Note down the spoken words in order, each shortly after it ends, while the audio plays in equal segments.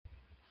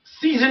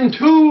Season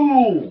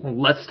 2!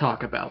 Let's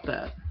talk about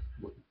that.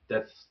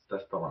 That's the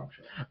wrong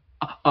show.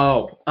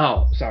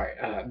 Oh, sorry.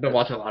 I've been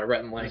watching a lot of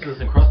Rhett and Link. This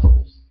is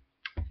Incrustables.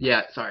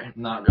 Yeah, sorry.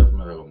 Not Rhythm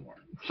of the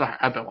Morning. Sorry,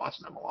 I've been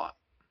watching them a lot.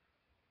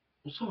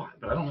 Well, so what?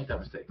 But I don't make that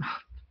mistake.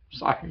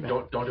 Sorry, man.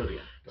 Don't do it again.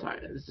 Sorry,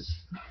 this is...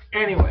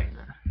 Anyway.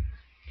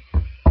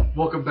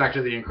 Welcome back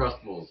to the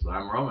Incrustables.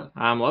 I'm Roman.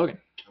 I'm Logan.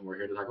 And we're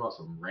here to talk about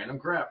some random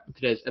crap.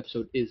 Today's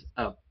episode is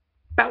about...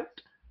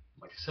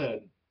 Like I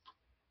said,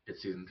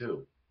 it's season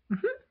 2.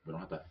 Mm-hmm. We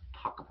don't have to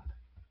talk about it.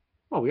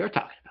 Well, we are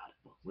talking about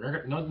it.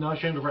 We're no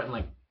shame of Rhett and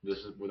Link. This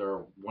is with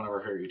one of our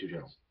favorite YouTube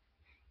channels.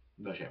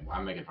 No shame.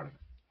 I'm making fun of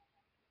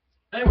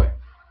it. Anyway.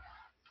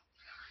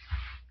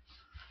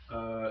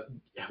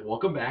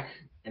 Welcome back,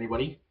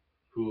 anybody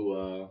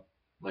who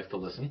likes to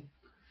listen.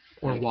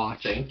 Or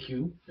watch. Thank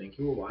you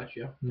or watch,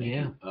 yeah.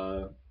 Yeah.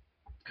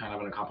 Kind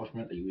of an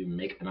accomplishment that you even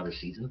make another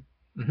season.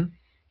 Mm-hmm.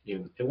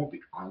 It won't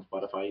be on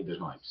Spotify. There's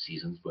not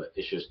seasons, but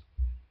it's just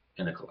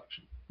in a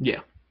collection.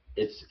 Yeah.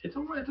 It's a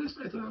mile.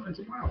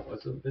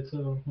 It's a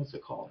what's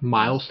it called?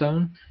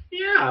 Milestone?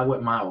 Yeah,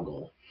 what mile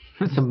goal?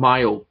 It's a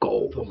mile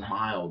goal. It's a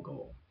mile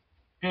goal.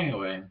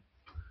 Anyway,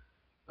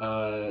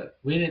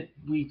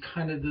 we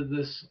kind of did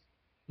this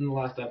in the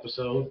last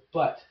episode,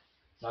 but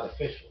not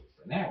officially.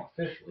 But now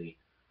officially,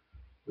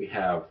 we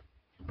have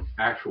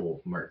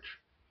actual merch.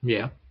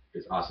 Yeah.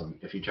 It's awesome.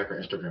 If you check our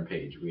Instagram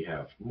page, we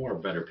have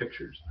better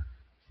pictures.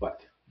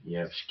 But you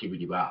have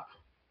Skibidi Bop.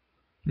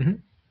 Mm-hmm.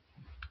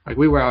 Like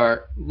we were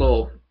our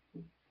little...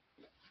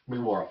 We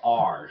wore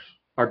ours.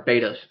 Our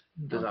beta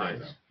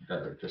designs. That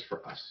are just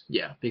for us.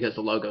 Yeah, because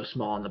the logo's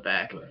small on the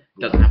back. But, It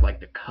doesn't have like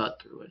the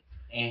cut through it.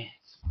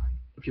 It's fine.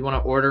 If you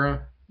want to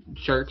order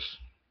shirts,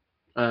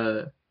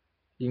 you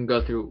can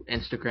go through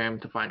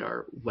Instagram to find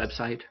our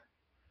website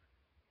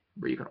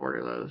where you can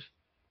order those.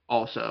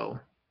 Also,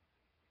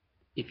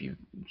 if you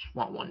just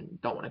want one,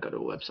 don't want to go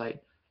to a website,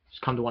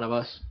 just come to one of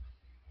us.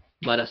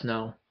 Let us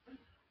know.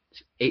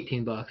 It's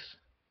 $18.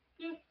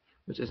 Yeah.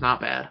 Which is not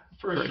bad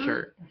for a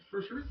shirt.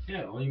 For sure.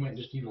 Yeah, well, you might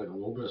just need like a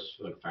little bit of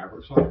like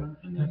fabric softener,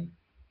 and then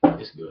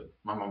it's good.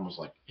 My mom was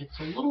like, "It's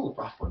a little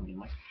rough on me." I'm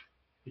like,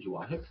 "Did you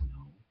wash it?"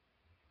 No.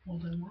 Well,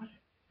 then wash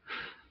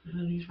it. And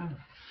then use fabric.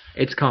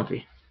 It's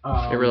comfy.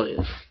 It really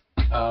is.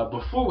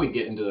 Before we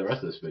get into the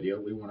rest of this video,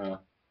 we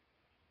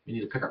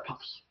need to pick our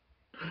pups.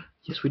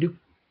 Yes, we do.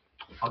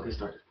 I'll get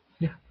started.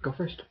 Yeah, go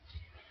first.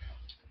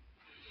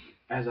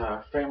 As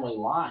a family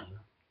line,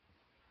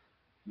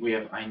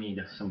 I need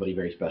somebody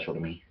very special to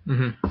me.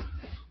 Mm-hmm.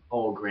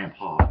 Old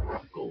Grandpa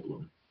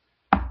Goldblum.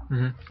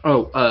 Mm-hmm.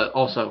 Oh,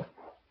 also,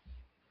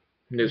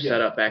 new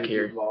setup back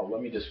here. Well, let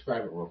me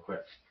describe it real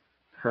quick.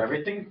 Perfect.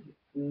 Everything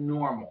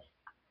normal,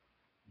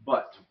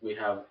 but we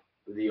have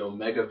the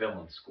Omega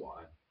Villain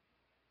Squad.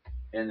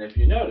 And if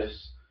you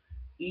notice,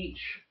 each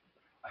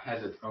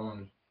has its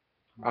own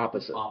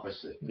Opposite.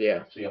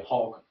 Yeah. So you have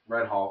Hulk,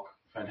 Red Hulk,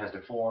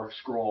 Fantastic Four,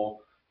 Skrull,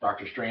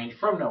 Doctor Strange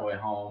from No Way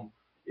Home.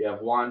 You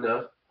have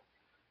Wanda,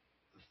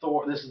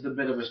 Thor. This is a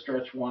bit of a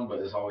stretch one, but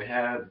it's all we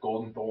had.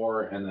 Golden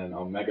Thor, and then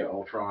Omega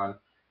Ultron,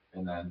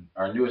 and then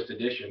our newest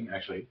edition.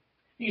 Actually,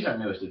 he's our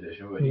newest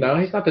edition. But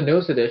He's not the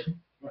newest edition.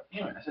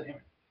 Anyway, I said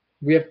him.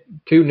 We have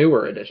 2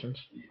 newer editions.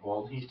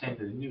 Well, he's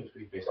technically the newest,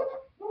 but he's based on.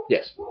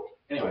 Yes.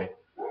 Anyway,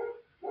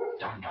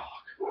 dumb dog.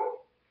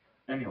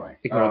 Anyway,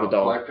 Ignore the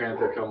dog. Black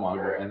Panther,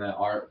 Killmonger, and then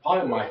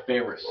probably my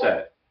favorite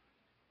set.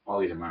 All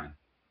these are mine.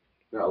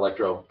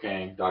 Electro,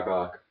 Kang, Doc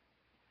Ock.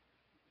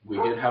 We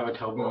did have a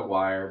Tobey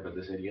Maguire, but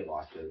this idiot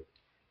lost it.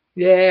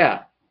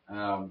 Yeah.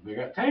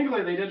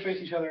 Technically they did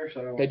face each other,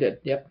 so They did.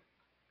 Yep.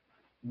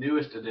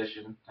 newest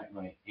edition,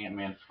 technically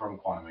Ant-Man from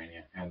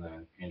Quantumania, and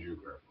then Andrew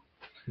Garfield.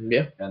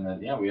 Yeah. And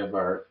then we have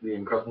the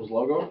Incrustables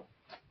logo,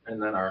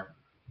 and then our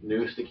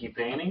new sticky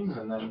paintings,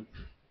 and then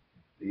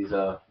these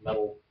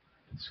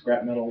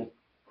scrap metal,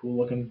 cool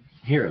looking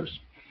heroes.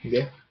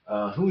 Yeah.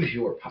 Who's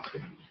your pup?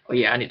 Oh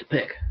yeah, I need to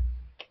pick.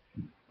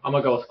 I'm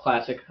gonna go with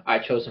classic. I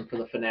chose him for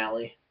the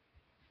finale.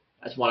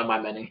 That's one of my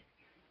many.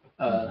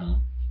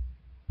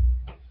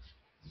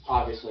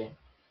 Obviously,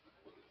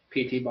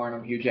 P.T.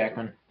 Barnum, Hugh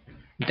Jackman,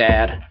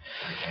 Dad.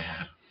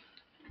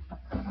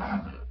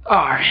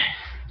 All right.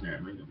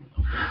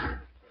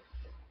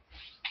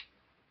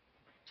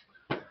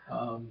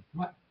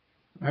 What?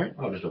 All right.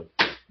 Oh, just a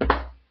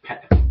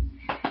pet.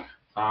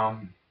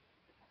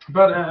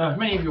 But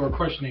many of you are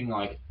questioning,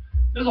 like,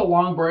 there's a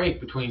long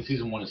break between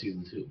season 1 and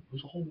season 2. It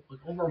was a whole,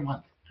 over a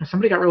month.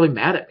 Somebody got really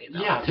mad at me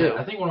about Yeah, it, too.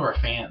 I think one of our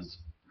fans,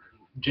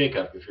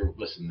 Jacob, if you're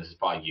listening, this is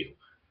probably you.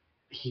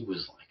 He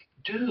was like,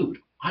 dude,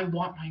 I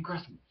want my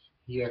Incrustables.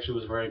 He actually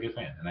was a very good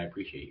fan, and I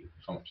appreciate you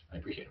so much. I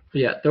appreciate him.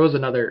 Yeah, there was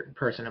another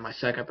person in my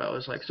second that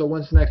was like, so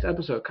when's the next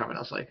episode coming? I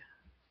was like,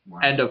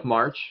 end of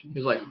March. He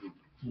was like,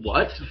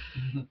 what?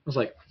 I was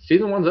like,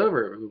 season 1's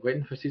over. We're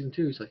waiting for season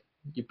 2. He's like,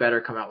 you better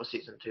come out with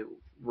season 2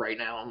 right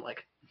now. I'm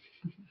like,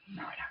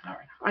 not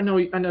right now. I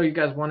know you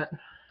guys want it.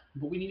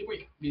 But we need a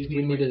break. We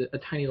needed a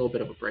tiny little bit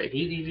of a break.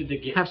 We needed to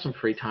get... Have some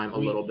free time a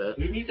little bit.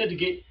 We needed to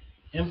get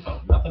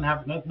info. Nothing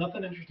happened.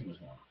 Nothing interesting was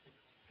going on.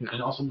 No.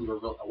 And also,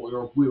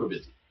 we were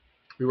busy.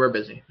 We were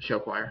busy. Show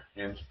choir.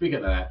 And speaking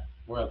of that,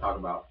 we're gonna talk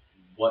about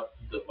what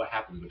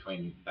happened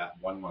between that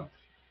 1 month.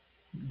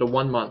 The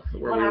 1 month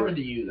where What we happened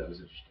were. to you that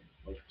was interesting,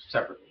 like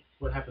separately?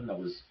 What happened that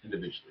was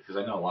individually?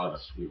 Because I know a lot of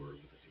us we were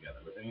with it together.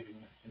 But anything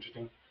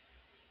interesting?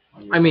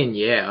 On your I mean,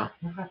 yeah.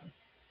 what happened?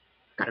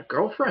 Got a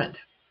girlfriend.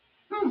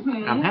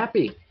 Mm-hmm. I'm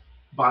happy.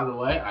 By the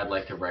way, I'd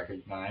like to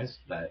recognize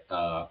that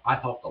I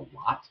helped a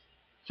lot.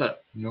 So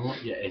No,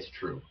 yeah, it's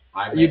true.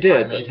 You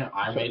did.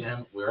 I made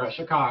him. We were at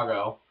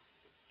Chicago,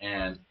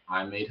 and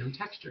I made him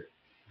text her.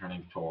 Her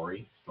name's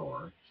Tori.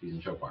 Thor. She's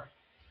in show choir.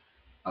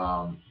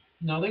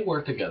 No, they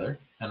work together,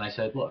 and I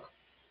said, look,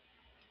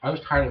 I was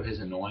tired of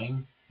his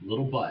annoying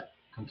little butt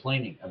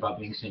complaining about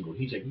being single.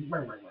 He's like, "Rah,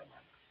 rah, rah, rah."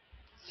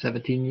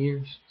 17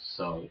 years.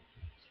 So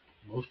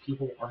most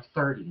people are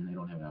 30 and they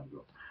don't have a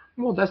girlfriend.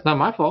 Well, that's not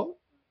my fault.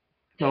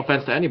 No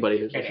offense to anybody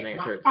who's listening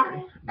to it.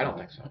 I don't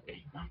think so.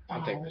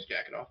 I'm taking this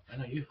jacket off. I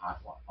know you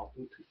hot one. I'll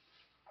do it too.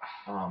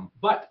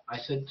 But I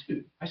said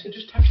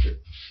just text her.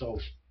 So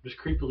just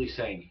creepily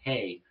saying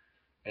hey,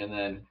 and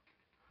then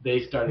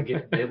they started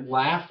getting they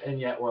laughed and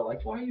yet were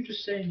like, why are you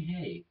just saying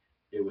hey?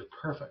 It was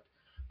perfect.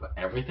 But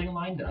everything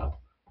lined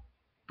up.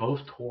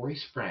 Both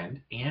Tori's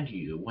friend and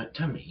you went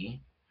to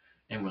me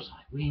and was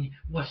like,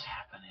 what's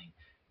happening?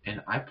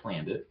 And I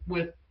planned it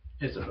with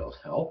Isabel's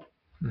help.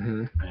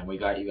 Mm-hmm. And we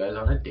got you guys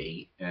on a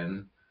date,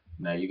 and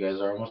now you guys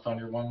are almost on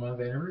your 1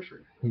 month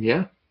anniversary.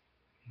 Yeah.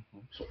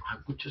 So I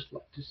would just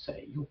like to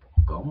say you're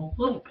welcome a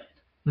little bit.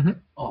 Mm-hmm.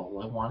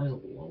 All I want is a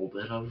little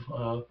bit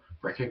of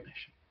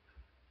recognition.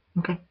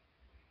 Okay.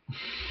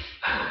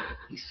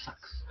 He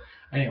sucks.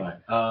 Anyway,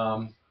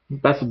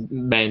 that's the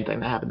main thing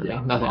that happened to me.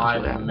 Nothing else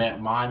really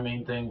happened. My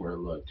main thing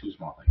were two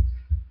small things.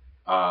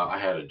 I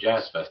had a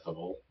jazz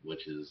festival,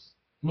 which is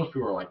most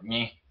people are like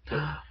meh.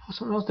 Oh,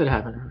 something else did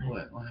happen to me.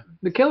 What happened?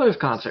 The Killers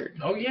concert.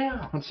 Oh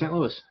yeah, in St.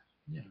 Louis.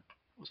 Yeah, it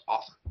was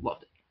awesome.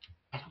 Loved it.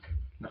 Okay.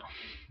 No.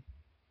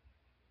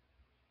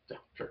 Yeah,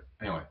 sure.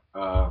 Anyway,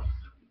 I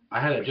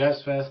had a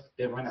jazz fest.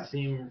 It might not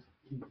seem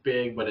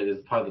big, but it is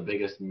probably the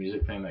biggest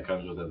music thing that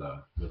comes within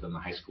the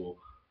high school.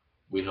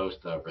 We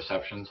host a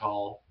receptions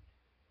hall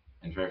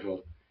in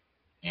Fairfield,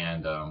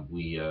 and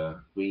we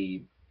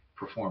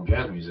perform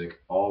jazz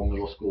music. All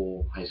middle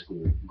school, high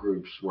school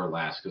groups were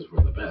last because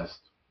we're the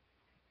best.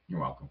 You're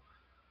welcome.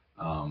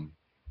 No.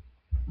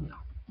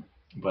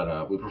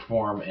 But we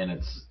perform, and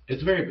it's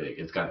very big.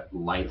 It's got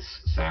lights,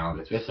 sound.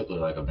 It's basically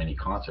like a mini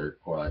concert,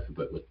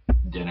 but with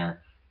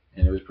dinner,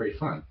 and it was pretty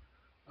fun.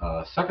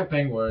 Second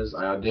thing was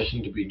I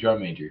auditioned to be drum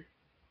major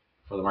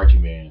for the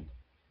marching band.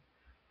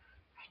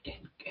 I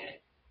didn't get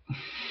it.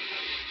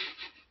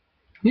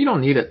 You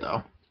don't need it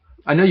though.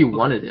 I know you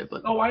wanted it,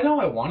 but oh, I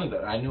know I wanted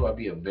it. I knew I'd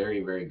be a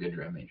very, very good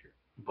drum major.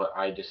 But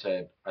I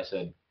said,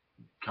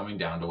 coming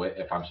down to it,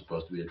 if I'm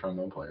supposed to be a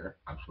trombone player,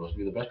 I'm supposed to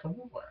be the best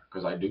trombone player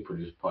because I do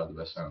produce probably the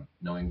best sound.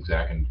 Knowing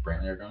Zach and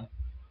Brantley are gone,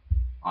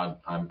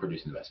 I'm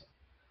producing the best sound.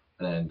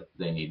 And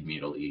they need me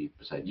to lead.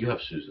 Besides, you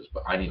have Sousa's,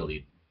 but I need to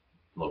lead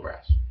low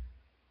brass.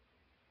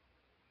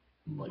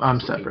 I'm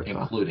separate,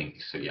 including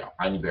so yeah.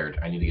 I need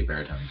to get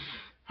baritone.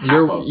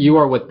 You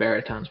are with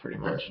baritones pretty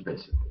much,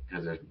 basically,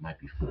 because there might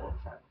be 4 or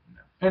 5 of them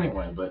now.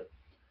 Anyway, but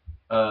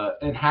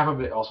and half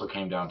of it also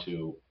came down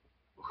to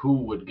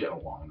who would get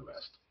along the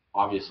best.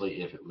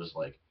 Obviously, if it was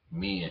like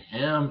me and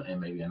him and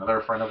maybe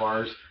another friend of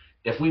ours,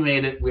 if we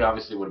made it, we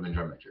obviously would have been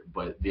drum major.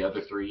 But the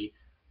other 3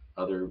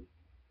 other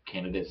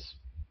candidates,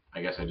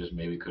 I guess I just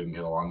maybe couldn't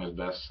get along as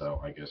best,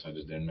 so I guess I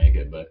just didn't make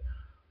it. But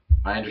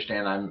I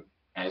understand I'm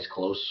as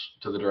close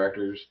to the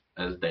directors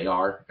as they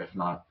are, if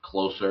not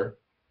closer,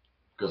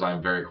 because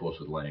I'm very close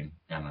with Lane,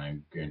 and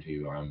I guarantee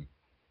you I'm.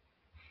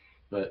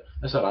 But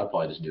I said I'd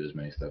probably just do as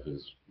many stuff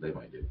as they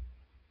might do.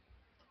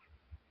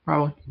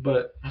 Probably.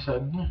 But I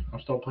said,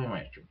 I'm still playing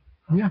my instrument.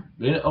 Yeah.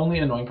 The only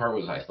annoying part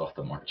was I still have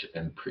to march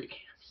in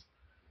pre-camps.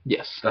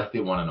 Yes. That's the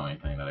one annoying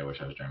thing that I wish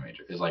I was drum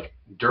major. Is like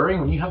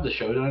when you have the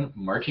show done,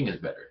 marching is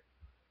better.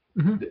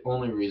 Mm-hmm. The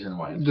only reason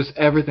why. Just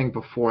everything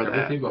before that.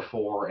 Everything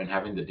before and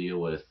having to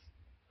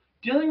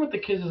dealing with the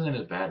kids isn't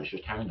as bad. It's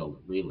just having to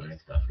relearn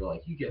stuff. You're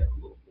like, you get a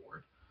little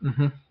bored.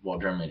 Mm-hmm. While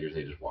drum majors,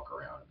 they just walk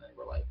around and they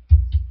were like,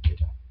 good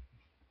job.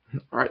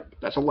 All right,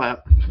 that's a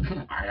lap.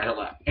 I got a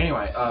lap.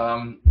 Anyway,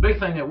 big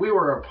thing that we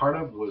were a part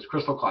of was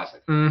Crystal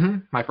Classic.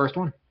 Mm-hmm. My first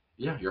one.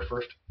 Yeah, your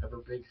first ever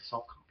big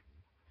self-comp.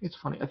 It's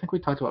funny. I think we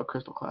talked about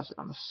Crystal Classic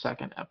on the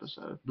second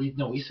episode. We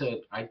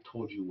said I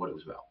told you what it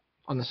was about.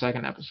 On the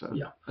second episode.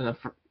 Yeah. And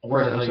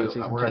we're gonna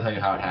tell you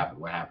how it happened.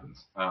 What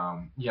happens?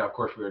 Yeah, of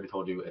course we already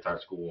told you it's our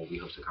school. We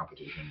host a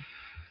competition.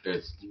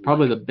 It's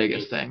probably the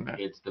biggest thing.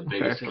 It's the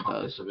biggest.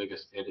 It's the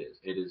biggest. It is.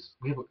 It is.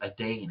 We have a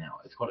day now.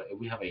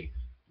 We have a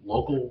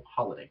local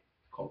holiday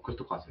called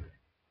Crystal Classic Day.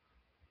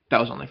 That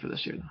was only for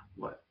this year, though.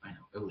 What? I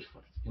know. It was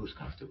funny. It was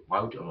kind of stupid. Why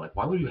would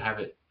you have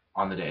it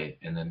on the day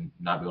and then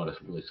not be able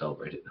to really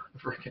celebrate it?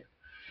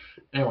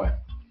 Anyway,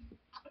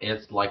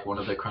 it's like one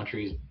of the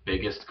country's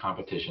biggest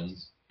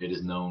competitions. It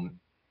is known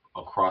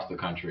across the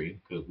country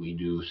because we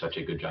do such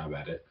a good job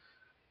at it.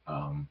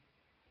 Our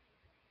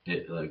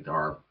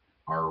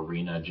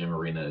gym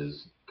arena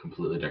is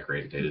completely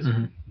decorated. It is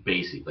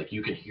bassy. Like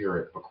you can hear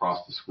it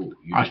across the school.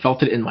 I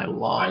felt it in my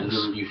lungs.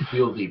 You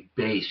feel the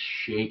bass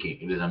shaking.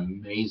 It is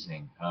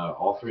amazing.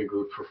 All three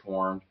groups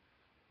performed.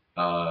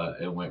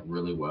 It went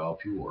really well.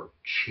 People were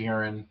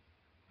cheering.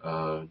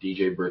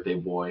 DJ Birthday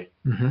Boy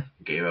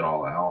gave it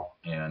all out,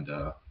 and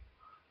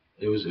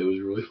it was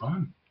really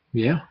fun.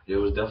 Yeah. It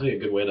was definitely a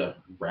good way to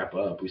wrap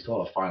up. We still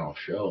have a final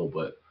show,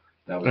 but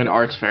that was an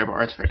arts fair, but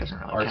arts fair doesn't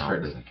really count. Arts fair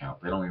doesn't count.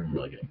 They don't even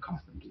really get in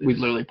costumes. We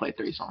literally played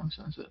 3 songs.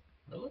 That's it.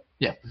 Really?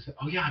 Yeah.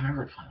 Oh yeah, I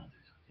remember the final.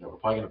 Yeah, we're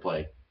probably gonna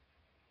play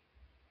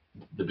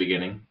the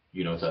beginning.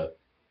 You know, the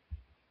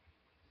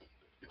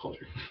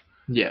culture.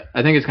 Yeah,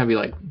 I think it's gonna be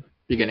like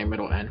beginning,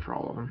 middle, end for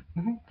all of them.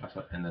 That's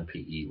what, and then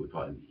PE would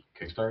probably be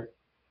Kickstart.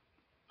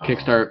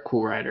 Kickstart,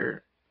 Cool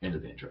Rider, Into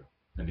the intro,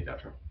 into the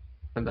outro,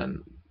 and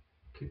then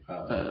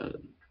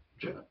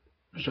shut up.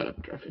 Shut up,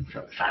 Jeffy.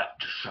 Shut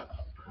up.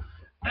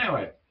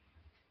 Anyway,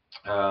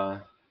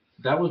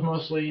 that was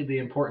mostly the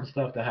important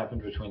stuff that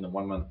happened between the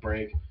 1 month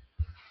break.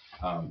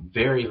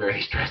 Very, very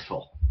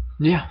stressful.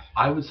 Yeah.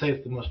 I would say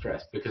it's the most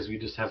stressed because we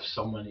just have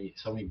so many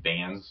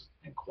bands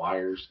and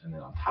choirs, and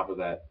then on top of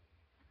that,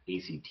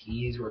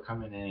 ACTs were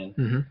coming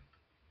in.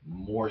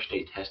 More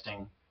state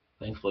testing.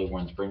 Thankfully,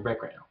 we're in spring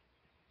break right now,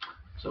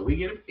 so we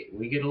get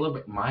a little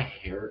bit. My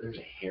hair, there's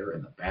a hair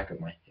in the back of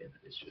my head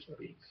that is just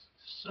being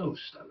so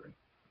stubborn.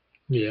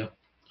 Yeah,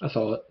 I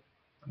saw it.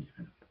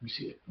 You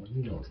see it. Well,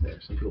 you know it's there.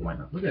 Some people might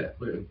not. Look at it.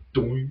 Look at it.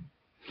 Doing.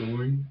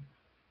 You're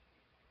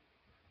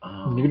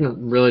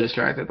getting really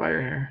distracted by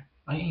your hair.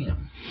 I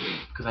am.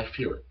 Because I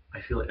feel it.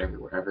 I feel it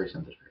everywhere. Every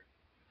sense of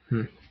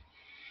it.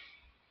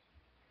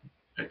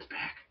 It's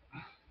back.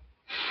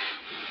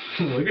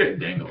 Look at it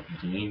dangle.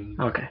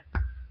 Okay.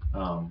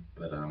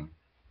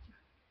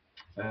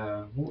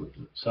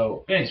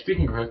 So, anyway,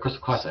 speaking of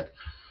Crystal Classic,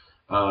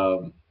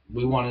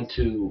 we wanted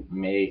to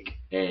make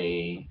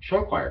a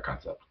show choir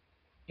concept.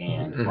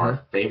 And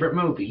our favorite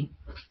movie,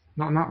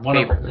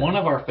 one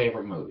of our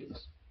favorite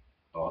movies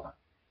of all time,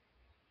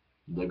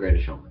 The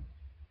Greatest Showman.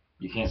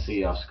 You can't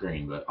see off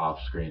screen, but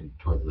off screen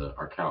towards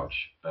our couch,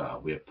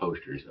 we have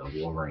posters of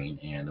Wolverine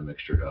and a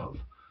mixture of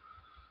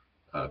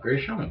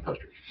Greatest Showman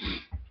posters.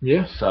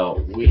 Yeah.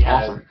 So we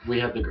had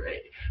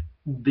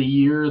the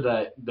year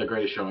that The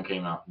Greatest Showman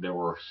came out, there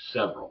were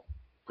several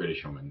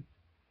Greatest Showman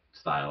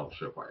style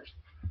show choirs,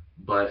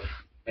 but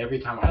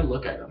every time I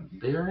look at them,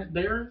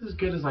 they're as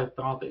good as I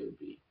thought they would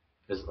be.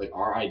 Because like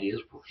our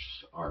ideas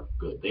are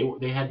good.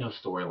 They had no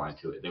storyline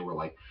to it. They were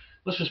like,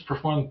 let's just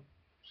perform.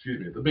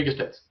 The biggest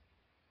hits.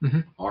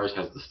 Ours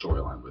has the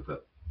storyline with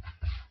it.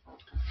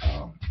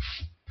 Do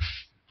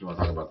you want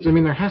to talk about this? I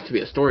mean, there has to be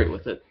a story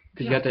with it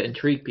because you have to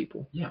intrigue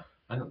people. Yeah,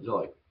 I know.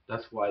 Like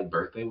that's why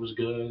Birthday was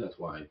good. That's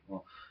why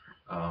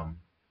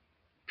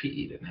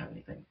PE didn't have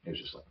anything. It was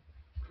just like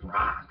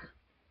rock.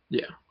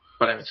 Yeah,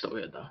 but I mean, it's still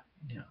good though.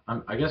 Yeah,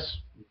 I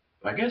guess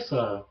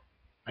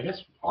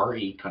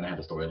RE kind of had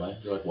a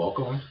storyline. You're like,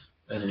 welcome,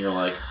 and then you're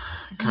like,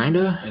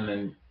 kinda, and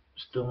then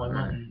still my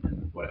money,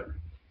 and whatever.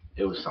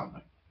 It was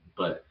something,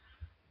 but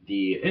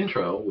the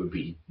intro would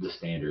be the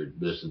standard.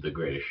 This is the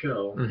greatest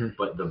show,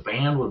 but the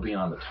band would be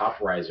on the top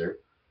riser.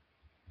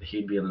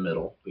 He'd be in the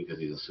middle because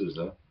he's a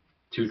Sousa.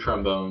 2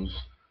 trombones,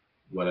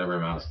 whatever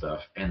amount of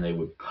stuff, and they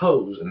would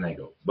pose and they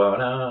go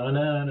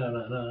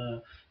ba-da-na-na-na-na.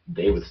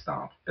 They would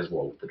stomp as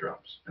well with the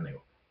drums, and they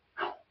go.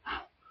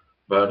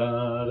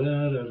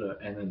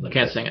 And then like,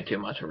 you can't sing it too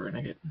much or we're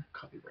gonna get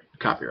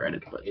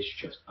copyrighted, but it's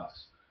just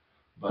us.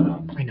 But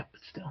I know,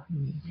 but still.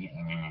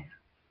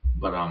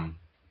 But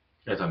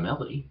as a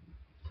medley,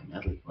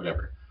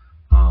 whatever.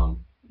 But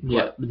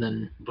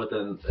then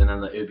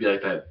it'd be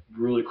like that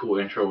really cool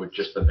intro with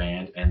just the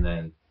band, and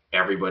then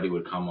everybody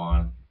would come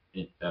on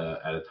at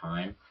a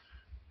time,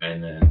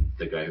 and then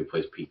the guy who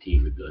plays PT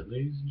would be like,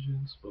 ladies and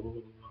gents, blah blah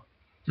blah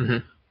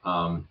blah.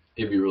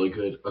 It'd be really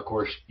good. Of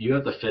course, you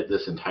have to fit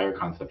this entire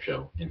concept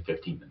show in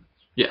 15 minutes.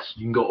 Yes.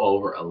 You can go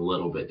over a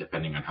little bit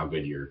depending on how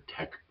good your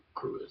tech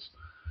crew is.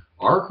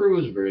 Our crew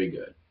is very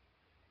good.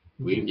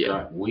 We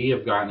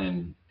have gotten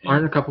in.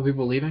 Aren't a couple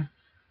people leaving?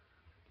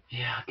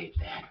 Yeah, I get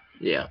that.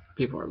 Yeah,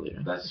 people are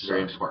leaving. That's a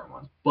very important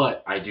one.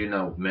 But I do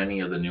know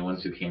many of the new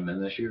ones who came in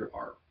this year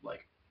are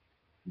like,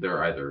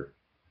 they're either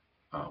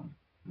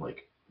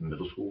like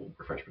middle school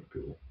or freshman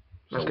people.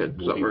 That's good.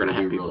 So we're gonna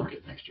have people really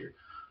good next year.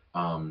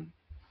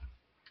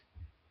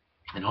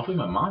 And hopefully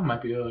my mom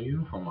might be a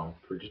uniform mom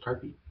for just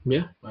Heartbeat.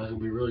 Yeah. That would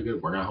be really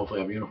good. We're gonna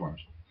hopefully have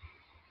uniforms.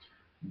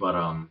 But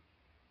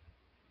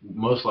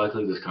most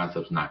likely this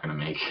concept's not gonna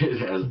make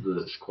it as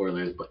the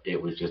spoilers, but it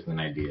was just an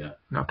idea.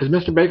 No, because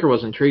Mr. Baker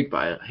was intrigued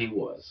by it. He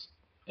was.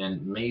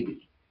 And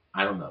maybe,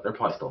 I don't know, they're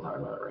probably still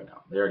talking about it right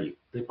now. They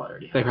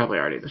probably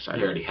already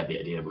decided. They already had the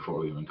idea before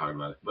we even talked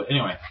about it. But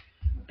anyway,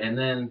 and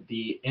then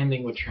the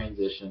ending would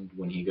transition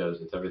when he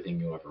goes, it's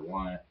everything you ever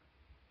want,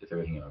 it's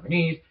everything you ever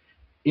need,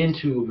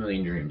 into A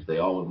Million Dreams. They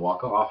all would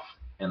walk off,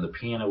 and the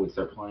piano would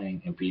start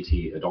playing, and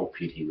adult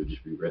PT would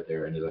just be right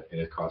there in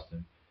his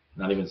costume,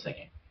 not even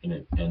singing.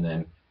 And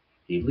then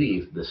he'd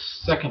leave. The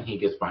second he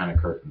gets behind a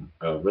curtain,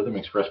 Rhythm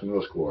Express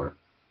Middle Schooler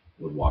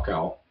would walk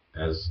out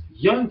as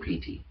young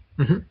PT.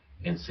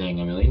 and sing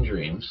A Million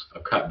Dreams, a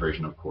cut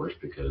version, of course,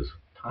 because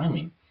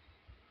timing.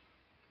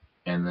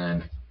 And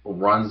then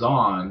runs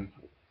on.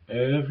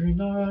 Every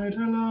night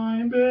I lie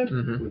in bed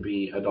would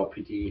be adult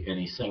PT, and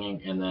he's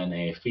singing, and then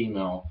a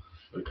female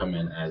would come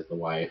in as the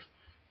wife.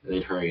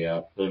 They'd hurry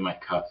up. They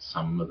might cut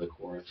some of the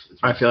chorus.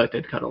 I feel like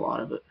they'd cut a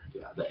lot of it.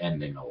 Yeah, the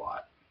ending a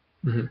lot.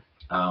 Mm-hmm.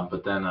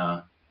 But then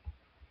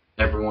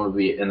everyone would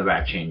be in the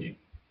back changing,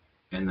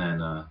 and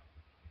then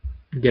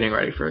getting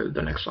ready for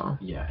the next song.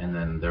 Yeah, and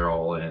then they're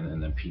all in,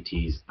 and then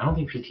PT's. I don't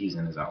think PT's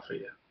in his outfit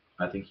yet.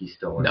 I think he's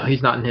still in. No,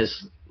 he's not in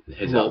his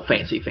little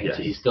fancy. Yeah,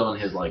 he's still in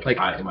his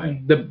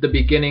the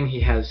beginning.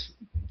 He has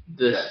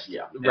this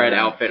red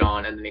outfit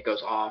on, and then he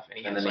goes off, and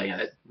he has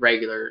a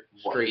regular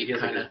street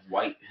kind of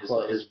white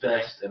his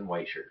vest and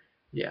white shirt.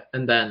 Yeah,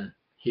 and then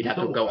he'd have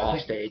to go off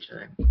stage.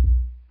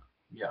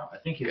 Yeah, I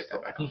think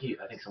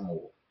someone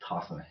will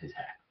toss him his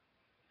hat.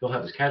 He'll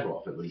have his casual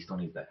outfit, but he still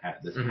needs that hat.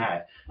 This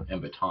hat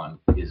and baton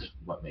is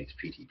what makes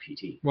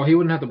PT. Well, he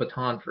wouldn't have the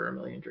baton for A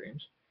Million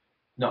Dreams.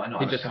 No,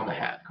 he just has the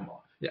hat. Come on.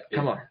 Yeah,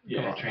 come on.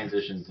 It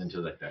transitions into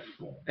like that.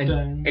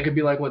 And it could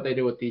be like what they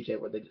do with DJ,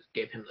 where they just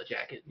gave him the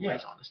jacket when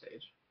he's on the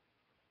stage.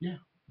 Yeah,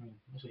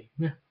 we'll see.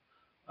 Yeah,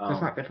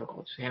 that's not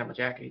difficult. Just hand him a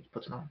jacket, he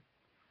puts it on.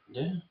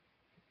 Yeah,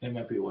 it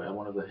might be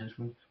one of the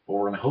henchmen. But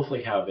we're gonna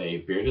hopefully have a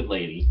bearded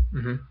lady.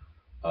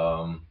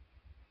 Mm-hmm.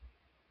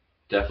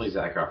 Definitely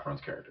Zac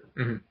Efron's character.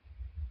 Mm-hmm.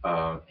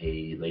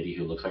 A lady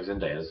who looks like a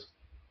Zendaya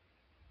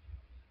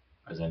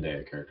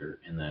character,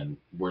 and then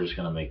we're just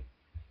gonna make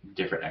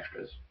different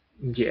extras.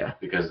 Yeah.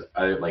 Because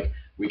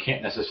we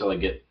can't necessarily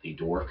get the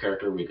dwarf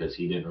character because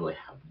he didn't really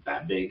have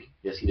that big.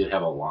 Yes, he did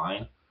have a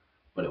line,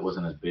 but it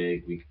wasn't as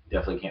big. We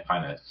definitely can't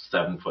find a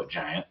 7-foot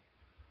giant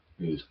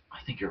who's.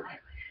 I think you're Irish.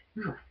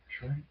 You're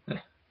Irish,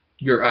 right?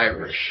 You're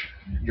Irish.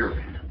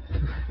 You're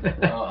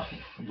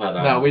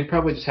but no, we'd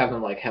probably just have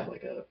them have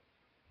a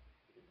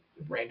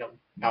random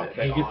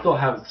outfit. You could still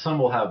have some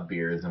will have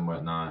beards and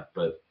whatnot,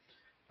 but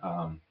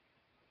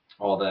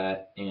all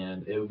that,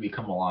 and it would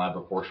become alive.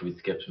 Of course, we'd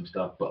skip some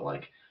stuff, but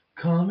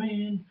come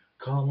in,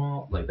 come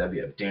out, that'd be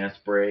a dance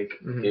break.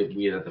 Mm-hmm.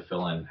 We'd have to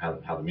fill in how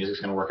the music's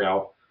gonna work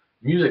out.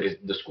 Music is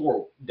the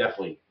score.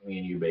 Definitely, me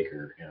and you,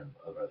 Baker, and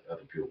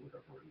other people would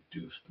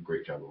do a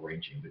great job of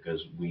arranging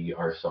because we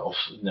ourselves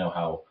know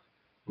how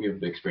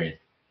we've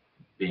experienced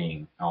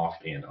being off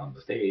and on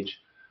the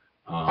stage.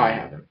 I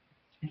haven't.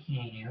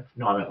 Yeah.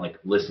 No, I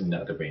meant listening to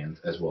other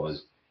bands as well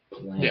as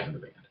playing in the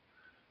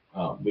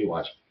band. We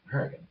watched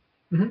Hurricane.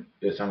 Mm-hmm.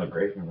 It sounded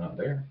great when we were out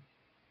there,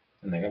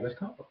 and they got best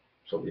combo,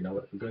 so we know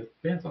what a good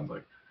band sounds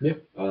like. Yeah.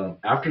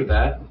 After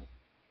that,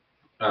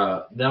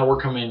 now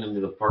we're coming into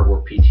the part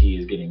where PT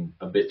is getting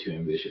a bit too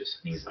ambitious,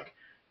 and he's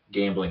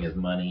gambling his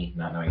money,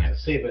 not knowing how to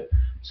save it.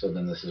 So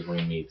then this is where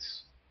he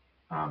meets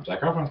Zac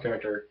Efron's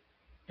character,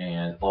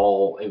 and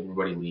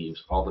everybody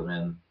leaves. All the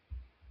men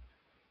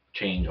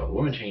change, all the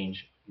women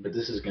change, but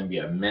this is going to be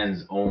a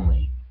men's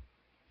only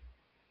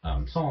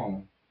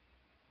song.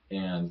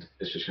 And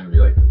it's just going to be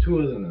the two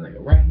of them, and they go,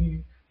 right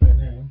here, right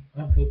now,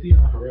 I put the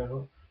offer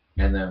out.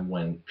 And then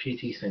when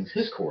PT sings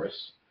his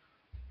chorus,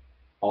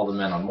 all the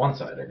men on one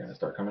side are going to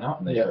start coming out,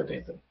 and they start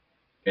dancing.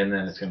 And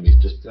then it's going to be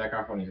just Zac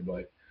Efron, he's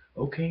going to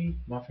be okay,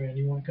 my friend,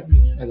 you want to come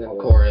in? And then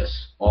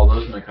chorus. All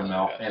those men come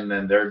out, and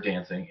then they're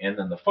dancing. And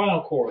then the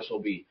final chorus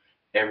will be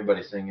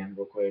everybody singing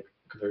real quick.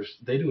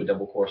 They do a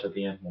double chorus at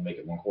the end. We'll make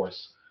it one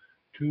chorus.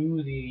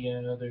 To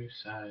the other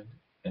side.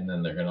 And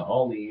then they're gonna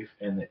all leave,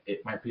 and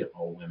it might be an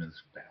all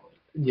women's ballad.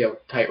 Yeah,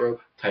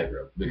 tightrope.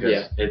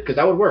 Because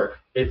that would work.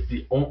 It's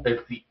the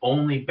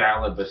only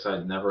ballad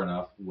besides Never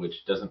Enough,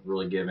 which doesn't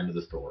really give into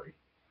the story.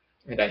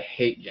 And I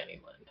hate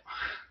Jenny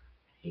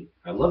Lind.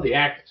 I love the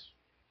actress.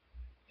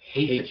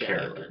 Hate the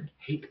character.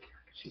 Hate the character.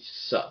 She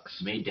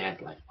sucks. Made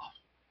Dad's life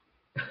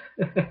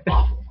awful.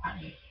 Awful. I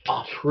mean,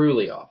 awful.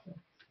 Truly awful.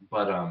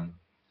 But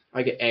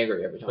I get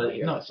angry every time I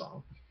hear that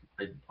song.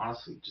 I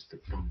honestly just.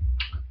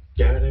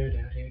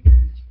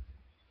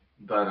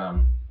 But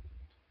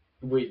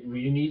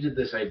we needed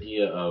this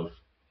idea of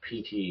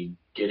PT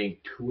getting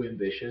too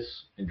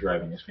ambitious and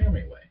driving his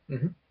family away.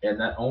 Mm-hmm. And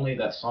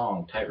that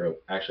song,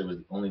 Tightrope, actually was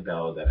the only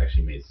ballad that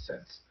actually made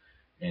sense.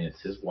 And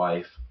it's his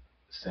wife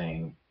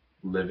saying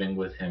living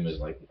with him is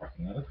like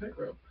walking on a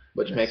tightrope.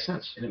 Which makes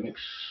sense. And it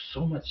makes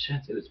so much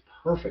sense. It is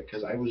perfect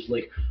because I was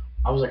like,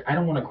 I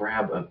don't want to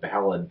grab a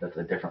ballad that's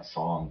a different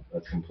song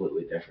that's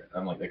completely different.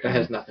 I'm like, that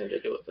has nothing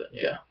to do with it.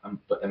 Yeah.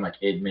 But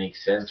it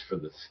makes sense for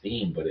the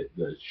theme, but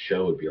the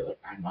show would be like,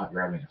 I'm not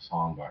grabbing a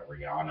song by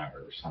Rihanna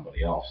or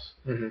somebody else.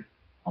 Mm-hmm.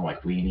 I'm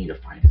like, we need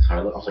to find it. So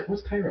I was like,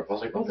 what's Tightrope? I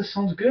was like, oh, this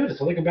sounds good. It's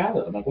like a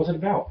ballad. I'm like, what's it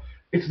about?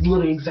 It's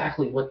literally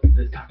exactly what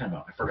they're talking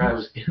about. I forgot it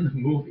was in the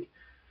movie.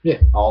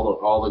 Yeah.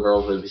 All the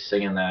girls would be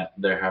singing that.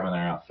 They're having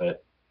their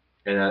outfit.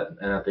 And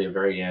at the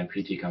very end,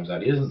 PT comes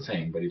out. He doesn't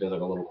sing, but he does a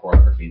little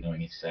choreography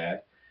knowing he's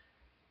sad.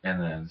 And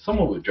then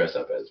someone would dress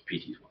up as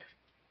PT's wife.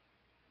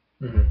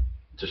 Mm-hmm.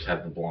 Just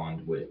have the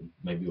blonde wig,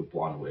 maybe a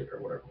blonde wig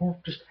or whatever. Or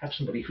just have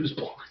somebody who's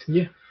blonde.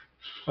 Yeah.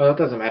 Well, that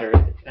doesn't matter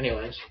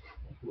anyways.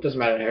 It doesn't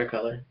matter the hair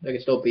color. They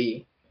can still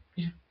be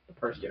the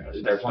First year.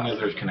 As long as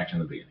there's connection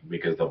in the beginning,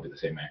 because they'll be the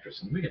same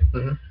actress in the beginning.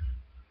 Mhm.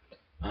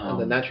 And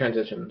then that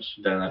transitions.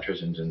 Then that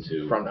transitions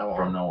into From Now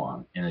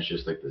On. and it's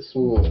just like this.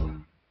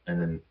 Ooh.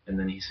 And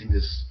then he sings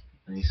this,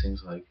 and he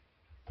sings like,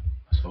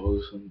 I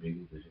saw some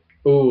big vision.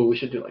 Ooh, we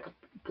should do like a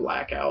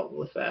blackout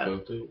with that.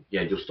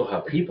 Yeah, you'll still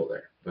have people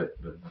there, but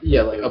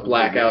Yeah, like a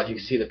blackout. You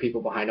can see the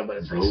people behind him, but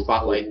it's like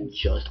spotlight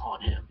just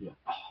on him. Yeah.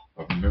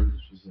 Oh, I remember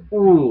this was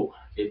Ooh.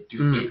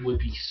 It would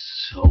be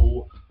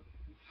so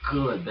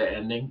good, the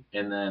ending,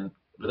 and then,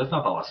 but that's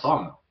not the last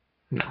song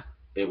though. No.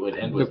 It would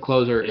end The with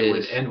closer it would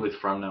is end with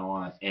From Now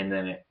On, and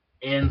then it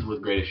ends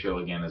with Greatest Show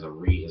again as a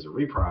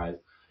reprise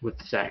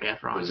with Zac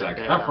Efron. with Zac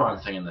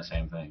Efron singing the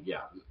same thing.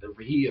 Yeah,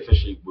 he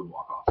officially would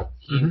walk off.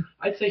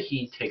 I'd say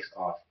he takes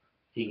off.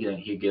 He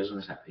gives him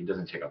his hat. He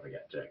doesn't take off the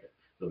jacket.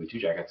 There'll be 2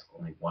 jackets,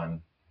 only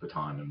 1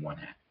 baton and 1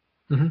 hat.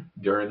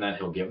 During that,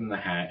 he'll give him the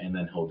hat, and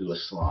then he'll do a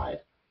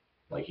slide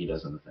like he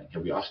does in the thing.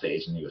 He'll be off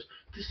stage, and he goes,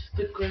 "This is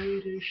the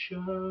greatest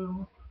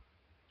show."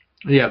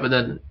 Yeah, but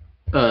then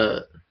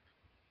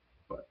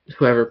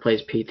whoever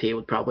plays PT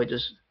would probably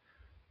just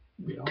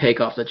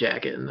take off the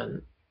jacket and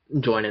then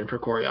join in for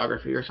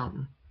choreography or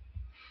something.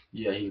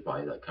 Yeah, he'd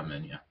probably like come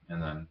in, yeah,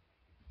 and then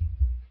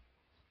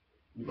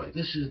like,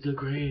 "This is the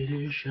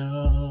greatest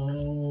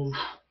show,"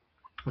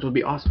 which would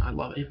be awesome. I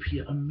love it. It'd be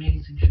an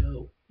amazing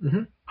show.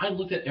 Mm-hmm. I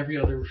looked at every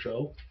other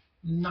show,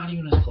 not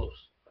even as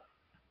close.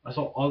 I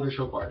saw other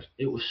show cards.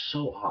 It was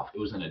so off. It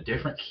was in a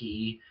different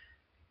key.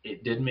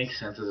 It didn't make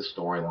sense as a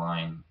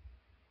storyline,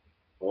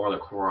 or the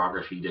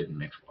choreography didn't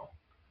mix well.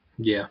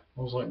 Yeah.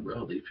 I was like,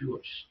 bro, these people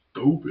are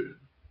stupid.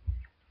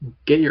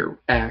 Get your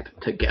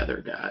act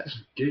together,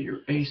 guys. Get your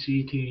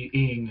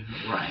ACT-ing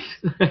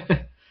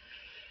right.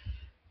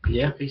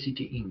 Yeah.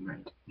 ACT-ing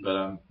right.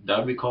 But that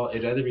would be called.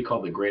 It'd either be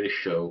called the Greatest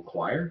Show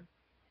Choir,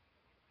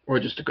 or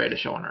just the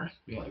Greatest Show on Earth.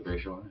 Yeah, the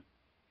Greatest Show on Earth.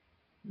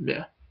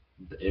 Yeah.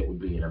 It would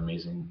be an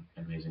amazing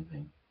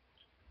thing.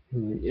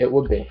 It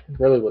would be. It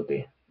really would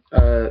be.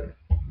 I'm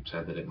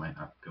sad that it might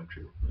not come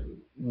true.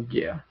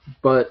 Yeah,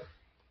 but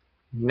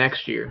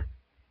next year.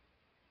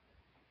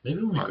 Maybe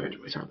when we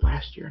graduate. It's our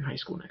last year in high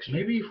school next year.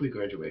 Maybe if we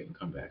graduate and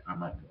come back, I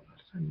might go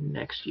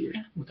next year.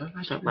 Yeah,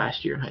 it's our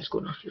last year in high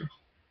school next year.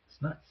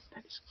 It's nuts.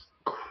 That is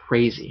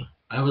crazy.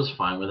 I was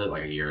fine with it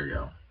like a year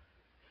ago.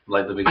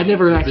 Like the beginning. I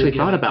never actually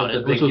thought about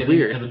it, which was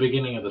weird. At the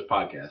beginning of this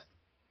podcast,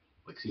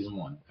 like season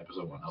 1,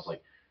 episode 1, I was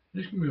like,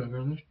 "This can be like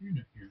our last year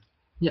next year."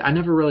 Yeah, I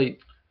never really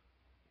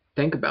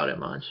think about it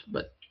much,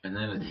 but and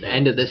then at the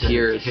end of this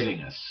year is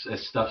hitting us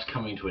as stuff's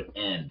coming to an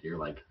end. You're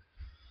like,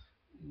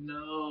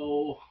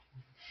 no.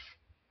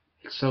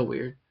 It's so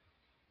weird.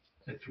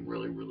 It's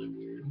really, really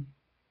weird.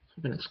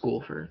 I've been in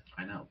school for.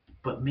 I know,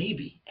 but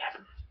maybe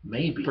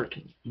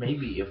 13.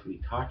 Maybe if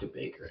we talk to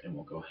Baker and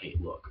we'll go, "Hey,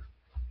 look,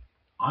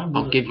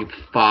 I'll give you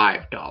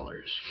 $5.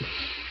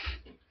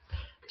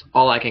 It's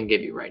all I can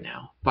give you right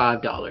now.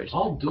 $5.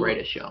 I'll do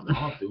Greatest it. Show.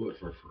 I'll do it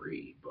for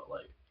free, but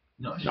like,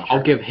 no,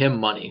 I'll give him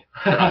money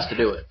for us to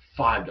do it.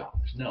 $5.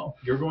 No,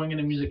 you're going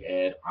into music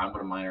ed. I'm going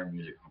to minor in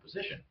music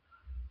composition.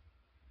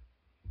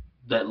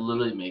 That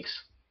literally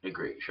makes a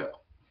great show.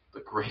 The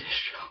greatest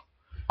show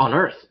on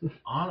Earth.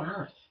 On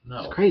Earth.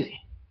 No, it's crazy.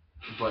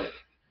 But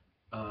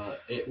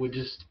it would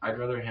just. I'd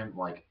rather him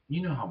like,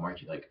 you know how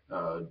much like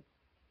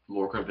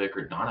Lorca, Vic,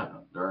 or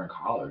Donovan. They're in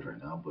college right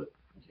now, but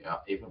yeah,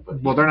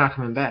 well, they're not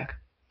coming back.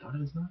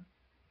 Donovan's not.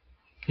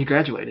 He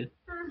graduated.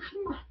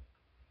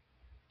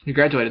 He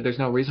graduated. There's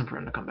no reason for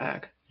him to come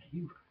back.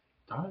 Yeah,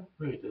 Donovan,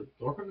 wait, did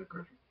Lorca, Vic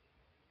graduate?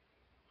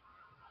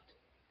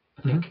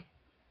 I think.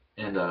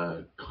 Mm-hmm.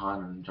 And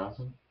Con and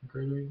Johnson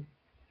graduated.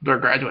 They're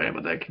graduating,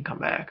 but they can come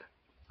back.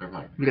 They're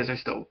fine. Because they're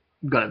still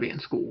gonna be in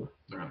school.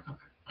 They're gonna come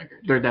back. I agree.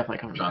 They're definitely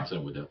coming back.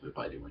 Johnson would definitely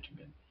probably do what you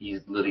mean. He's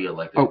literally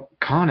elected. Oh,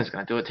 Con is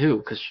gonna do it too,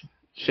 because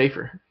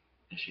Schaefer.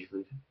 Is Schaefer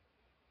leaving?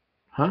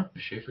 Huh?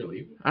 Is Schaefer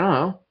leaving? I don't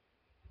know.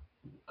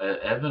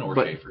 Evan or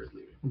Schaefer is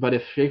leaving. But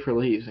if Schaefer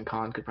leaves, then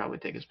Con could probably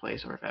take his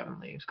place, or if Evan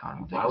leaves,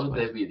 Con will take his place. Why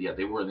would they be? Yeah,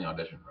 they were in the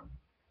audition room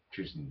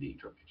choosing the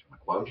drum major.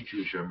 Like, why would you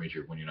choose drum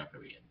major when you're not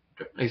going to be in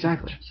drum major?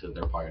 Exactly. So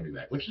they're probably going to be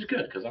back, which is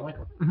good because I like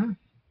them. Mm-hmm.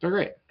 They're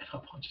great. And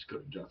I'll just go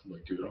to Johnson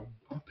like, dude,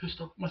 I'm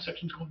pissed off. My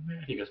section's going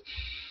mad. He goes,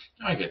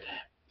 I get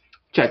that.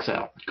 Checks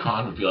out.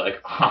 Con would be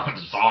like, I'm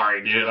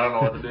sorry, dude. I don't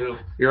know what to do.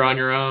 You're on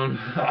your own.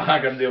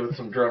 I got to deal with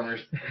some drummers.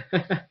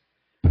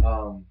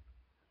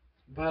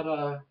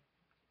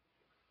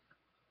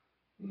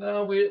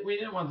 No, we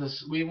didn't want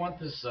this. We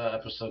want this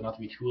episode not to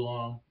be too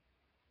long.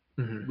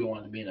 Mm-hmm. We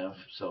want it to be enough.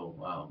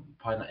 So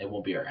probably not, it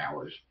won't be our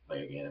hours.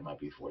 Like again, it might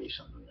be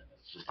 40-something minutes.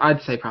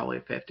 I'd say probably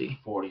 50.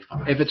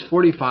 45. If it's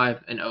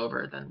 45 and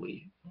over, then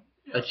we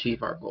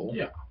achieve our goal.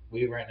 Yeah,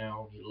 we right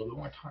now need a little bit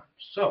more time.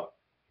 So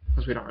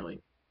because we don't really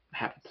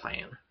have a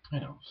plan. I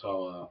know.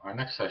 So our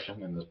next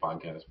session in this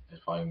podcast is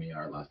probably gonna be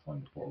our last one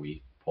before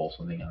we pull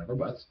something out of our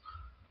butts.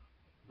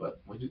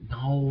 But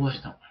no,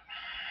 it's not.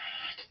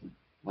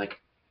 Like.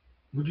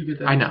 Would you get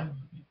that? I know.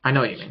 I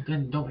know what you mean.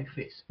 Then don't make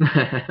face.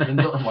 Then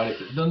don't make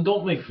face. Then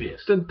don't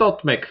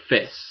make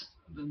face.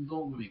 Then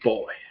don't make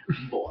boy.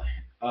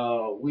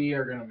 We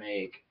are gonna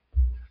make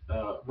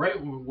right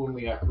when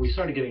we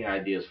started getting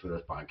ideas for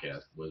this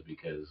podcast was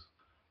because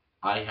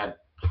I had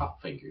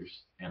pop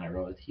figures and I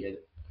realized he had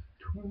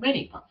too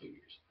many pop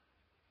figures.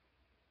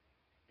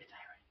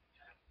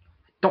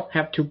 Don't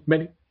have too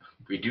many.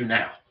 We do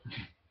now.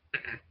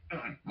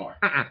 More.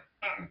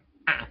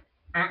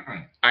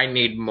 I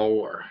need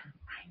more.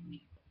 I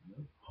need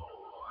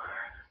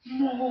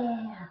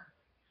more.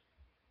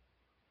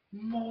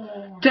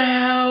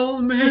 Tell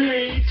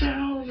me.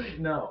 Tell me.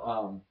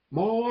 No.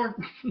 More.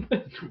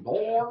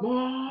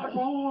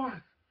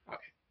 More.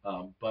 Okay.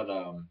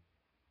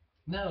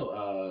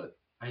 No.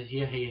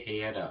 He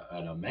had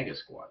an Omega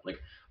squad. Like,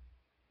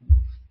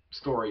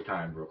 story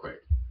time, real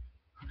quick.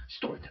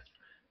 Story time.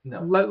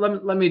 No.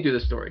 Let me do the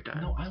story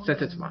time. No, I don't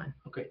since know. it's mine.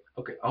 Okay.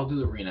 I'll do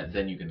the arena,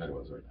 then you can talk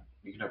about the story time.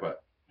 You can talk about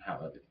how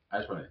everything. I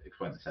just want to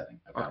explain the setting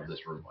of how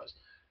this room was.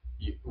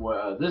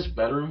 This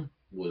bedroom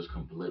was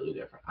completely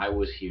different. I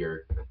was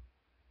here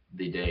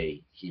the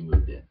day he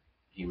moved in.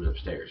 He was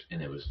upstairs,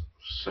 and it was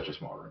such a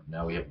small room.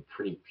 Now we have a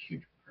pretty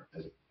huge room.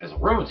 As a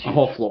room, it's huge. A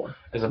whole floor.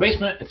 As a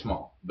basement, it's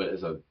small, but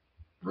as a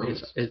room,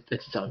 it's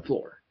its own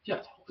floor.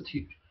 Yeah, it's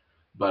huge.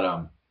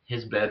 But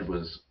his bed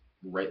was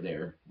right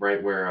there,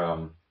 right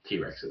where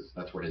T-Rex is.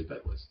 That's where his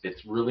bed was.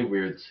 It's really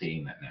weird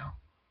seeing that now.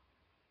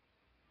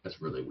 That's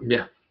really weird.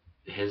 Yeah.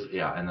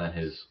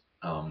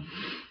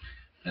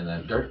 And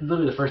then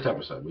literally the first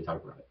episode we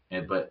talked about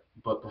it. But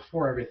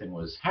before everything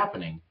was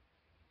happening,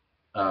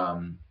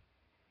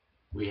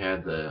 we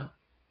had the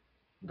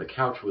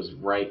couch was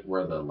right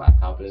where the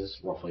laptop is,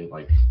 roughly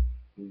like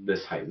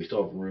this height. We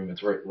still have room.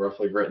 It's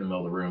roughly right in the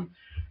middle of the room,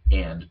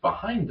 and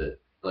behind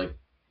it, like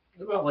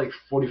about like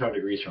 45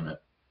 degrees from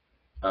it,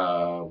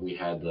 we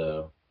had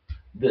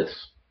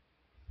this.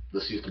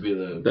 This used to be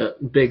the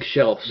big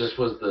shelves. This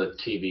was the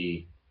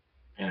TV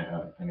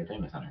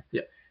entertainment center.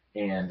 Yeah.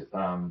 And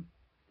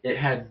it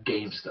had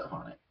game stuff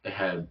on it. It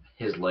had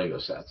his Lego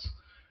sets,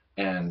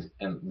 and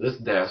this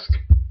desk,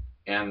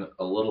 and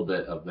a little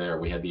bit up there.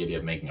 We had the idea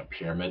of making a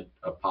pyramid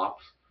of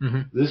pops.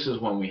 Mm-hmm. This is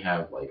when we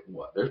have like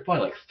what? There's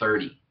probably like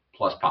 30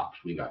 plus pops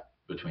we got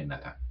between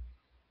that time.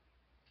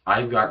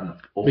 I've gotten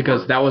over,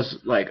 because that was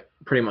like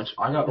pretty much.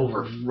 I got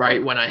over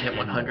right when I hit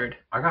 100.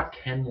 I got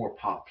 10 more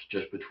pops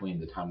just between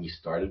the time we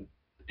started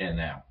and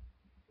now.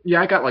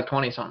 Yeah, I got like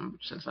 20 something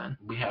since then.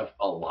 We have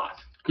a lot.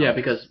 Yeah,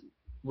 because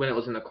when it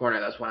was in the corner,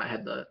 that's when I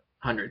had the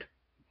 100.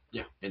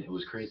 Yeah, and it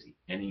was crazy.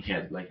 And he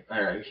had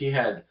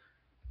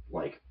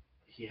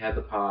he had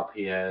the pop.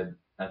 He had,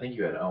 I think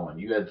you had Owen.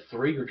 You had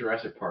 3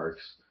 Jurassic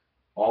Parks.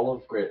 All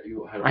of great.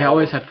 I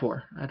always had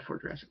 4. I had 4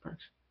 Jurassic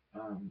Parks.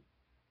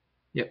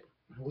 Yep.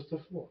 What's the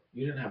 4?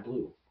 You didn't have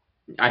blue.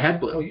 I had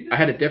blue. Oh, I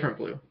had a different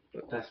blue.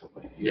 That's what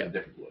you had a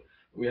different blue.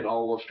 We had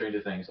all of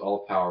Stranger Things,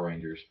 all of Power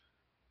Rangers.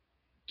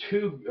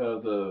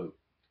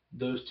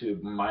 Those 2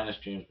 minus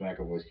James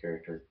McAvoy's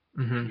character.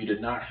 Mm-hmm. You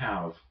did not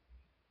have.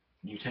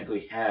 You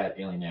technically had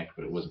Alien X,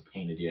 but it wasn't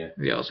painted yet.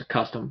 Yeah, it was a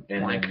custom.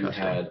 And then you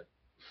custom. had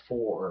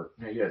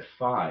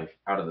 5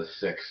 out of the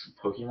 6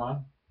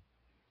 Pokemon.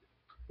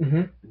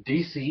 Mm-hmm.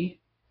 DC,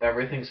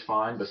 everything's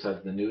fine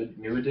besides the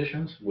new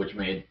additions, which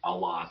made a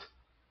lot.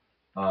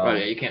 Oh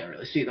yeah, you can't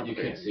really see them. You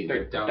can't see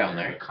they're down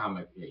there. The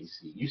comic, yeah,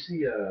 you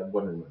see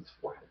Wonder Woman's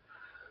forehead.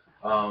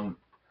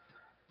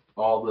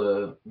 All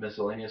the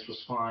miscellaneous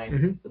was fine.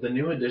 Mm-hmm. The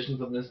new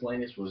additions of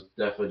miscellaneous was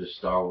definitely just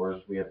Star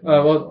Wars. We have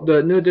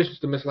the new additions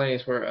to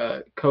miscellaneous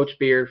were Coach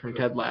Beard from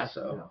Ted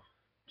Lasso. Yeah.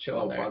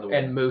 Show there. By the way,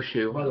 and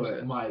Mushu. By the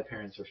way, my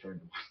parents are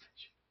starting to watch that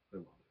show. They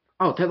love it.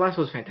 Oh, Ted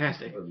Lasso is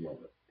fantastic. I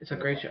love it. It's a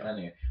great show.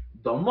 Anyway,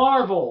 the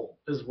Marvel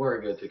is where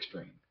it gets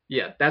extreme.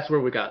 Yeah, that's where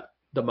we got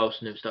the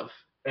most new stuff.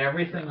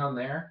 Everything on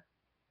there.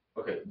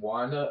 Okay,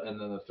 Wanda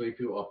and then the 3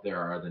 people up there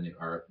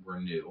were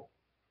new.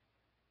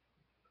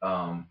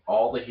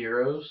 All the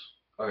heroes.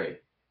 Okay,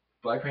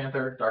 Black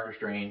Panther, Doctor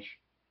Strange,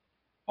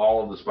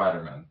 all of the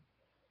Spider-Men.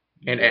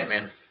 And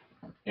Ant-Man.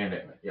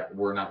 Yeah,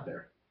 we're not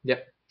there.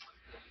 Yep.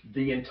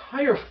 The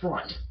entire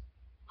front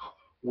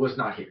was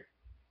not here.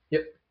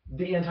 Yep.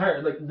 The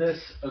entire,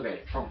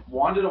 from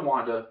Wanda to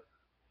Wanda,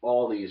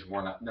 all these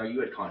were not. No,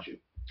 you had Khonshu.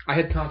 I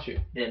had Khonshu.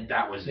 And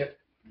that was it.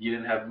 You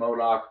didn't have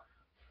MODOK,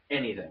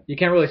 anything. You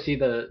can't really see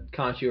the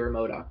Khonshu or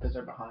MODOK because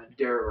they're behind.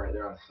 They're on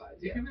the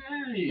sides.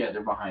 Yeah.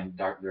 They're behind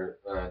Doctor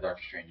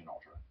Strange and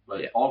Ultron.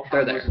 But yeah,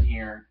 Ultron wasn't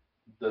here.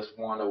 This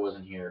Wanda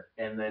wasn't here.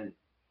 And then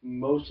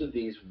most of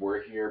these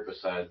were here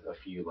besides a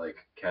few like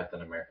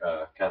Captain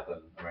America, Captain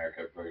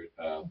Carter.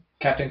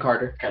 Captain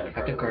Carter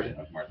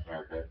of Martin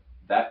America.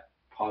 That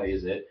probably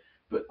is it.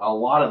 But a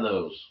lot of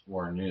those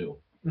were new.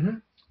 Mm-hmm.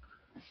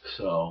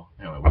 So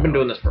anyway, I've been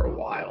doing this for a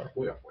while.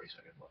 We got 40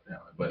 seconds left.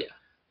 Anyway, but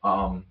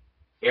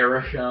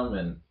Arishem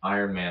and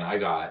Iron Man I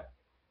got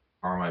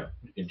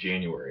in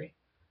January.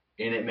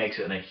 And it makes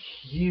it a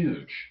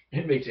huge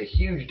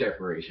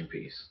decoration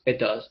piece. It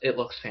does. It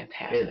looks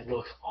fantastic. It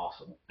looks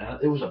awesome. And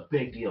it was a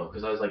big deal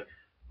because I was like,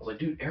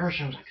 dude,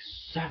 Airshem's like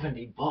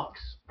 $70.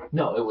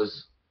 No, it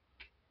was,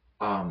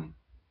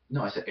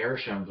 no, I said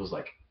Airshem's was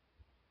like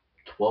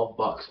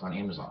 $12 on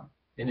Amazon.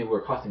 And they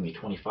were costing me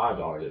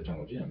 $25 at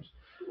Jungle Gyms.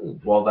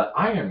 While that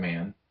Iron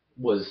Man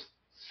was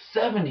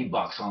 $70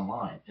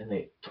 online, and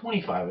they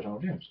 25 at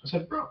Home Gyms. I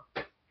said, bro,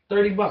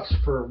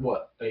 $30 for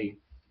what? A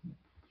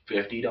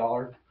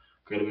 $50?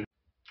 Could have been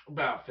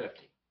about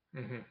 50.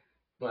 Mm-hmm.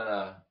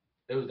 But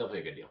it was definitely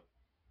a good deal.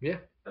 Yeah.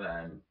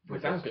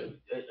 Which sounds good.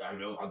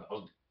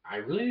 I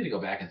really need to go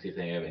back and see if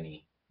they have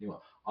any.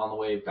 On the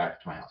way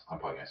back to my house, I'm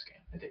probably gonna scan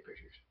and take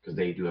pictures because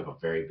they do have a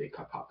very big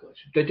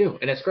population. They do,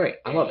 and it's great.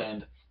 I love it.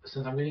 And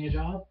since I'm getting a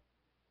job,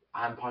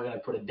 I'm probably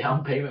gonna put a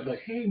down payment. Like,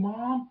 hey,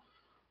 mom,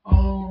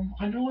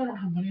 I know I don't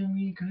have money on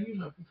me. Can I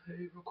use Apple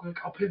Pay real quick?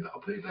 I'll pay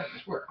you back.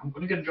 I swear, I'm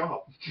gonna get a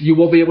job. You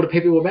will be able to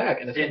pay people back,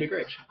 and it's gonna be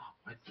great. Shut up.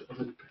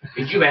 I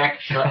paid you back.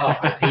 Shut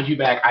up. I paid you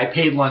back. I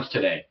paid lunch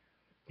today.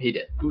 He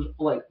did. It was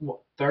like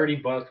what,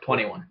 $30?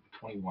 21.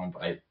 21,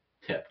 but I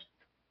tipped.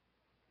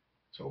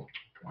 So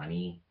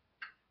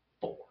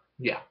 24.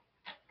 Yeah.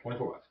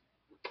 24 bucks.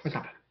 It's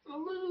not bad.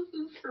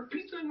 For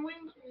pizza and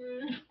wings.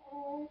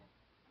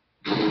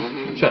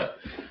 Shut up.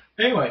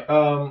 Anyway,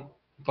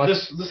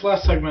 this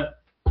last segment,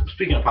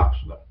 speaking of pops,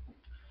 though.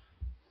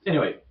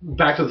 Anyway,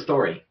 back to the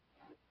story.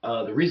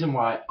 The reason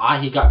why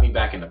he got me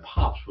back into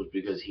pops was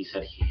because he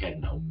said he had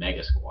an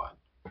Omega squad.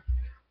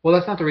 Well,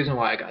 that's not the reason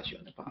why I got you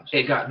into pops.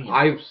 It got me.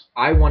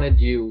 I wanted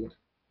you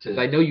because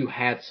I know you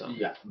had some.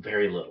 Yeah,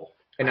 very little.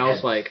 And I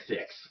was like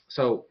 6.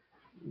 So,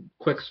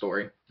 quick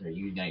story. Now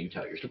you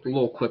tell your story. Just a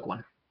little quick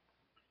one.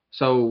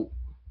 So,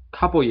 a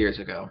couple years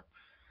ago,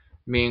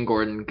 me and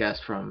Gordon,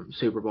 guest from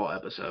Super Bowl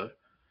episode,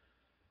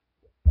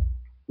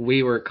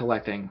 we were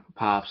collecting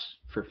pops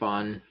for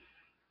fun.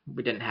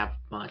 We didn't have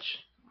much.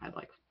 I had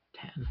like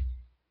 10,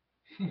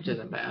 which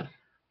isn't bad.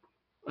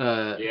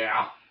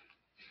 Yeah.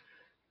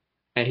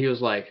 And he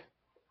was like,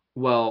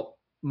 well,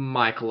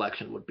 my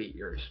collection would beat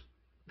yours.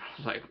 I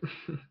was like,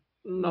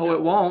 no,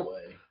 it won't.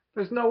 Way.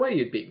 There's no way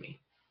you'd beat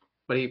me.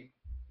 But he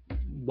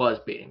was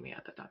beating me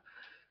at the time.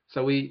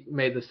 So we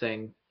made this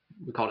thing,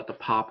 we called it the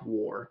Pop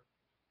War,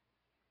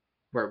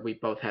 where we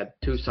both had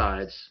two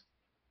sides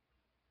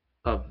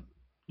of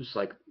just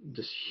like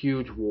this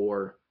huge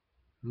war,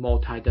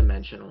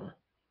 multi-dimensional.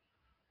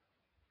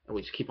 And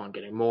we just keep on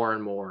getting more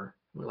and more.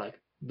 We're like,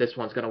 this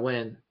one's going to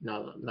win.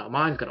 No,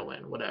 mine's going to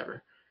win,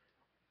 whatever.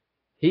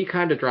 He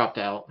kind of dropped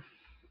out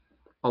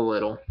a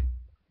little.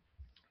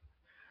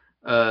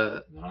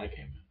 No, I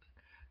came in.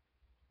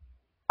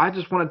 I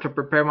just wanted to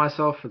prepare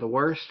myself for the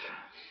worst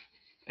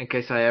in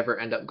case I ever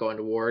end up going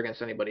to war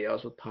against anybody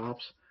else with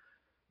pops,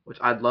 which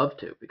I'd love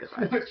to because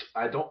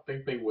I don't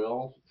think they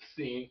will,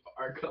 seeing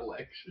our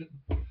collection.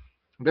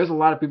 There's a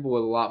lot of people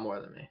with a lot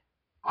more than me.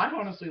 I'd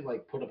honestly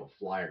put up a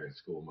flyer in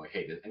school. I'm like,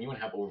 hey, does anyone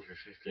have over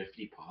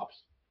 50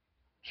 pops?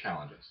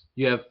 Challenge us.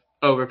 You have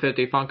over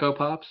 50 Funko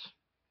Pops?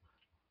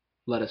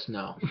 Let us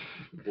know.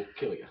 We'll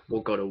kill you.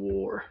 We'll go to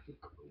war.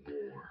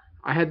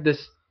 I had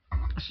this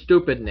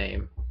stupid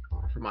name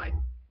for my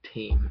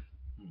team.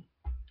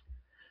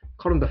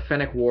 Called them the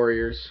Fennec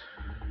Warriors.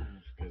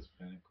 Because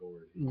Fennec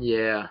Warriors.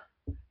 Yeah.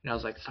 And I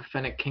was like, it's a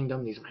Fennec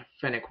Kingdom. These are my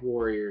Fennec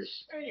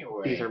Warriors.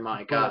 Anyway. These are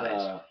my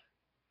guys.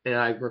 And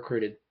I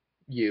recruited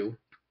you.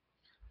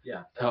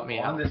 Yeah. Help me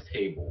out. On this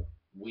table,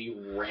 we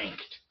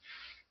ranked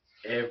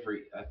I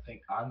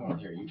think I'm on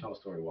here. You tell a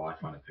story while I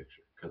find a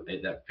picture. Because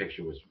that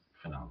picture was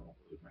phenomenal.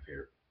 It was my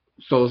favorite.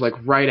 So it was like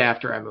right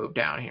after I moved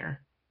down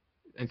here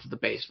into the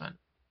basement.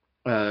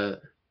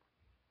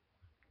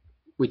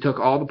 We took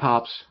all the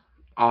pops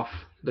off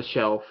the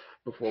shelf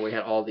before we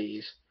had all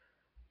these,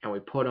 and we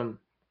put them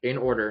in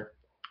order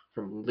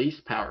from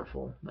least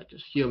powerful, like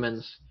just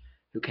humans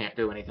who can't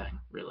do anything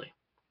really,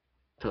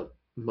 to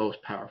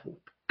most powerful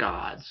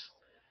gods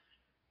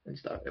and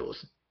stuff. It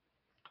was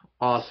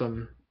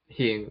awesome.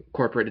 He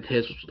incorporated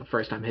his, which was the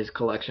first time his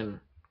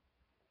collection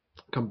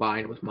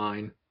combined with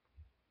mine.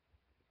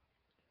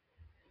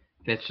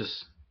 And it's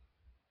just,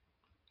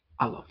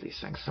 I love these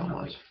things so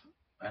much.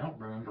 I don't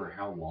remember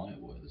how long it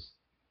was.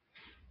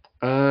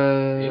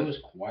 It was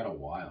quite a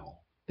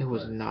while. It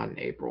was not in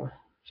April.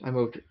 So I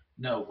moved.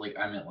 No,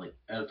 I meant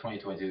out of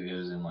 2022. It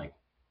was in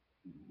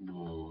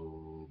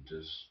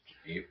just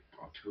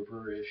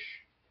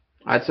October-ish.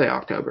 I'd say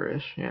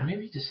October-ish. Yeah.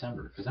 Maybe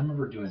December, because I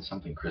remember doing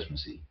something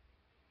Christmassy.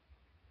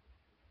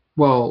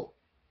 Well,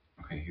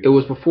 okay. It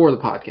was before the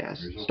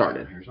podcast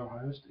started. Here's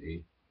Ohio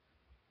State.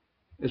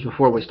 It was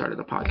before we started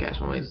the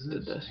podcast when we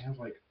did this. I have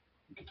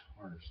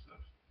guitar stuff.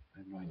 I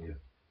have no idea.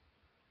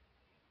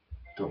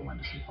 Don't mind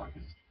this in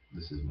podcast.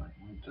 This is what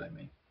did I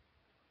make?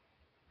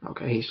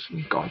 Okay, he's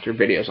going through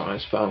videos on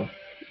his phone.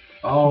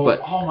 Oh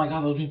my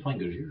God, those me playing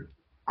Gojira.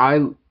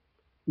 I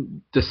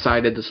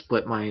decided to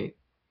split my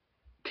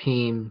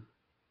team,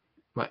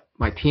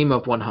 my team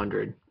of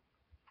 100,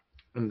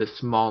 into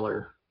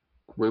smaller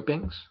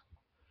groupings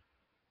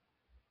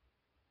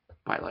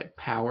by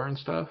power and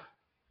stuff.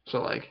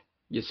 So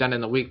you send in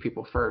the weak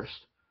people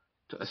first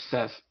to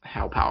assess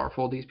how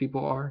powerful these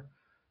people are,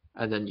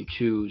 and then you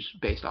choose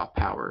based off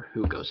power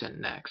who goes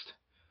in next.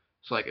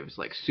 So if it's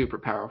super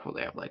powerful,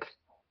 they have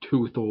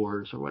 2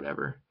 Thors or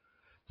whatever,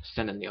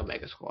 send in the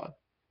Omega squad.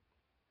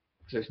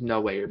 Because there's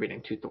no way you're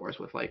beating 2 Thors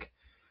with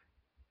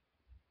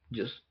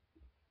just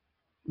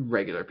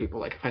regular people.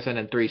 Like if I send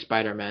in 3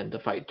 Spider-Men to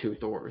fight 2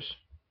 Thors,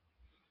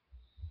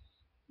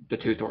 the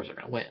 2 Thors are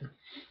gonna win.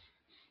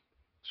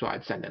 So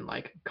I'd send in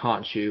like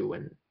Khonshu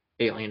and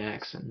Alien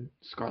X and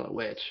Scarlet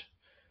Witch.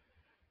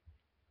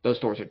 Those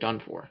Thors are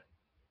done for.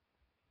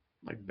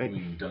 Like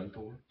done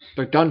for?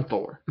 they're done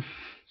for.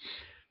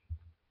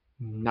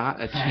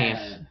 Not a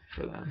chance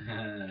for them.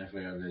 If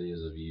we have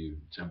videos of you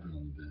jumping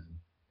on the bed.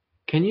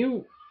 Can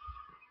you?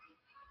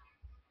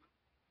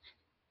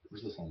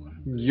 Where's this on my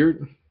home? You're.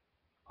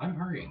 I'm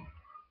hurrying.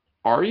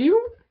 Are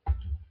you? I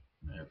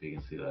hope you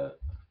can see that.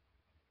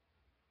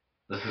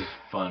 This is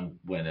fun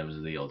when it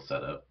was the old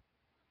setup.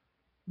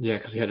 Yeah,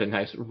 because you had a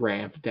nice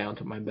ramp down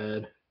to my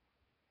bed.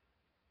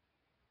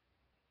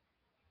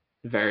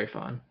 Very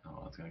fun.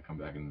 Oh, it's gonna come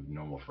back in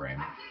normal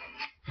frame.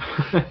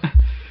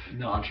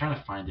 No, I'm trying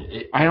to find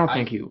it. I don't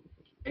think you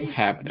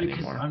have it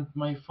anymore. Because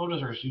my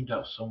photos are zoomed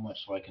out so much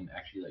so I can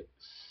actually like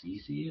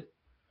see it.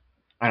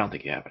 I don't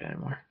think you have it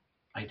anymore.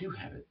 I do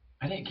have it.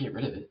 I didn't get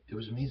rid of it. It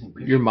was an amazing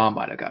picture. Your mom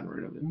might have gotten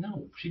rid of it.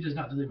 No, she does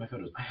not delete my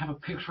photos. I have a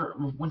picture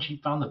of when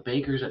she found the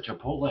bakers at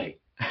Chipotle.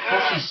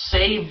 Well, she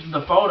saved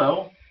the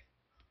photo.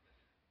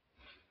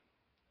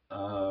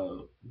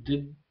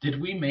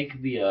 Did we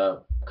make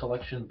the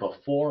collection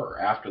before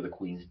or after the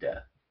Queen's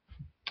death?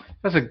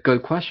 That's a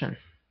good question.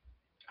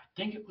 I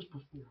think it was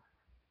before.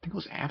 I think it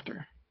was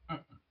after.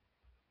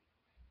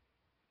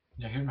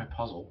 Yeah, here's my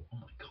puzzle. Oh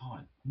my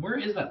god. Where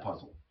is that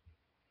puzzle?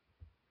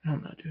 I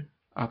don't know, dude.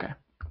 Okay.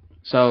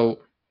 So,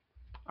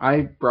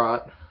 I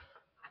brought a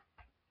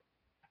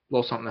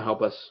little something to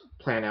help us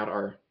plan out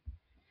our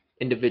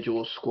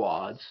individual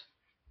squads.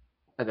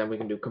 And then we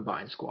can do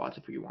combined squads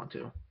if you want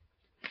to.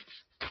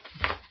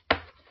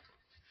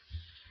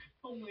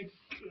 Oh my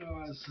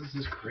gosh, this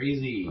is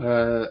crazy.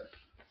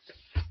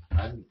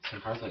 I'm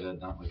surprised I did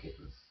not look at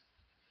this.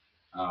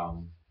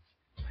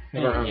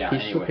 Anyway,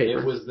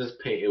 it was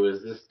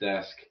this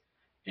desk,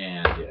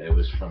 and it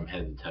was from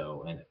head to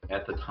toe. And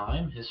at the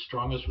time, his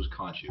strongest was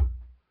Khonshu.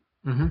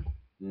 Mm-hmm.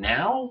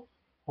 Now,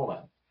 hold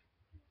on.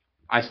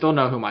 I still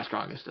know who my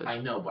strongest is. I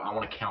know, but I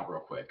want to count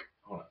real quick.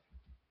 Hold on.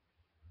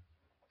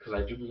 Because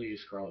I do believe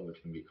Scarlet Witch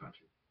can beat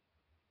Khonshu.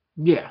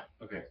 Yeah.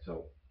 Okay,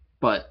 so.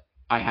 But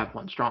I have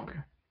one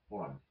stronger.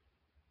 Hold on.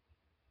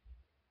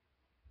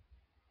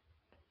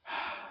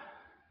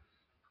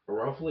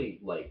 Roughly,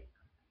 like,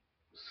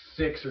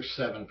 6 or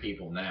 7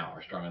 people now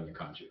are stronger than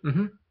Khonshu.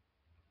 Mm-hmm.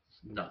 It's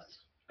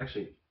nuts.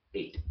 Actually,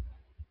 8.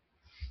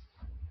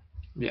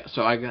 Yeah,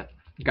 so I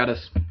got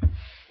us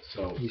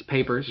these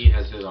papers. He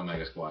has his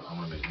Omega Squad. I'm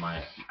going to make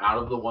mine. Out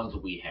of the ones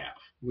that we have.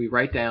 We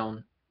write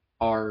down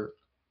our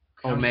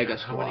Omega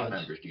Squads. How many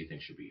members do you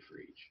think should be for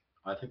each?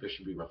 I think there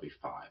should be roughly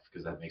 5,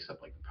 because that makes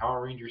up, like, the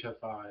Power Rangers have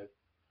 5.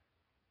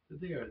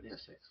 They have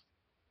 6.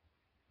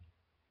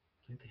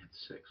 I think they had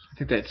 6. I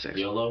think they had 6.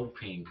 Yellow,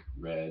 pink,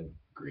 red,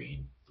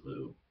 green,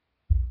 blue,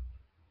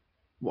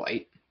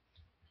 white.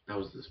 That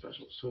was the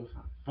special. So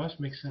 5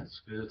 makes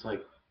sense, because it's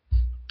like.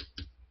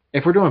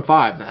 If we're doing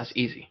 5, then that's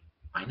easy.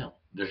 I know.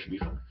 There should be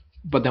 5.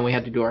 But then we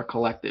have to do our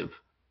collective.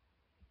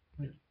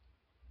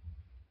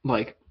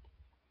 Like,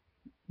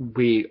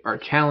 we are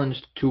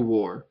challenged to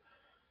war.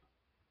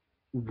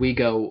 We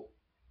go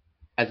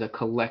as a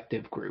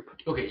collective group.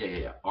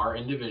 Okay, yeah. Our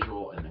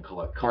individual and then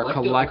collective. Our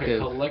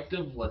collective. Okay,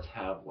 collective, let's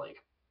have like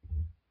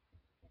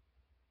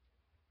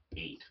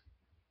 8.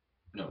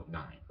 No,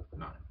 9.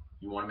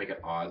 You want to make it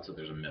odd so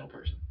there's a middle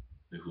person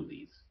who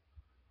leads.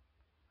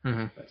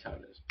 Mm-hmm. That's how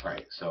it is. All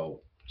right,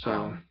 so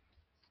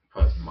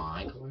put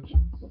my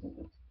collection.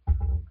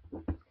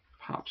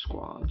 Pop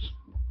squads.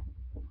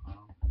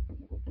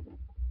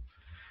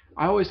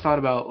 I always thought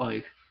about,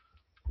 like,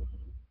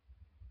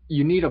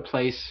 you need a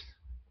place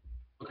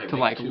to,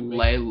 like,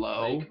 lay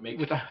low.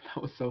 That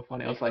was so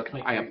funny. I was like,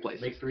 I have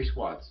places. Make 3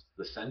 squads.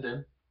 The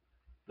send-in,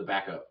 the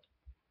backup,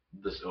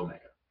 this Omega.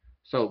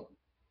 So,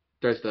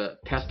 there's the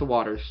test the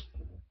waters.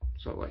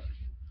 So, like...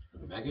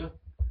 Omega?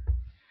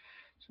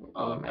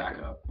 So,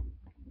 backup.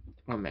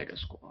 Omega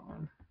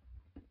squad.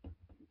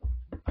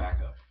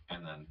 Backup.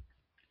 And then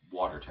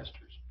water testers.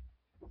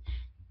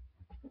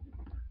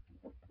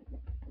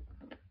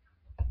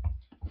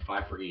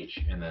 5 for each,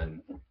 and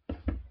then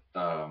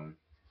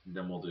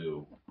we'll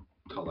do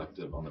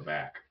collective on the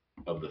back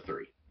of the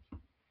 3.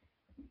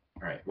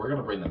 All right, we're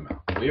gonna bring them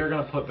out. We are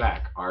gonna put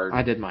back our.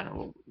 I did mine a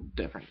little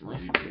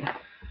differently.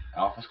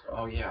 Alpha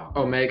squad. Oh yeah.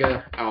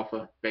 Omega,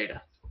 Alpha,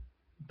 Beta.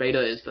 Beta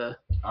is the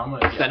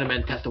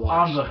sentiment test of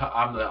waters.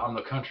 I'm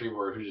the country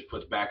word who just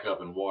puts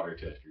backup and water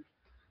testers.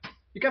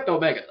 You got the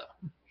Omega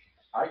though.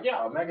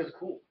 Yeah, Omega's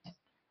cool.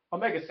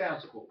 Omega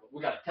sounds cool, but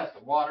we gotta test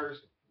the waters,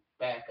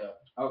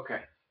 backup. Okay.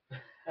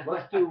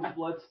 Let's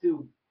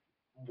do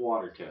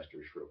water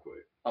testers real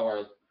quick.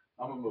 Or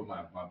I'm gonna move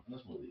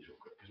let's move these real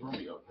quick because we're gonna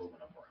be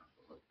moving up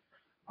around.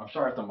 I'm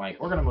sorry if the mic.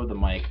 We're gonna move the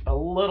mic a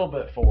little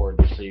bit forward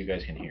just so you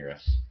guys can hear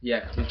us.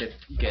 Yeah, because we could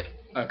get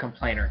a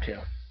complaint or two.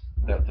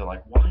 They're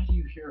like, why do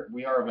you hear it?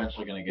 We are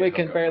eventually gonna get. We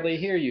can barely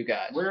hear you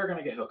guys. We're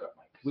gonna get hookup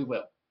mics. We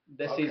will.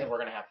 This season we're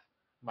gonna have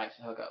mics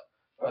to hook up.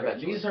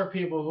 Okay, these are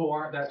people who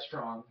aren't that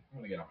strong. I'm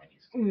gonna get on my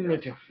knees. Me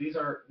too. These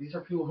are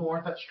people who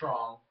aren't that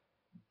strong,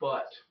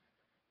 but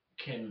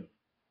can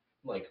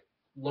like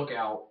look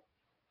out,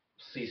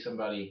 see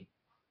somebody,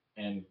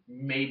 and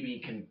maybe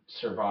can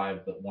survive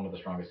one of the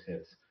strongest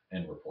hits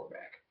and report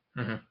back.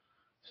 Mm-hmm.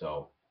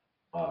 So,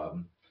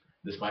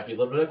 this might be a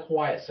little bit of a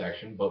quiet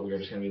section, but we're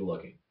just gonna be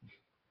looking.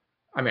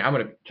 I mean, I'm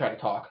gonna try to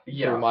talk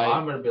Yeah, through my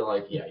I'm gonna be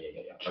like, yeah.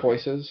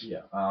 choices. Okay.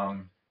 Yeah.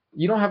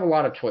 You don't have a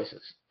lot of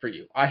choices for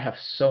you. I have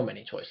so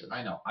many choices.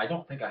 I know. I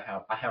don't think I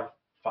have. I have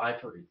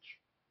 5 for each,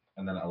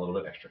 and then a little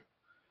bit extra.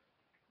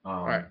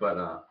 Alright.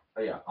 But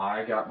yeah,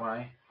 I got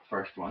my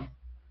first one.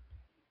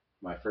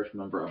 My first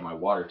member of my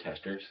water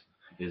testers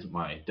is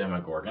my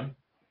Demogorgon.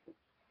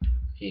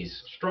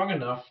 He's strong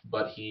enough,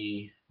 but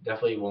he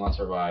definitely will not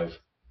survive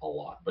a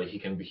lot. But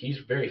he's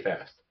very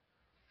fast.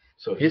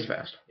 So He's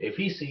fast. If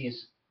he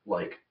sees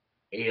like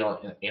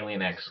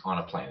Alien X on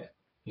a planet,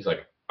 he's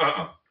like,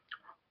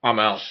 I'm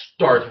out.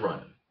 starts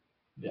running.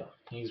 Yeah,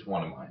 he's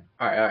one of mine.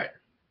 All right.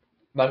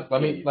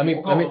 Let me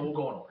We'll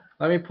go in order.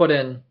 Let me put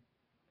in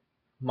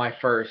my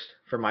first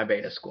for my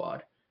beta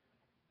squad.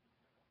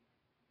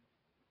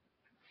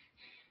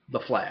 The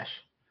Flash.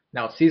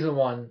 Now it's season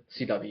 1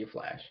 CW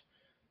Flash,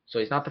 so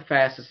he's not the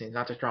fastest, he's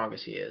not the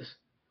strongest he is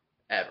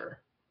ever,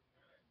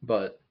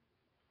 but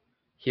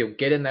he'll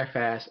get in there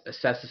fast,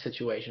 assess the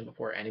situation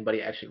before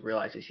anybody actually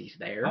realizes he's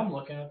there. I'm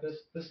looking at this.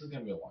 This is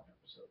gonna be a long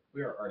episode.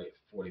 We are already at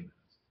 40 minutes.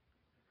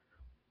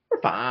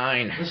 We're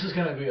fine. This is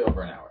gonna be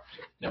over an hour.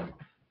 So never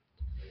mind.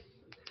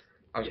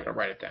 I'm gonna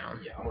write it down.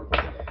 Yeah, I'm gonna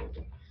put that up.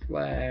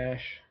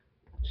 Flash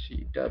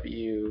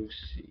CW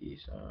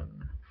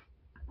season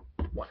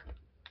 1.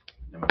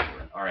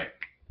 All right.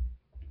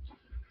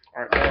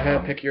 All right, go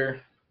ahead, pick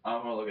your.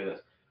 I'm gonna look at this.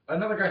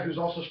 Another guy who's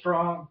also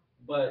strong,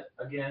 but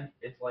again,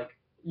 it's like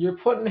You're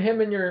putting him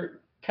in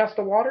your test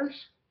of waters?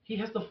 he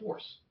has the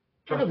force.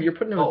 I know, but you're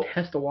putting him in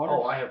test of waters.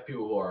 Oh, I have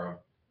people who are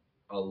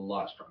a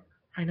lot stronger.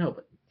 I know,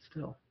 but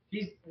still.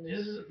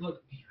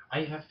 Look.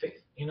 I have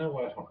faith. You know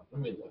what? Hold on.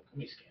 Let me look. Let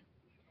me scan.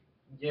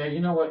 Yeah, you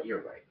know what?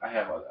 You're right. I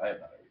have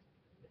another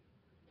reason.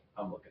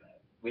 I'm looking at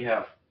it. We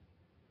have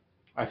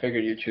I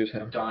figured you'd choose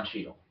him. Don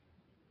Cheadle.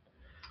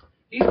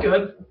 He's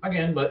good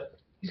again, but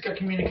he's got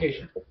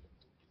communication.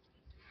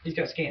 He's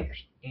got scanners,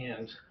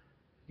 and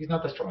he's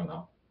not that strong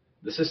though.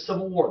 This is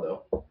Civil War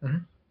though,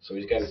 so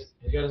he's got his.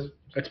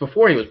 It's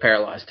before he was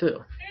paralyzed too.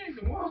 Yeah, he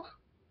can walk.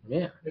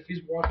 Yeah. If he's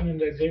walking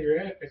into Xavier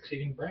X,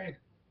 he can brag.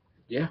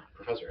 Yeah.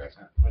 Professor X.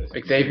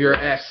 Xavier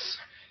X.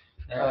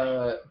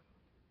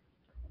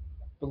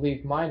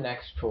 Believe my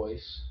next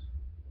choice.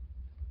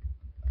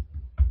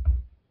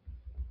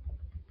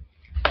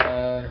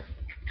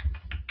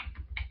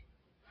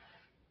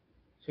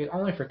 See,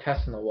 only for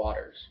testing the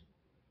waters.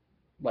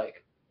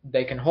 Like,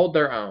 they can hold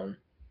their own,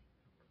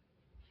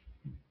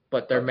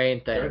 but their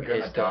main thing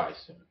is to die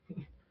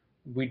soon.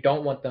 We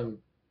don't want them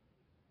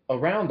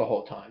around the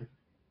whole time.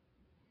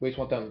 We just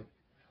want them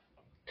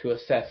to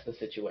assess the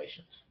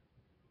situations,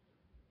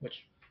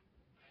 which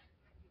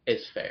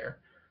is fair.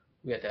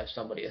 We have to have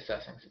somebody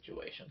assessing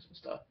situations and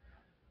stuff.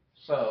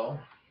 So,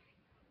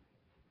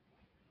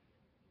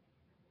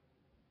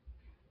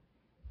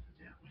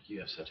 yeah, you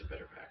have such a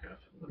better backup.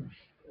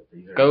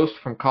 Ghost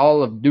from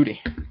Call of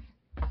Duty.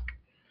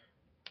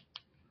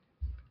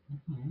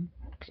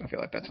 I feel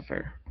like that's a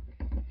fair.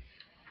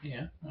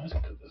 Yeah, that's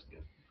good. That's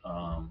good.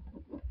 All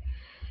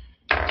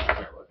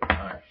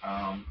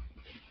right.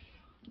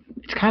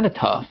 It's kind of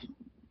tough.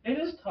 It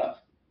is tough,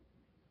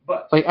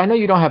 but like I know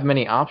you don't have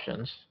many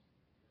options,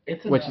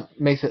 which enough.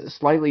 makes it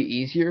slightly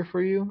easier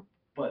for you.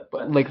 But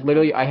like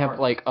literally, I have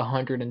like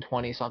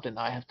 120 something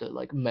that I have to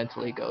like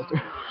mentally go through.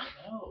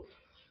 No.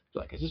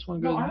 Like, is this one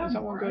good? Is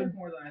that one good? I have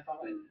more than I thought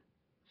I did.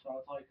 So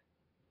it's like,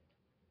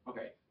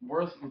 okay,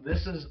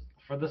 this is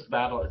for this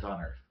battle. It's on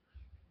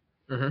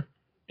Earth.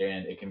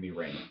 And it can be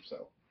random.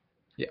 So.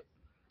 Yeah.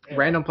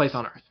 Random place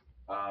on Earth.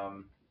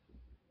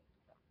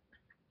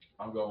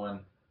 I'm going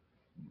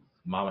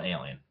Mama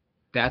Alien.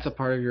 That's a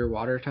part of your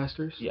water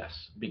testers?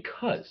 Yes,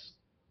 because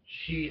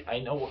I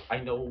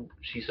know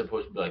she's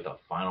supposed to be like the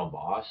final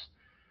boss,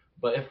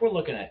 but if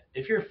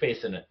you're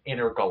facing an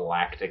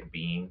intergalactic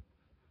being,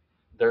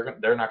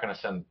 they're not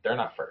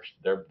first.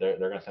 They're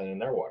going to send in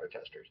their water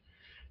testers.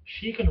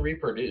 She can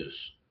reproduce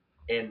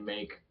and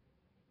make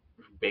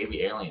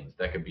baby aliens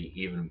that could be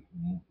even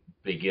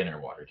beginner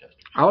water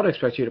testers. I would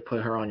expect you to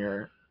put her on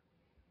your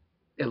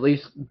at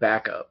least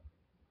backup.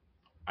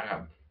 I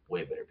have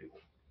way better people.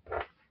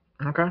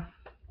 Okay.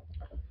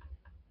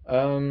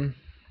 I'm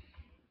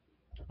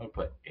gonna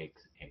put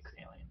X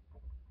Alien,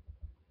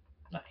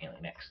 not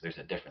Alien X. There's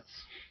a difference.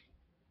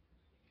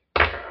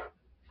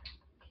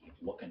 Keep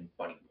looking,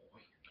 buddy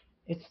boy.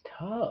 It's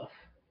tough.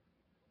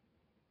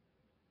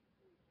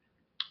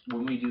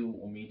 When we do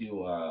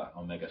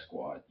Omega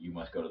Squad, you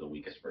must go to the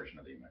weakest version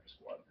of the Omega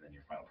Squad, and then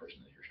your final person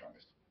is your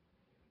strongest.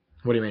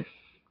 What do you mean?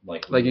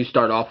 Like you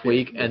start off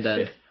weak, and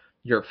then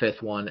your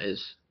fifth one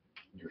is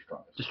your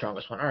strongest. The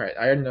strongest one. All right,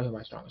 I already know who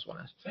my strongest one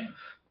is. Same.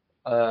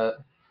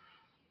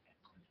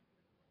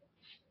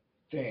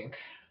 Think.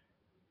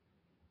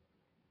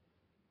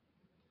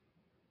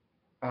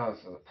 Oh,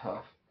 this is a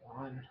tough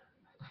one.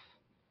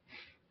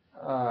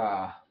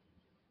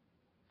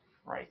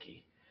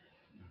 Crikey.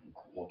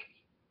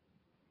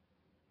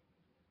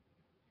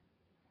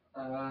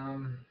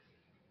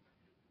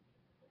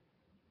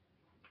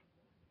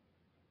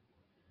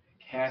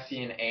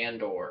 Cassian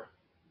Andor.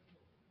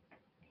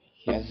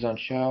 He has his own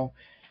show.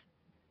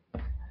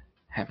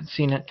 Haven't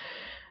seen it,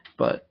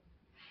 but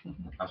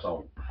I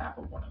saw half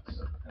of one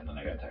episode, and then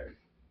I got tired.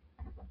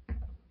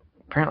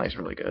 apparently it's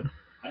really good.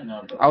 I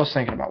know. But I was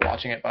thinking about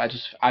watching it, but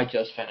I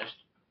just finished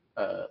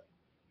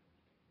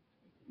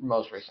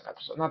most recent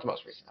episode. Not the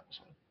most recent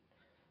episode.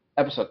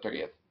 Episode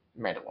 30 of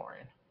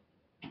Mandalorian.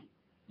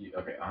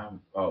 Okay,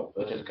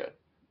 Which is good.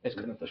 It's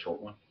Isn't good. it the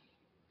short one?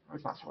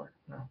 It's not short.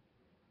 No.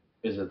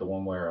 Is it the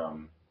one where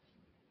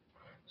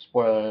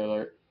Spoiler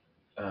alert.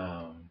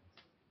 um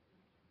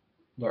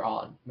They're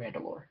on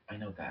Mandalore. I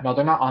know that. No,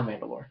 they're not on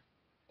Mandalore.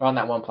 They're on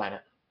that one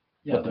planet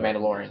with the they're-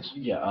 Mandalorians.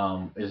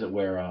 Yeah. Is it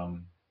where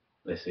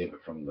they save it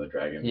from the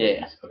dragon? Yeah.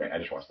 babies? Okay, I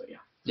just watched that. Yeah.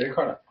 So Yeah. you're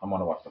caught up. I'm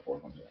gonna watch the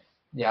fourth one today.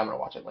 Yeah, I'm gonna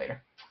watch it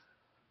later.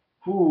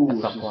 Ooh,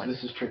 At some point.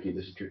 This is tricky.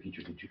 Tricky.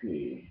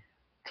 Tricky.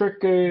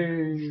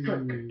 Tricky.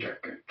 Come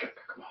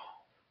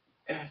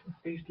on.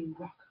 Please do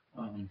rock.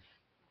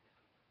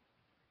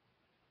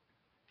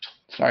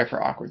 Sorry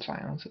for awkward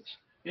silences.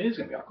 It is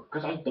gonna be awkward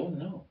because I don't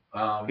know.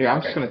 Here, I'm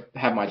okay. just gonna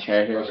have my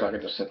chair here so I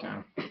can just sit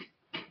down.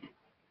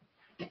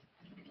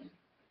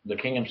 The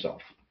king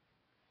himself.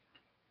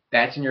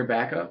 That's in your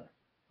backup?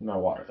 My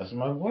water. That's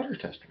my water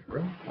tester,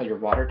 bro. Oh, your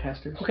water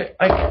testers? Okay,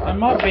 I'm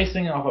not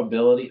basing it off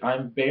ability.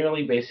 I'm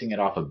barely basing it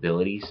off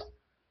abilities.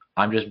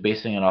 I'm just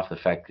basing it off the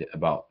fact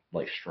about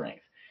like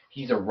strength.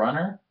 He's a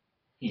runner.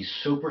 He's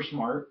super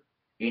smart,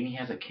 and he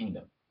has a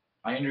kingdom.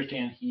 I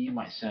understand he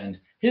might send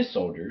his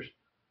soldiers,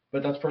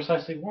 but that's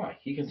precisely why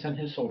he can send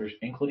his soldiers,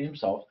 including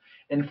himself,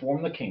 and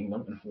form the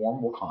kingdom and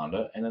form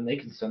Wakanda, and then they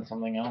can send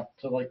something out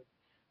to like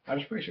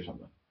outer space or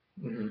something.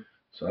 Mm-hmm.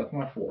 So that's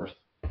my fourth.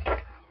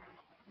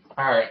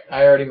 Alright,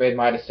 I already made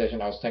my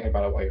decision. I was thinking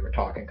about it while you were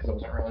talking because I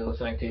wasn't really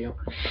listening to you.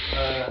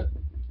 Of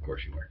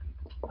course you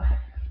were.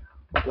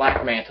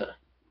 Black Manta.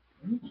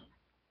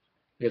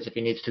 Because if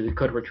he needs to, he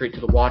could retreat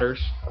to the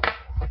waters,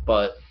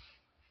 but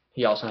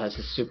he also has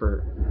his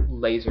super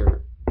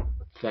laser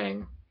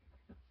thing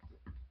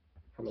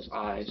from his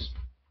eyes.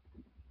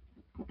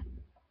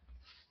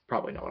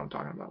 Probably know what I'm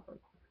talking about, but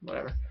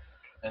whatever.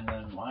 And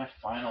then my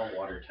final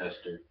water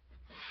tester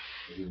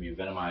is going to be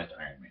Venomized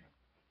Iron Man.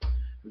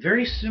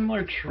 Very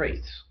similar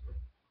traits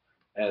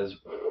as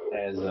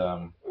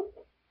War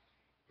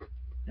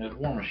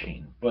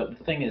Machine, but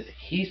the thing is,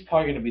 he's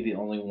probably going to be the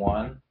only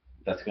one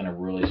that's going to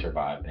really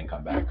survive and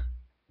come back.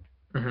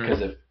 Mm-hmm.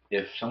 Because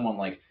if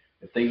someone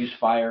if they use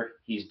fire,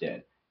 he's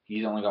dead.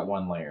 He's only got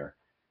one layer.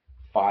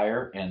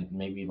 Fire and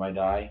maybe might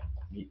die.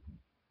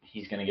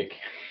 He's going to get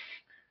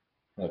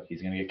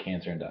he's going to get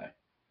cancer and die.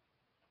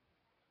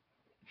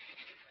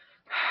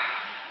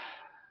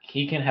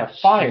 He can have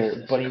fire,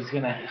 Jesus but he's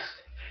gonna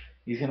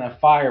have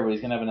fire, but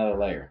he's gonna have another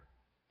layer.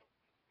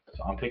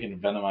 So I'm picking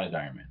Venomized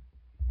Iron Man.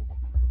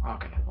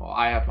 Okay, well,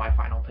 I have my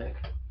final pick.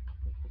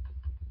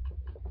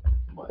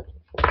 What?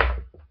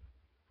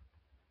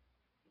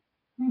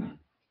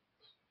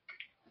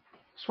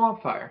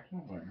 Swamp Fire.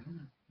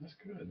 That's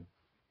good.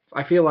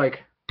 I feel like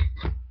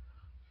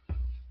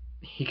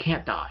he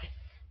can't die.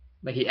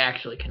 Like, he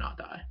actually cannot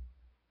die.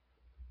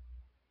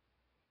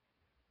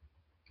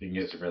 He can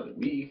get really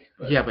weak.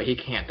 But Yeah, but he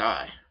can't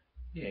die.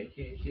 Yeah.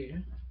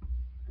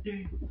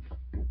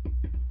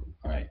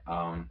 All right.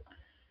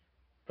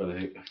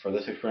 For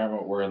this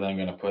experiment, we're then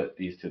gonna put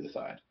these to the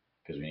side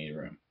because we need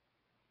room.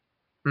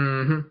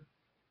 Mm-hmm.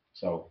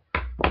 So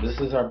this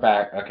is our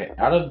back. Okay.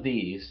 Out of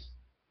these,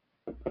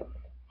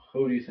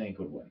 who do you think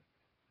would win?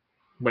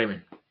 What do you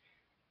mean?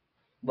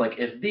 Like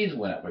if these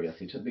went up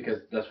against each other, because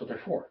that's what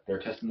they're for. They're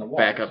testing the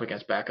waters. Backup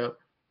against backup?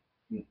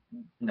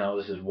 No,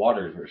 this is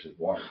waters versus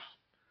waters.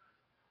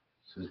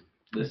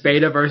 This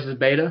Beta versus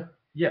beta?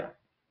 Yeah.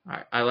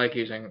 Alright, I like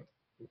using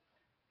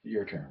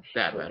Your terms.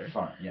 that better.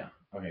 Fine, yeah.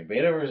 Okay,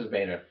 beta versus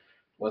beta.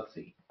 Let's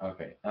see.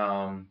 Okay.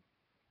 Well,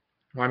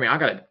 I mean, I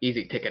got an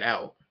easy ticket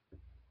out.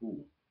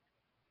 Ooh.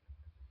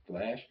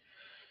 Flash.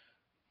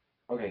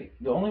 Okay,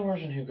 the only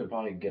person who could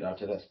probably get up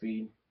to that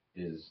speed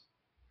is,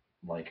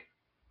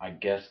 I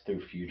guess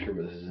through future,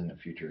 but this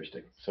isn't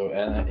futuristic. So,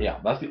 yeah,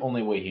 that's the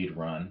only way he'd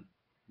run.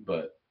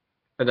 But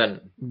And then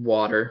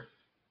water.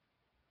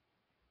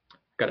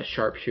 Got a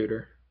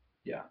sharpshooter.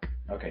 yeah,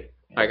 okay.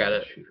 I got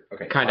a shooter.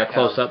 Okay, kind of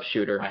close-up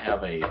shooter. I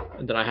have a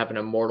And then I have an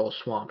immortal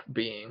swamp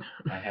being.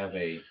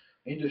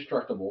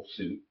 indestructible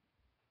suit.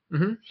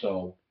 Mhm.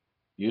 So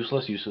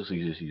useless. He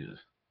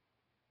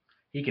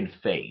can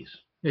phase.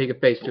 You can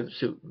phase through the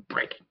suit and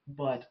break it.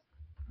 But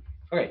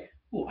okay,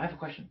 I have a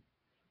question.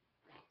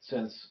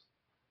 Since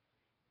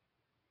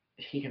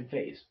he can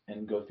phase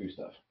and go through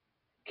stuff,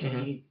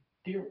 can he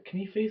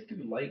phase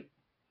through light?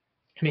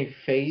 Can he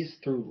phase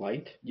through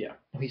light? Yeah.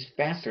 Well, he's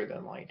faster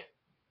than light.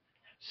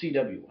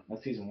 CW1.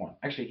 That's season 1.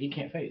 Actually, he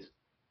can't phase.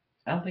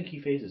 I don't think he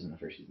phases in the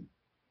first season.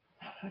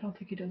 I don't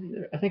think he does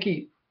either. I think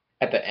he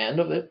At the end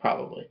of it,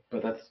 probably.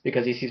 But that's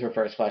Because he sees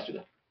Reverse Flash do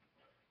that.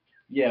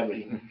 yeah, but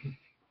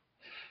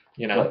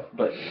You know?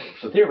 but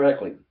so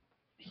theoretically,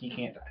 he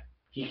can't die.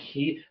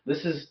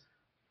 This is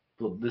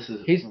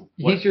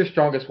He's your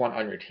strongest one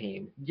on your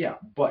team yeah,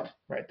 but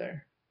right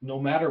there. no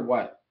matter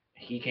what,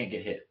 he can't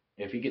get hit.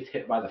 If he gets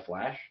hit by the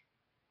Flash,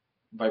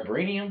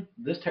 vibranium,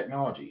 this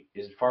technology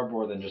is far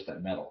more than just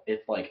that metal.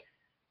 It's like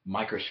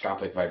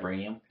microscopic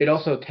vibranium. It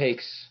also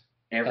takes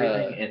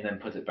Everything and then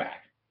puts it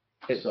back.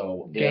 It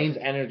So gains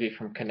energy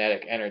from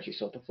kinetic energy.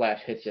 So if the Flash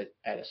hits it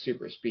at a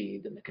super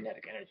speed, then the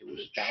kinetic energy will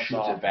just bounce Shoots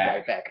off it back.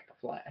 right back at the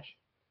Flash.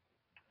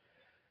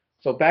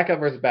 So backup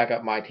versus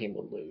backup, my team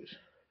would lose.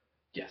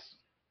 Yes.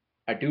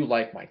 I do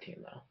like my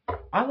team though.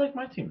 I like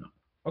my team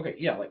though. Okay,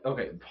 yeah,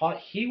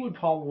 he would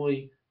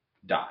probably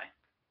die.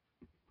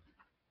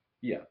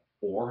 Yeah,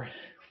 or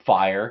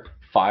fire.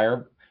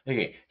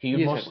 Okay,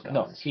 He has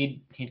guns.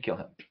 he'd kill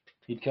him.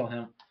 He'd kill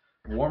him.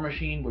 War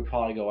Machine would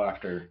probably go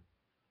after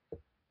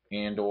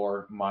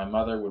Andor. My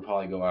mother would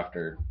probably go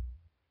after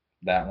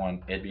that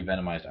one. It'd be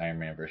Venomized Iron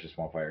Man versus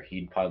Smallfire.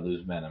 He'd probably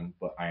lose Venom,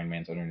 but Iron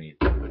Man's underneath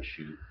would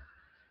shoot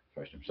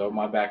first. So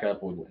my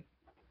backup would win.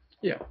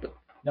 Yeah, but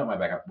Not my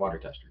backup, water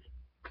testers.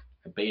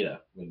 A beta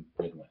would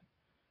win.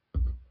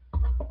 I'm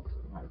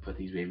gonna put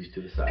these babies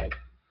to the side.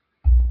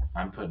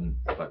 I'm putting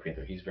Black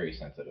Panther. He's very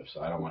sensitive,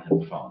 so I don't want him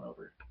to fall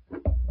over.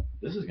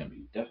 This is gonna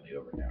be definitely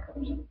over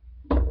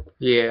now.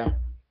 yeah,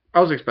 I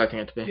was expecting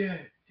it to be. Yeah.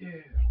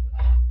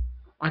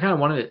 I kind of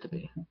wanted it to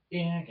be.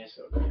 Yeah, I guess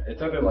so.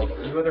 It's either like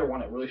you either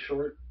want it really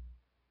short,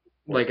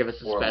 Like if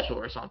it's a or special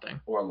long, or something.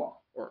 or long.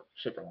 Or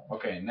super long.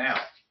 Okay, now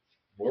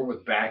we're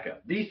with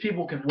backup. These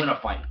people can win a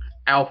fight.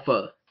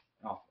 Alpha.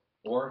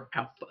 Or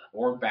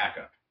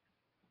backup.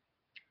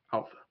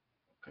 Alpha.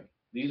 Okay,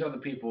 these are the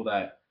people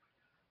that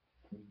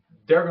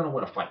they're gonna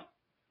win a fight.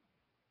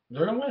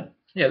 They're gonna win.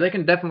 Yeah, they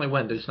can definitely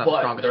win. They're just not the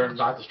strongest. They're ones.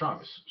 not the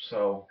strongest.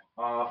 So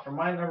for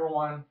my number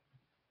one,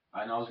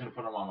 I know I was gonna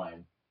put him on my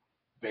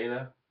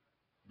beta,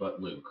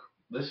 but Luke.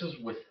 This is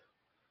with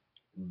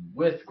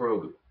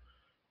Grogu.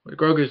 But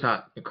Grogu's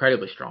not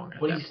incredibly strong at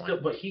But that he's point.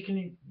 still, but he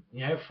can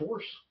have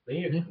force.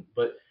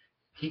 But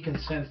he can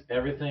sense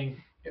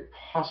everything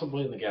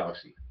possibly in the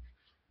galaxy,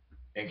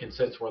 and can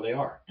sense where they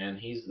are. And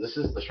this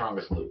is the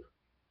strongest Luke.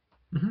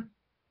 Mhm.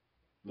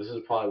 This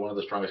is probably one of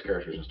the strongest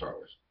characters in Star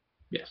Wars.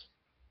 Yes.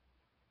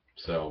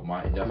 So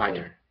my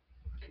turn.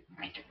 Okay,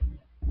 my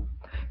turn.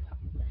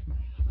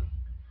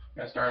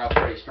 Gotta start off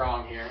pretty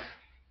strong here.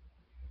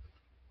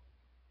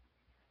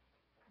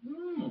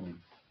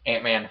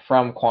 Ant-Man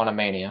from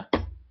Quantumania.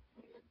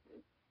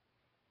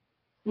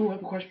 Ooh, I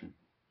have a question.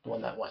 The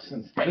one that went.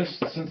 Since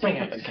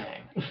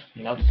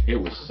You know, it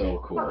was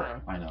so cool.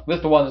 I know. this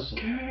is the one.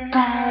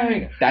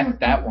 That's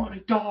that one. My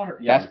daughter.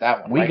 Yeah, That's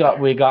that one.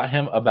 we got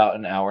him about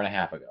an hour and a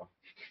half ago.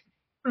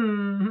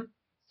 Mm-hmm.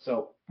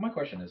 So my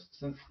question is,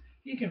 since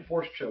he can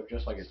force choke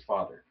just like his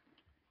father,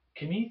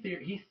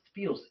 he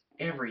feels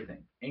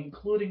everything,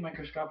 including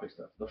microscopic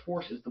stuff. The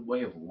force is the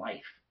way of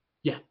life.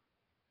 Yeah.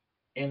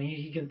 And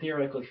he can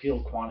theoretically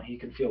feel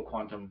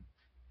quantum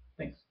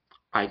things.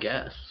 I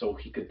guess. So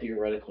he could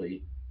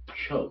theoretically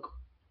choke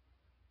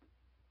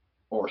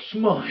or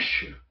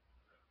smush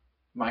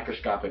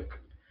microscopic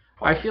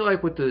parts. I feel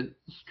like with the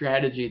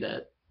strategy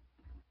that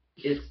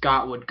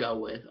Scott would go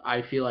with,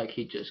 I feel like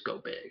he'd just go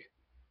big.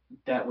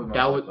 That would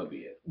most likely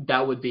be it.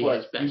 That would be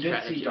his best you did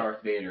strategy. see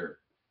Darth Vader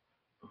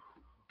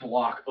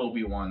block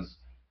Obi-Wan's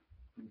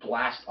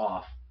blast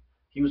off.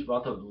 He was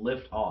about to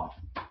lift off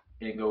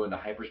and go into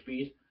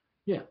hyperspeed.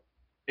 Yeah.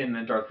 And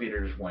then Darth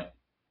Vader just went,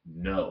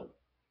 no.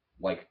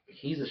 Like,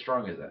 he's as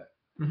strong as that.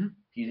 Mm-hmm.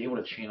 He's able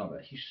to channel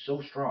that. He's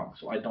so strong.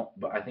 So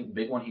I think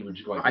big one, he would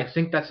just go like I this.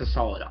 think that's a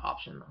solid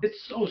option, though.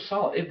 It's so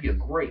solid. It'd be a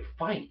great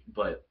fight,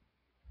 but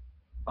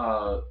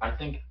I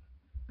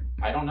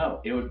don't know.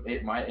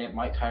 It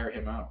might tire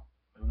him out.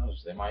 Who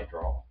knows? They might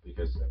draw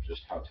because of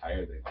just how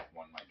tired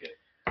one might get.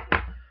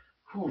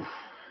 Whew.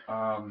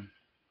 All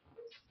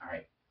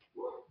right.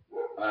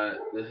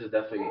 This is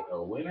definitely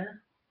a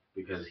winner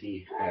because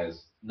he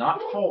has not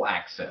full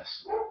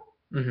access,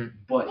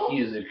 but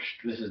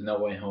this is No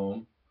Way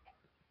Home.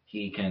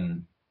 He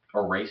can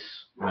erase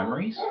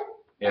memories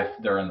if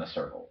they're in the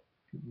circle.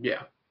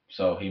 Yeah.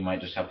 So he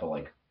might just have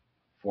to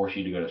force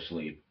you to go to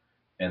sleep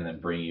and then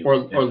bring you. Or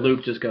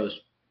Luke just goes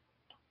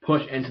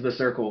push into the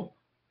circle.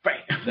 Bam.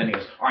 Then he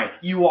goes, all right,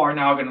 you are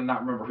now going to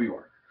not remember who you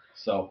are.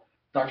 So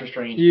Doctor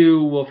Strange.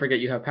 You will forget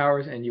you have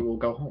powers and you will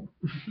go home.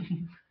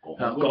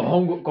 Go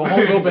home, go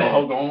bed.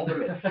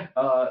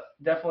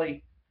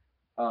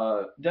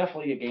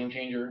 Definitely a game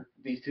changer.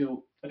 These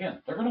two,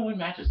 again, they're going to win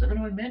matches. They're going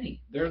to win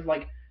many. They're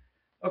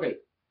okay,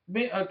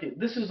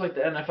 this is like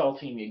the NFL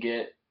team you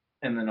get,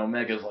 and then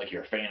Omega's like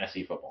your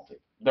fantasy football team.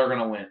 They're going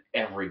to win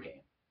every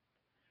game.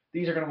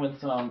 These are going to win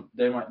some.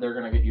 They're going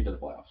to get you to the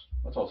playoffs.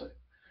 That's all I'll say.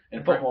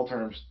 In football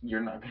terms,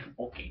 you're not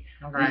okay.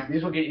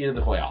 These will get you to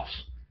the playoffs.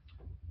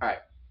 All right,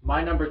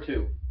 my number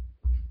 2.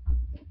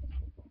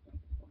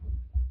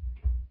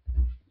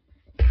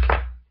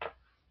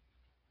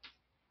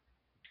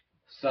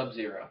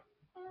 Sub-Zero.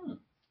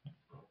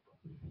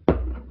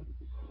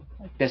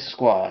 This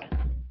squad,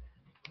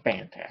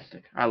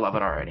 fantastic. I love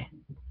it already.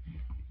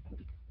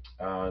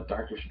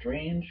 Doctor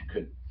Strange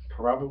could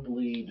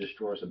probably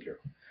destroy Sub-Zero.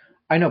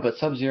 I know, but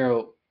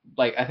Sub-Zero,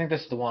 like, I think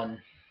this is the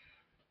one.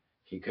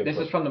 He could. This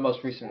is from the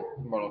most recent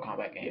Mortal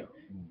Kombat game,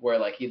 where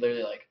like he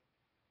literally like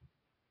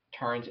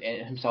turns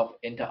himself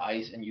into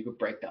ice, and you could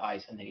break the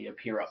ice, and then he'd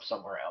appear up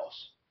somewhere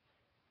else,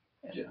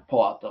 and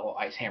pull out the little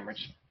ice hammer.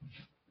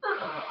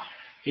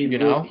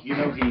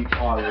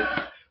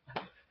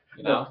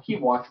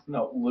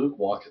 Luke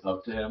walks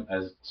up to him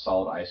as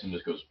solid ice and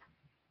just goes,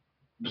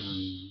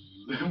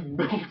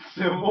 melts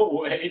him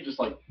away, just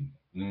like.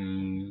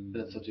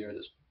 Then Sub-Zero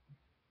just.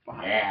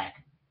 Yeah.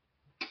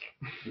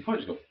 You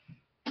probably just go.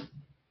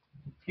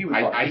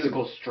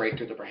 Icicles straight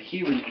through the brain.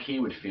 He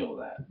would feel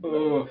that.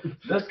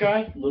 This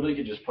guy literally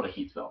could just put a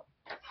heat spell.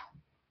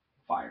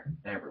 Fire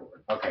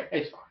everywhere. Okay.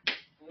 It's fine.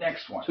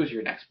 Next one. Who's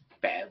your next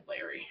Bad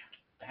Larry?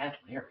 Bad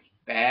Larry.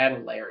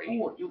 Bad Larry.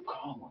 Who would you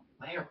call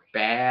him Larry?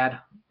 Bad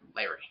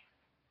Larry.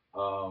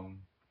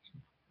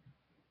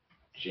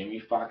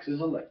 Jamie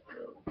Foxx's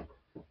Electro.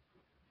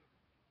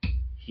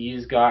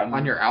 He's gotten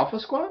on your Alpha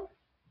Squad.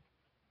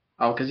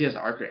 Oh, because he has an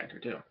arc reactor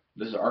too.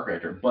 This is an arc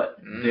reactor, but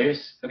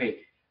this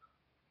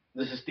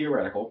is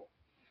theoretical,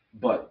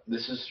 but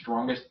this is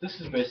strongest.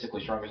 This is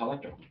basically strongest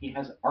Electro. He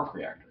has an arc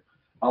reactor.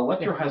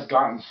 Electro has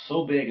gotten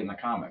so big in the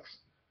comics,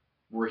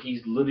 where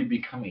he's literally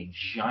become a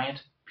giant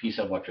piece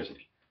of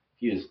electricity.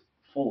 He is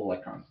full of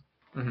electrons.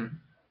 Mm-hmm.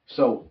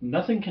 So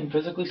nothing can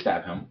physically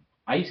stab him.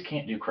 Ice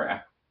can't do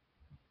crap.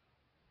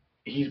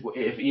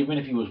 Even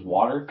if he was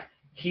water,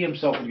 he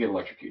himself would get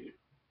electrocuted.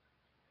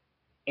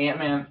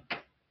 Ant-Man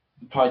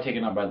probably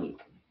taken out by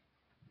Luke.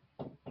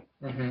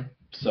 Mm-hmm.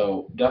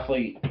 So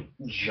definitely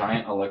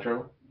giant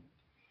Electro.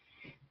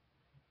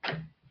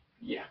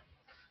 Yeah.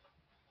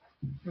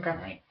 Okay.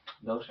 Right.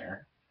 Those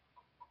are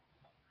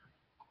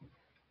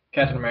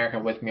Captain America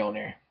with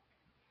Mjolnir.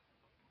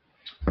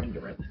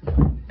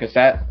 Because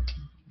that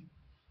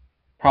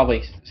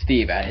probably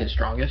Steve at his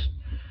strongest.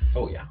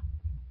 Oh yeah.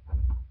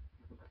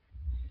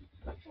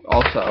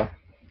 Also,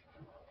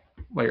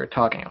 while you were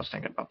talking, I was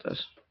thinking about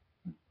this.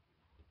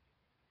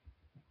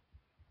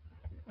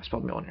 I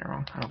spelled Mjolnir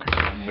wrong. I don't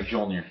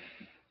care.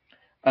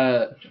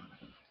 Mjolnir.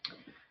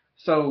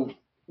 So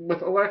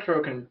with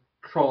Electro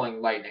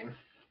controlling lightning,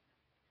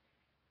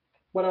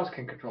 what else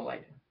can control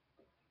lightning?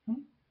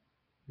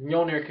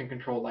 Mjolnir can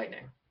control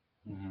lightning.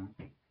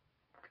 Mm-hmm.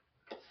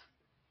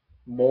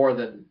 More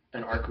than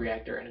an arc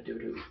reactor and a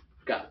dude who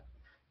got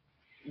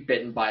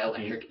bitten by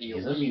electric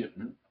eels. He's a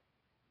mutant.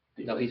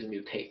 No, he's a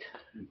mutate,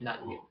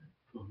 not a mutant.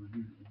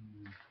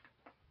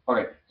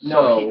 Okay.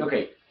 No.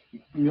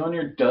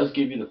 Mjolnir does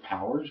give you the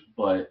powers,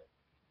 but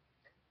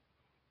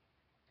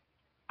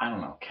I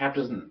don't know. Cap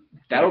doesn't.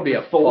 That'll be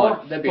a Thor.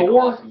 fun. That'd be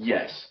Thor, awesome.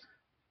 yes.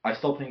 I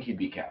still think he'd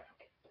beat Cap.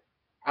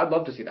 I'd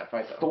love to see that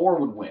fight though. Thor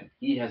would win.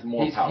 He has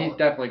more power. He's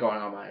definitely going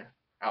on my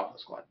Alpha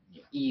Squad.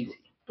 Yeah. Easy.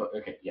 But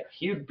okay, yeah,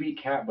 he would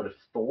beat Cap. But if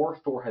Thor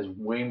has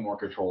way more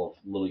control of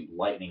literally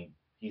lightning.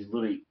 He's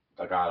literally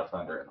the god of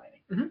thunder and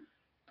lightning. Mm-hmm.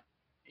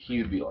 He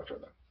would be Electro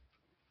then.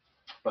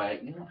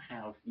 But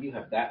you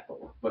have that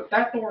Thor. But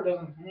that Thor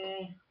doesn't.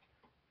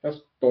 That's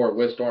Thor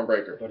with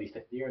Stormbreaker. But he's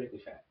theoretically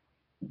fat.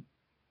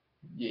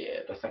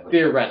 Yeah, that's not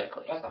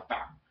theoretically. That's not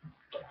fat.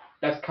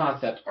 That's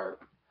concept art.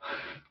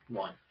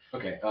 One.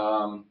 Okay.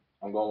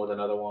 I'm going with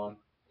another one.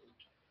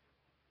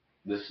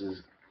 This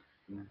is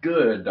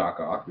good Doc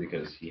Ock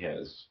because he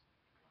has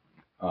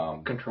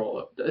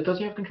control. Does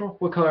he have control?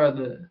 What color are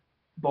the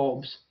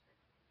bulbs?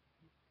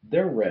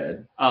 They're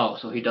red. Oh,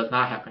 so he does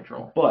not have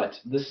control. But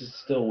this is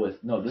still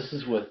with this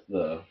is with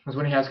the. Because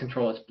when he has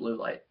control, it's blue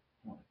light.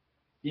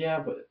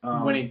 Yeah, but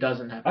when he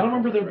doesn't have. I don't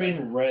remember there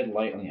being red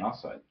light on the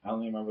outside. I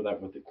only remember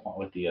that with the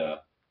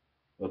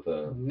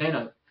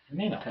Nano.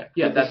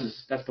 Yeah,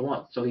 that's the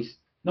one. So he's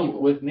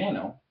evil. With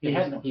Nano.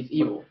 He's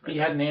evil. He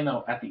had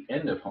Nano at the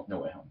end of No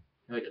Way Home.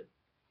 No, he didn't.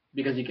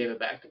 Because he gave it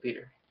back to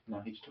Peter. No,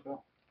 he just took it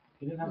off.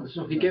 He didn't have the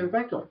suit. He gave it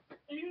back to him.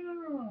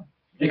 Yeah.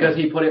 Because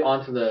he put it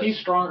onto the. He's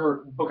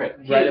stronger. Okay.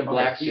 Red and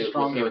black suit. He's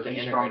stronger.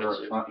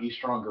 He's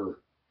stronger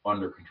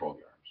under control of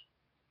your arms.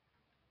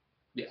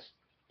 Yes.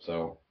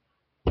 So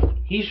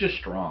he's just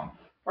strong.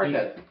 Write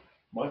that in.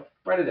 What?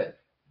 Write it in.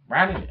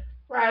 Write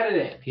it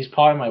in. He's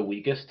probably my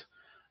weakest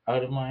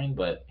out of mine,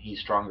 but he's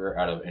stronger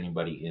out of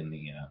anybody in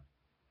the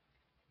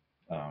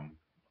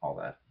all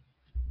that.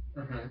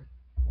 Mm-hmm.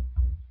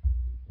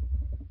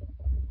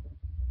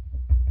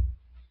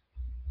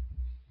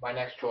 My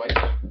next choice.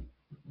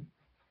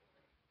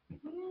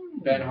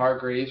 Ben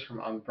Hargreaves from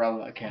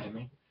Umbrella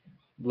Academy.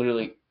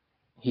 Literally,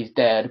 he's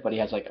dead, but he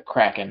has like a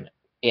kraken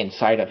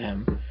inside of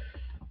him,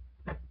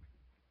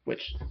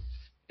 which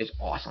is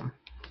awesome.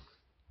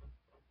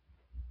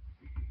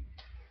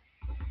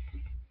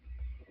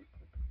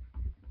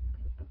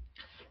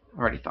 I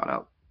already thought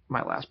out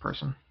my last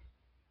person.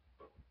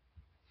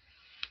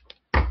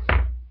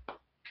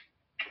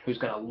 Who's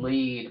gonna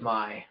lead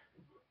my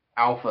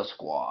Alpha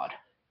Squad?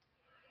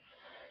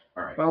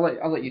 All right. Well,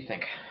 I'll let you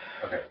think.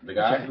 Okay, the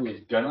guy who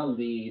is gonna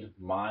lead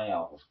my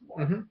Alpha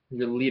Squad. Mm-hmm.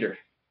 Your leader.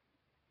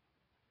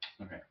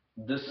 Okay.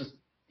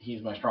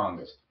 He's my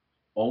strongest.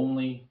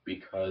 Only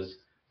because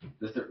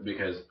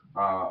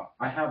I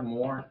have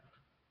more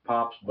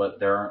pops, but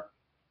they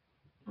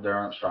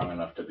aren't strong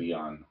enough to be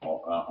on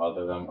all,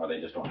 other them, or they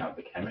just don't have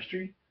the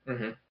chemistry.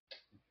 Mm-hmm.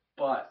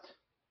 But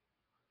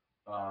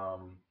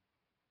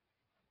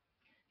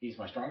he's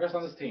my strongest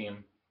on this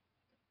team,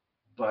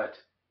 but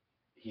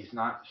he's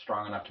not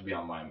strong enough to be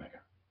on my Omega.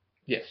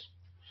 Yes.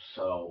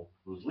 So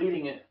who's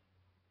leading it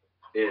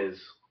is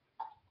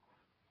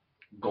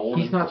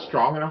Golden. He's not Thor.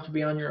 strong enough to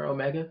be on your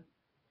Omega?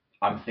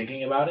 I'm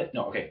thinking about it.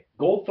 No, okay.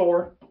 Gold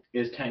Thor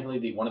is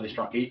technically one of the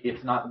strong.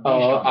 It's not the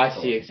Oh, strongest.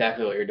 I see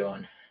exactly what you're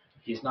doing.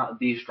 He's not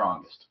the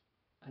strongest.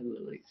 I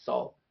literally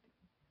saw.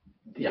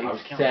 Yeah, I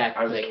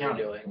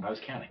was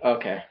counting.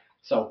 Okay.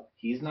 So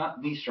he's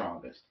not the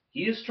strongest.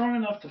 He is strong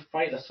enough to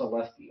fight a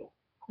Celestial,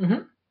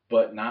 Mhm.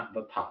 but not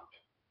the top.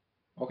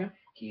 Okay.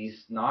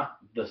 He's not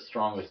the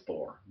strongest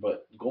Thor,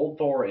 but Gold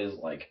Thor is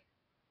like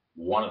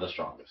one of the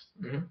strongest.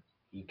 Mhm.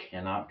 He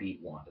cannot beat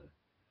Wanda.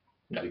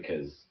 No.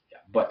 Because, yeah,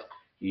 but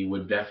he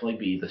would definitely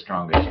be the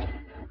strongest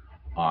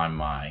on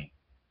my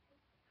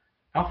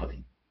Alpha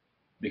team.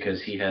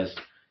 Because he has,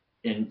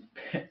 him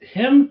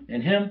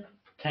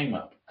team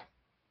up.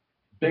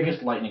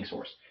 Biggest lightning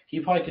source. He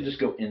probably could just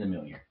go in the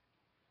million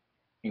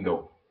and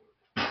go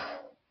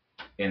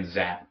and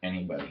zap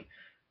anybody.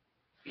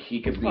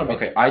 He could be,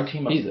 okay, I'd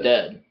team up He's this.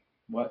 dead.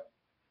 What?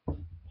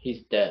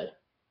 He's dead.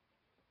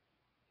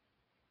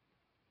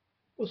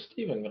 What's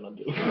Steven gonna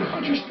do?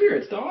 Punch your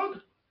spirits, dog.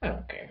 I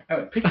don't care. All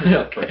right, pick your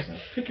fifth person.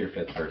 Pick your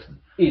fifth person.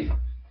 Easy.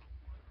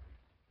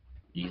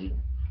 Easy.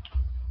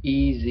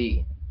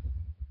 Easy.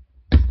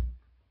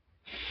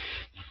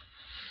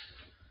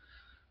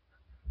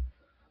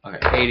 Okay.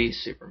 80s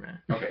Superman.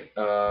 Okay.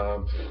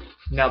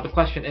 Now the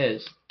question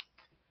is,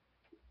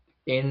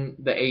 in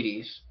the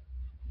 80s,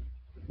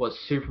 was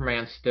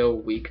Superman still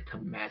weak to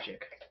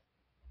magic?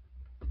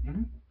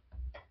 Mhm.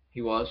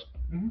 He was?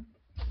 Mhm.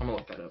 I'm gonna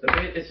look that up.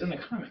 It's in the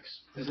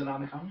comics. Is it not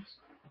in the comics?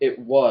 It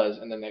was,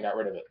 and then they got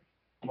rid of it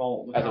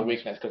Well, as a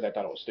weakness because they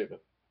thought it was stupid.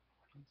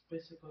 That's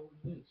basically what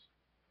it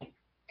is.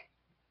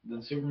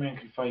 Then Superman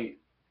can fight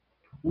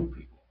woo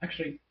people.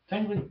 Actually,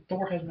 technically,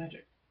 Thor has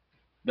magic.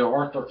 There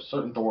are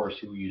certain Thors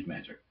who use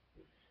magic.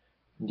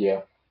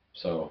 Yeah.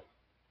 So,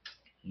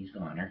 he's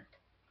goner.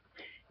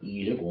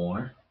 He's a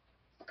goner.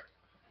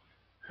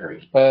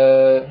 Hurry.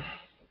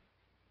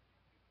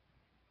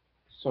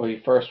 So he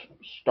first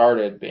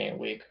started being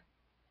weak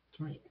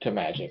Right. to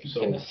magic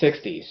So- in the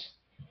 60s,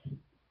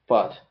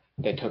 but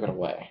they took it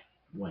away.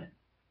 When?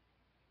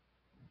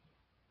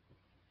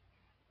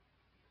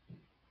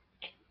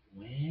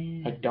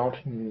 I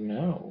don't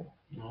know.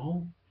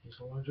 No, he's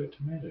allergic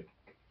to magic.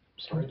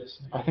 Sorry to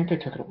say. I think they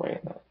took it away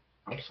in the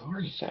I'm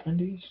sorry.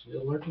 70s. He's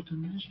allergic to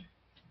magic.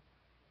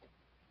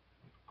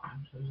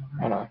 I'm so I sorry.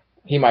 don't know.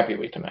 He might be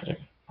weak to magic.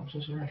 I'm so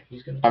sorry.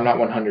 He's gonna. I'm not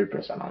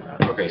 100% on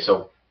that. Okay,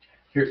 so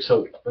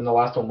in the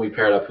last one we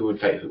paired up who would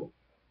fight who,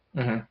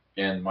 Mm-hmm.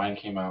 and mine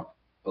came out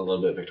a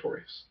little bit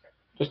victorious.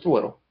 Just a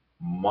little.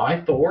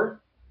 My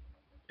Thor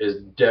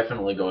is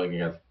definitely going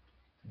against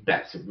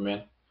that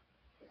Superman.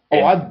 Oh,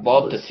 And I'd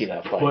love to see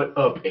that fight. Put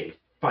up a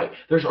fight.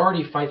 There's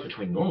already fights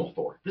between normal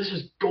Thor. This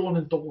is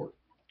Golden Thor.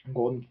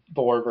 Golden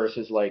Thor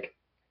versus like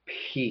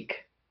peak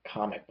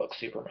comic book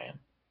Superman.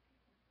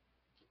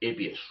 It'd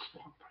be a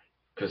strong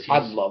fight because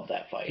I'd love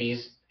that fight.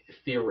 He's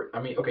I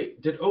mean, okay.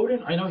 Did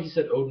Odin? I know he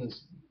said Odin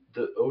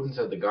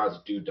said the gods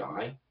do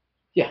die.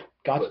 Yeah,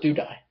 gods But- do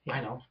die. Yeah.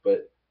 I know,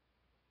 but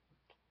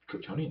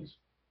Kryptonians,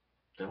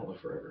 they don't live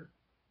forever.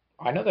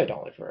 I know they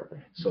don't live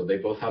forever. So they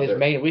both have His their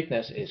main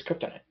weakness is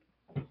kryptonite,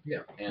 yeah,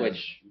 and,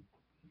 which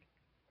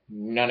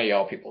none of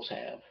y'all peoples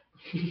have.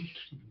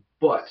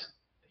 but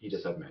he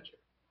does have magic.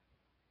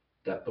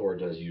 That Thor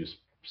does use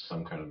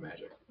some kind of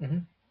magic.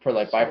 For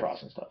like So-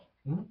 Bifrost and stuff.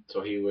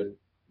 So it'd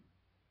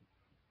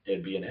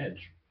be an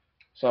edge.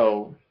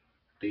 So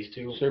These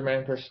two.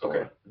 Superman versus Thor.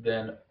 Okay,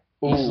 then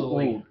Ooh,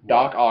 easily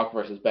Doc Ock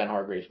versus Ben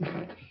Hargreaves.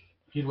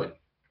 he'd win.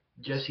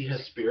 Jesse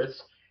has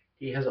spirits.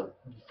 He has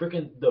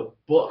the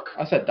book.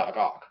 I said Doc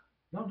Ock.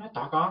 No, not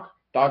Doc Ock.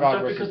 Doc Ock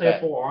Just versus because they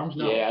have Ben. 4 arms.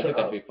 No, Yeah, I shut think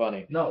up. that'd be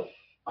funny. No,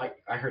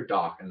 I heard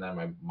Doc and then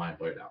my mind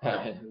blurred out.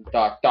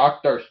 No.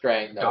 Doctor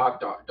Strange. No.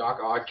 Doc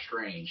Ock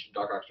Strange.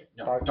 Doc Ock Strange.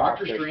 No, Doc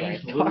Doctor Ock Strange.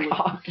 Strange. Literally, Doc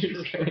Ock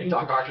Strange.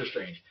 Doc Ock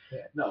Strange. Yeah.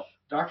 No,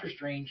 Doctor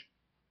Strange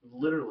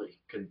literally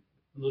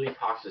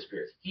talks to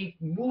spirits. He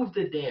moved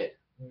the dead.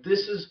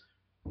 This is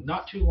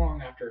not too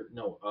long after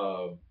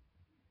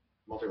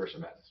Multiverse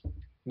of Madness.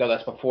 No,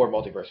 that's before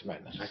Multiverse of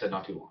Madness. I said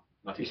not too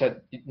long. You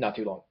said not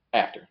too long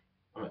after.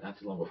 I mean, not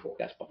too long before.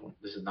 That's before.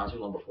 This is not too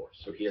long before.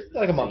 So he has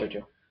Like a month or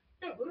two.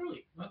 Yeah,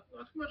 literally, not too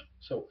much.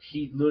 So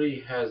he literally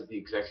has the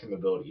exact same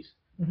abilities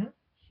Mhm.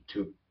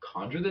 to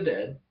conjure the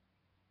dead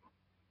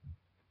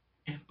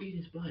and beat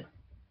his butt.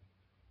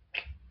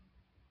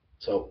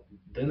 So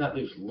then that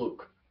leaves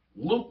Luke.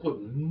 Luke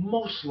would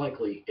most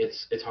likely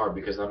it's hard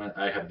because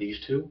I have these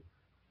two.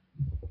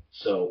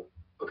 So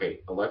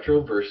okay,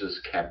 Electro versus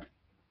Cap.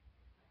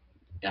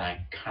 and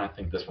I kind of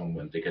think this one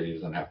wins because he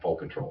doesn't have full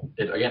control.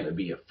 It'd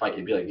be a fight.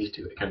 It'd be like these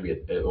two. It kind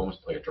of be almost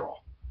like a draw.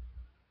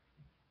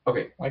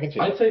 Okay, I can see.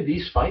 I'd say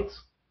these fights,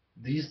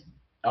 these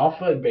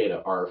alpha and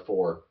beta are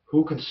for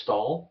who can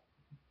stall,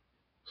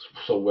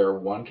 so where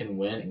one can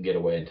win and get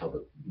away until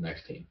the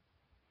next team.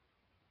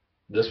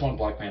 This one,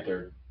 Black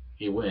Panther,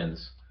 he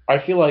wins.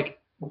 I feel like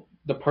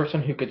the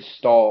person who could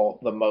stall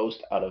the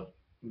most out of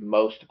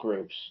most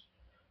groups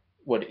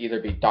would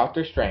either be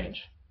Doctor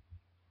Strange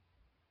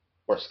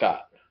or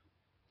Scott.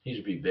 He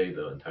should be big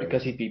though, entirely.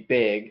 Because he'd be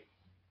big.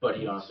 But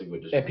he honestly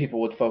would just. And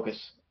people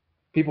focus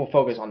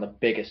on the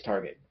biggest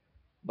target.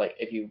 Like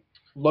if you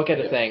look at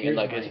a thing and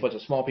like it's a bunch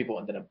of small people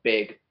and then a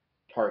big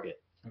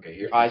target. Okay,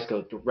 your eyes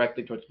go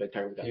directly towards the big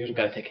target. You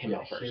got to take him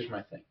out first. Here's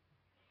my thing.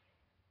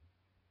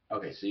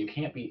 Okay, so you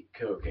can't be.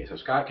 Okay, so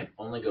Scott can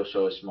only go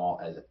so small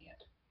as an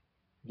ant.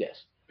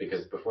 Yes.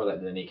 Because before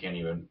that, then he can't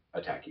even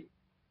attack you.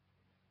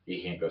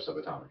 He can't go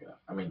subatomic enough.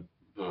 I mean,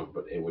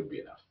 but it would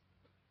be enough.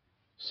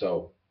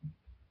 So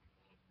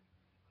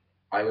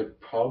I would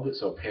probably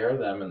pair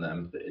them and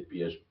them. It'd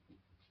be a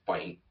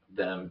fight.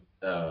 Them,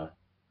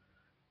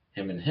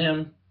 him and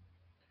him,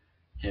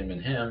 him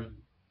and him.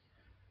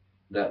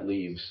 That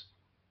leaves.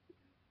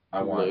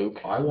 I want Luke.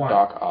 I want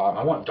Doc Ock.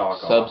 I want Doc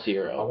Ock.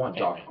 Sub-Zero. I want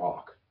Doc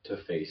Ock to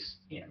face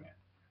Ant-Man.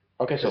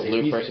 Okay, so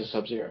Luke versus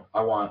Sub-Zero.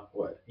 I want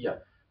what? Yeah,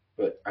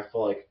 but I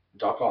feel like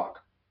Doc Ock,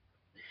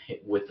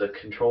 with the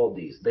control of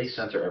these, they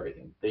censor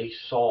everything. They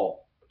saw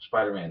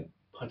Spider-Man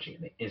punching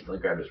and they instantly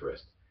grabbed his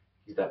wrist.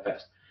 He's that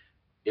fast.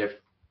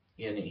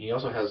 And he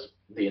also has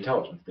the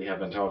intelligence. They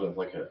have intelligence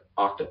like an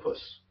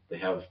octopus. They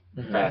have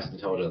fast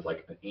intelligence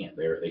like an ant.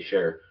 They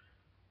share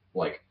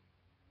like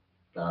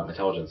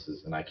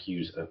intelligences and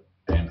IQs of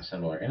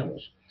similar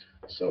animals.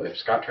 So if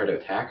Scott tried to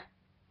attack,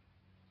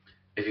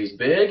 if he's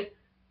big,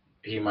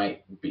 he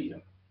might beat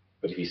him.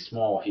 But if he's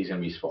small, he's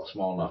going to be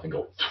small enough and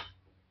go.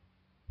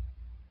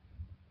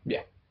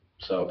 Yeah.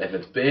 So if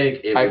it's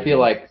big, I feel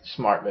like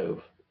smart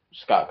move.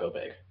 Scott, go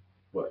big.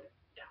 What?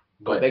 Yeah.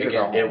 Go but big again,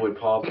 or go home. it would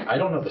probably. I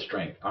don't know the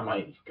strength. I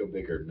might go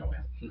big or no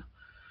way.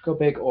 Go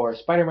big or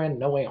Spider-Man,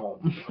 No Way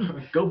Home.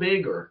 Go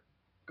big or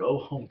go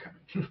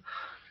Homecoming.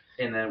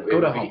 And then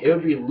it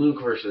would be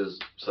Luke versus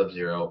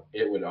Sub-Zero.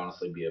 It would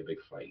honestly be a big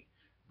fight.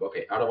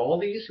 Okay, out of all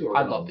these who are,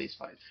 I love these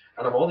fights.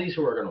 Out of all these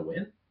who are going to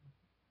win,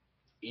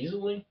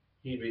 easily,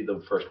 he'd be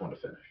the first one to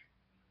finish.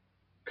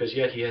 Because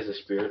yet he has the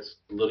spirits.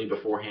 Literally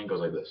beforehand goes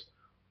like this.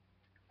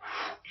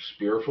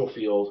 Spiritual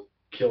field,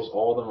 kills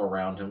all of them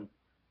around him,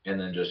 and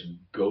then just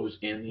goes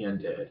in the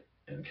undead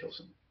and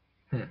kills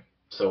him.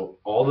 So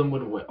all of them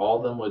would win. All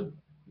of them would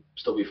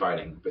still be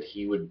fighting, but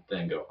he would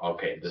then go,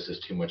 okay, this is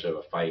too much of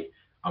a fight.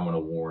 I'm going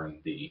to warn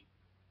the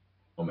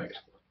Omega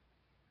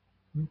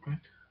Squad.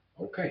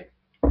 Okay.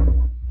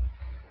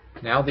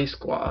 Now these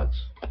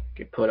squads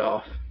get put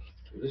off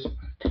to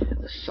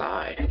the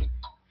side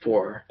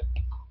for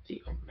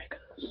the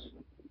Omegas.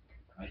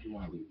 I do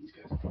want to leave these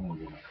guys. I want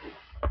to leave my cool.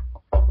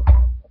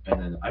 And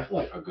then I feel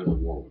like a good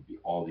war would be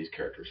all these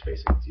characters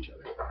facing against each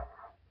other.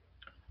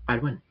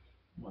 I'd win.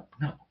 What?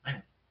 No, I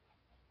don't.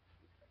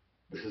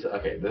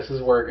 This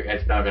is where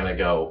it's now going to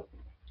go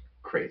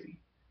crazy.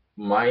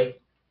 My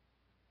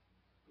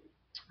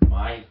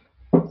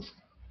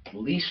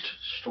least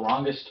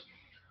strongest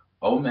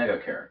Omega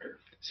character.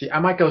 See, I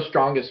might go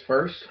strongest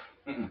first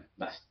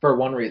for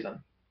one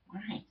reason.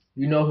 Why?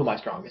 You know who my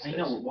strongest is. I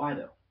know. Why,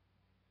 though?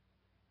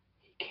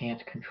 He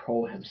can't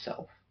control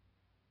himself.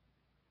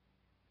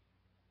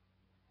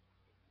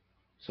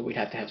 So we'd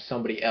have to have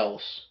somebody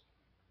else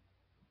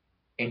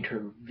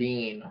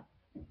intervene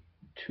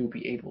to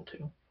be able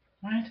to.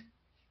 What?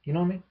 You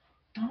know what I mean?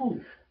 No.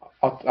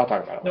 I'll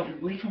talk about it. No,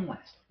 leave him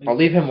last. I'll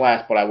leave him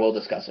last, but I will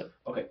discuss it.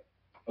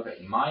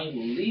 Okay, my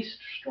least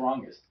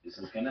strongest, this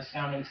is going to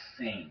sound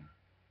insane,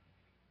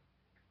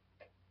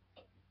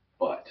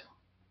 but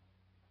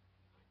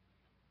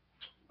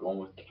I'm going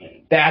with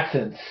Kang. That's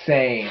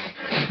insane.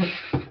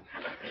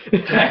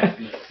 That's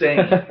insane.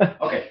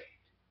 Okay,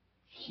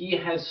 he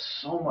has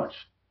so much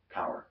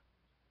power,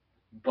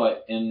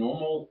 but in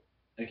normal,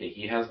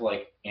 he has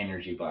like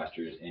energy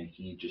blasters, and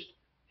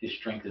his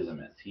strength is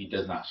immense. He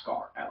does not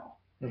scar at all.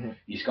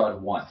 He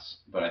scarred once,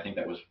 but I think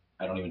that was,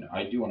 I don't even know.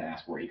 I do want to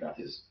ask where he got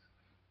his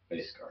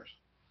face scars.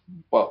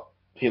 Well,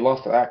 he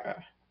lost to that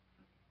guy.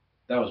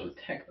 That was with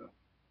Tech, though.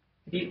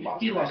 He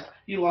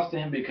lost to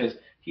him because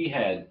he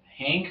had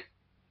Hank,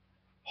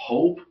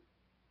 Hope,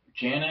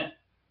 Janet,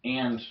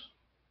 and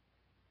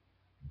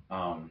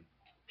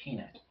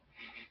Peanut.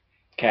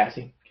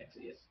 Cassie,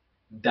 yes.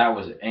 That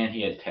was it. And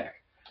he had Tech.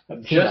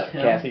 Just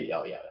him. Cassie,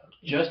 oh yeah.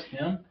 Just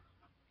him.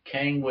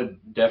 Kang would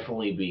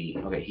definitely be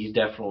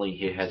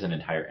he has an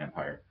entire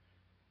empire,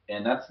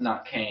 and that's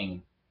not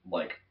Kang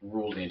like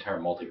rules the entire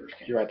multiverse.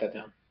 Kang. You write that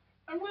down.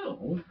 I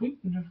will. We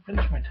can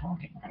finish my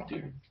talking,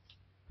 dude.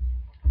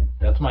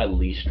 That's my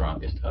least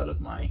strongest out of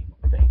my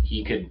thing.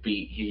 He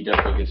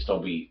definitely could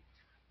still be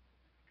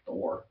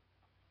Thor.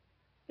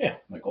 Yeah,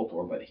 like old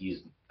Thor, but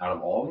he's out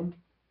of all of them,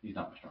 he's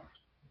not my strongest.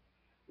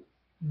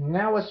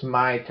 Now it's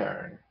my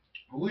turn.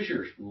 Who's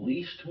your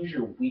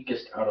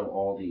weakest out of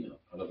this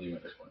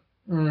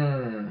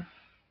one?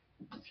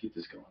 Let's keep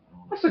this going.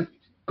 That's a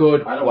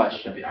good I don't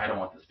question. I don't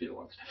want this to be the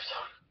longest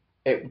episode.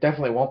 It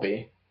definitely won't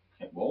be.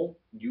 Okay, well,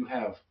 you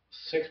have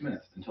 6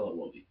 minutes until it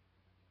will be.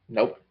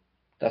 Nope,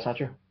 that's not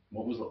true.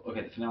 What was the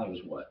finale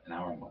was what? An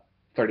hour and what?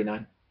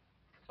 39.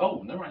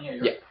 Oh, never mind. Yeah,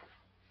 you're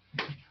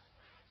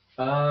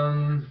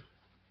right.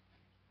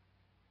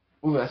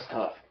 Ooh, that's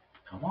tough.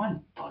 Come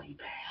on, buddy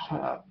pal.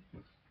 Shut up.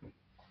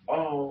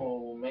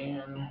 Oh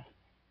man.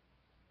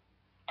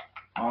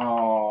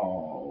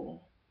 Oh,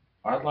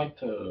 I'd like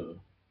to.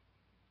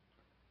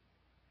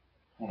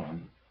 Hold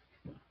on.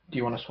 Do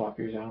you want to swap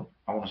yours out?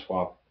 I want to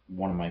swap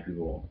one of my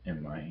people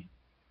in my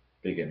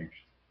beginners.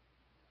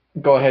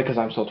 Go ahead, because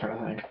I'm still trying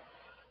to think.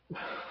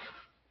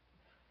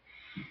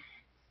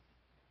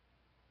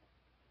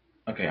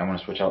 Okay, I'm going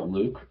to switch out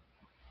Luke.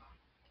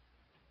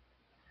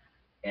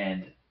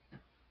 And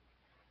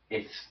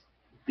it's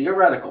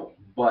theoretical,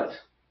 but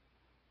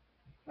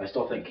I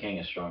still think King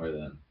is stronger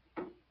than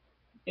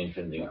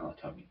Infinity Gauntlet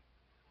Tony.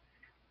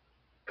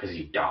 Because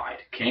he died.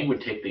 King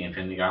would take the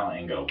Infinity Gauntlet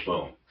and go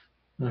boom.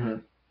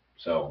 Mm-hmm.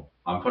 So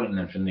I'm putting an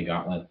Infinity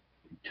Gauntlet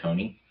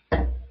Tony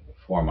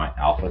for my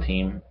alpha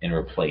team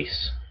in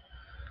place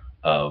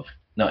of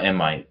and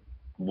my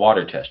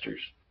water testers.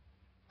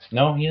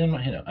 No, he's in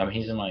my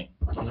he's in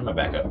my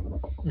backup.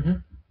 Mm-hmm.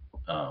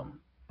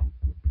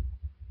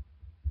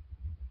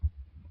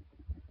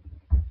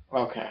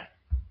 Okay.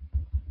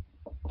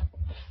 I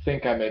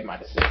think I made my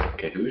decision.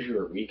 Okay, who's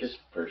your weakest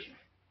person?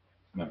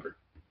 Member.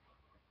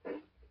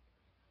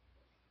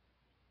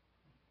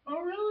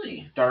 Oh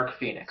really? Dark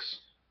Phoenix.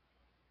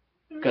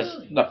 Because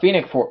Really? the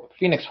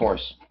Phoenix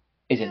Force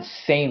is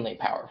insanely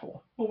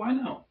powerful. Oh, I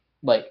know.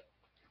 Like,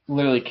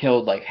 literally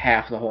killed like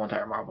half the whole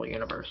entire Marvel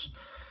universe.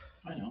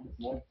 I know.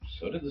 Well,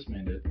 so did this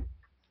man did.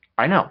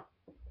 I know.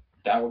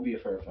 That would be a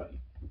fair fight.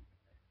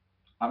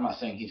 I'm not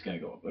saying he's going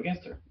to go up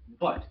against her,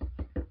 but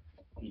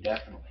he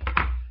definitely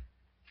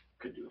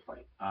could do a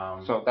fight.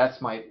 So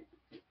that's my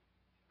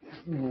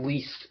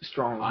least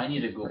strong. I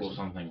need to Google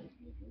something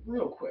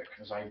real quick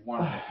because I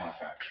want to make my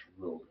facts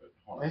real good.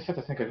 I just have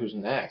to think of who's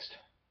next.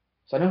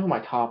 So I know who my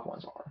top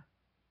ones are.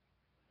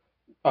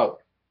 Oh.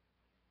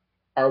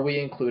 Are we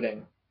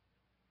including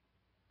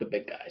the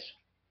big guys?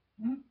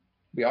 Mm-hmm.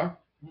 We are?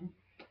 Mm-hmm.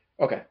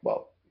 Okay,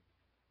 well.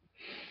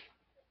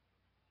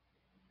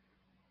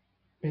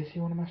 Is he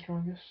one of my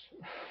strongest?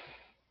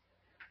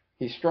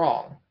 He's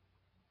strong.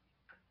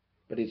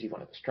 But is he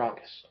one of the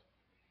strongest?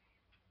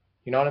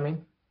 You know what I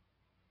mean?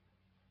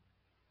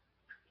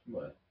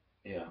 But,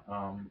 yeah,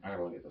 I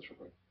gotta look at this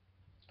real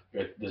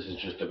quick. This is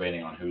just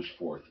debating on who's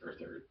fourth or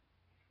third.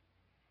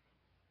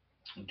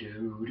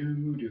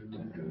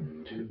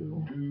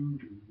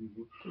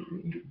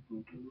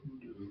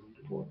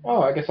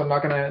 Oh, I guess I'm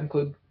not gonna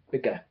include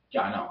big guy.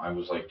 Yeah, I know. I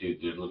was like, dude,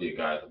 there's literally a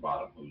guy at the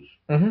bottom who's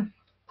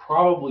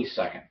probably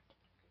second.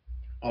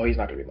 Oh, he's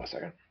not gonna be my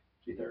second.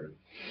 Is he third?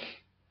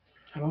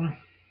 I don't know.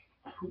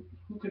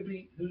 Who could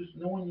be? Who's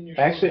no one in your?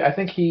 Actually, I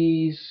think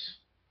he's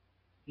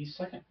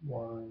second.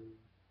 One.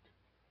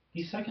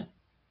 He's second.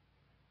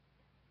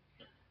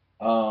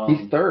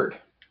 He's third.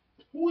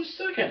 Who's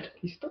second?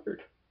 He's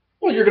third.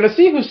 Well, you're gonna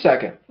see who's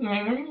second.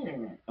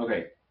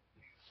 Okay.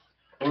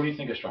 Who do you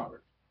think is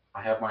stronger?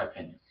 I have my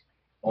opinion.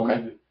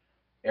 Okay.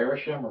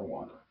 Arishem or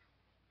Wanda?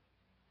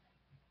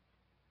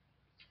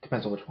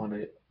 Depends on which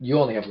one. You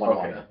only have one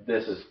Wanda.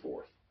 This is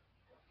fourth.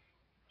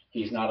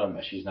 She's not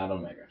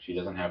Omega. She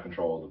doesn't have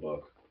control of the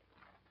book.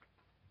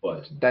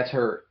 But that's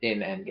her in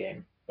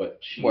Endgame. But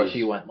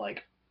she went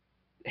like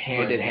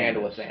hand in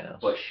hand with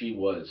Thanos. But she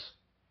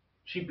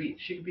could beat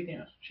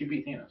Thanos. She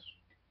beat Thanos.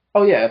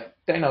 Oh yeah, if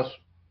Thanos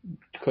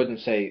couldn't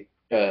say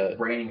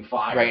raining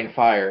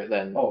fire,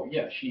 then oh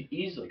yeah, she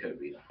easily could have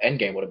beat him.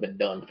 Endgame would have been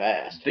done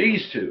fast.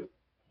 These two.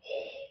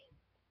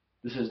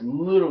 This is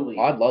literally.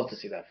 I'd love to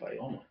see that fight.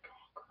 Oh my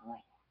god,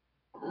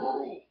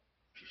 girl.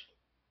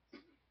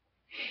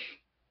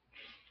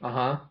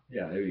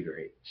 Yeah, that'd be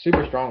great.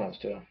 Super strong ones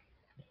too.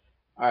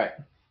 All right,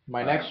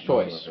 my next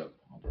choice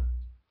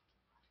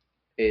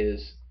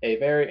is a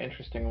very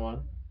interesting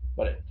one,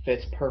 but it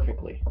fits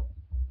perfectly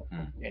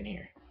in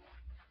here.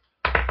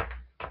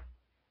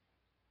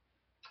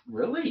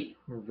 Really?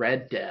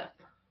 Red Death.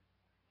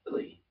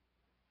 Really?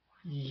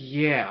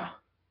 Yeah.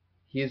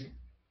 He's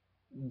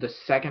the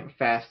second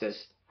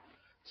fastest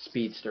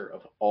speedster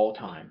of all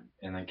time.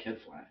 And then Kid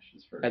Flash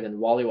is first. And then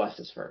Wally West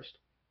is first.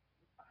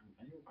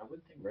 I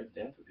wouldn't think Red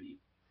Death would be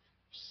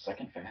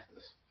second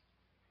fastest.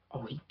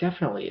 Oh, he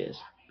definitely is.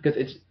 Because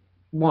it's,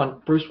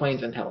 one, Bruce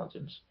Wayne's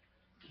intelligence.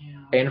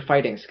 Yeah. And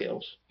fighting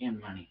skills. And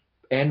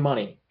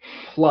money.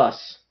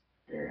 Plus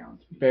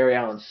Barry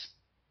Allen's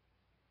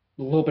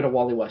a little bit of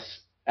Wally West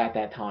at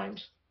that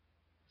time's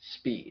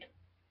speed.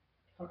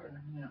 Okay.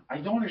 Yeah. I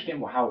don't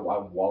understand why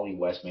Wally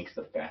West makes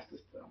the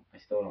fastest though. I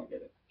still don't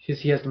get it.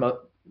 He has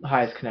the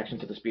highest connection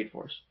to the Speed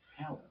Force.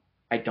 How?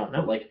 I don't know.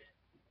 But like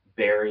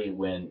Barry,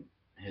 when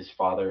his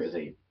father is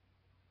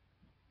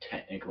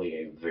technically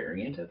a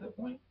variant at that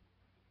point.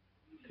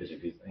 Because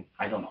if you think,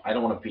 I don't know. I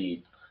don't want to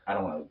be I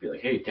don't want to be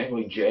like, hey,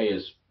 technically Jay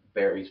is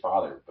Barry's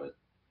father, but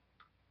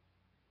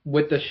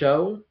With the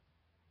show,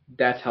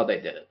 that's how they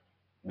did it.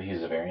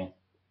 he's a variant.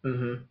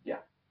 Mm-hmm. Yeah.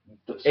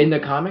 In the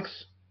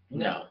comics,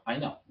 No, I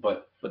know,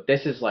 but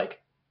this is like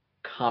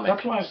comic.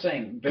 that's why I'm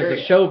saying. Because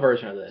the show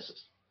version of this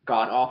is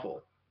god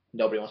awful.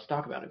 Nobody wants to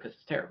talk about it because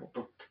it's terrible.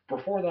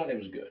 Before that, it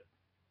was good.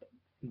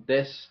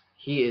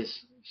 He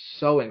is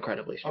so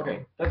incredibly strong.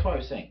 Okay, that's why I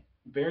was saying.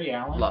 Barry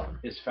Allen Love him.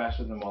 is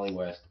faster than Wally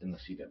West in the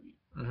CW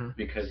Mm-hmm.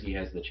 because he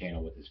has the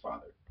channel with his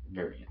father,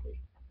 variantly.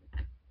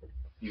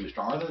 He was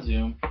stronger than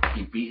Zoom.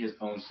 He beat his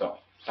own self.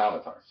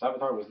 Savitar.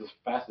 Savitar was the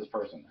fastest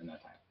person in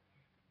that time.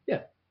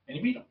 Yeah. And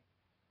he beat him.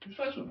 He was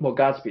faster than him. Well,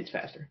 Godspeed's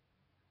faster.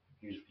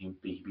 He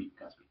beat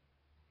Godspeed.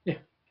 Yeah.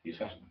 He was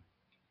faster than him.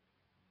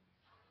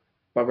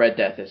 But Red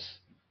Death is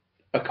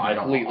a I don't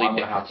know. completely I'm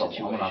gonna different have to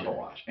situation.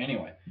 watch.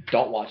 Anyway.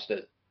 Don't watch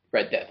the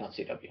Red Death on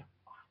CW.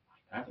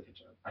 I have to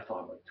catch up. I thought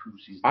I had like 2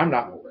 seasons. I'm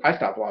not. I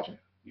stopped watching.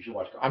 You should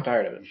watch Gotham. I'm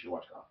tired of it. You should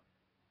watch Gotham.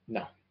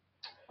 No.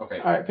 Okay.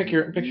 All right, pick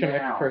your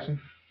next person.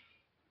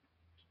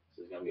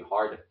 This is gonna be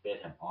hard to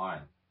fit him on,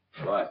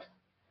 but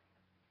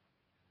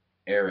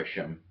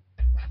Erisham.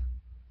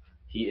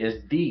 He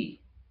is the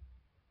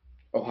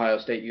Ohio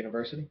State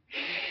University.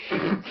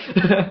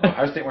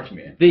 Ohio State. What you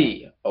mean?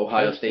 The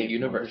Ohio State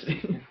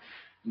University.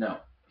 No,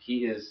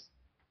 he is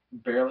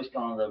barely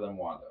stronger than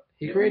Wanda.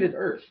 He created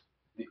Earth.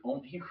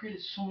 He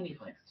created so many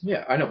planets.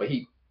 Yeah, I know, but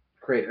he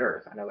created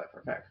Earth. I know that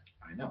for a fact.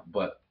 I know,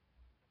 but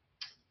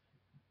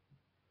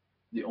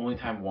the only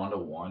time Wanda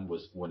won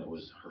was when it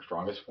was her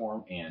strongest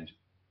form, and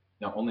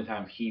the only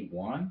time he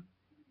won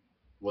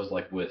was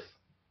like with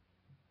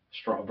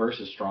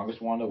versus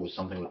strongest Wanda was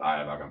something with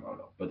Aya of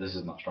Agamotto. But this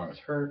is not strong as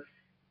her.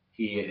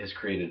 He has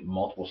created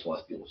multiple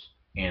Celestials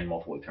and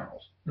multiple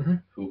Eternals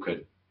who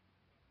could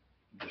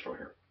destroy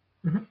her.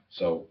 Mm-hmm.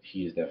 So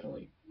he is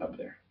definitely up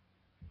there.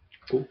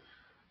 Cool.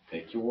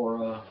 Pick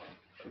your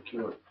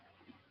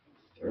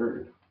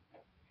third.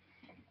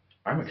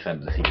 I'm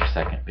excited to see your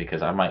second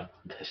because I might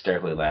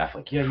hysterically laugh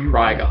like, yeah, you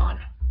Trigon.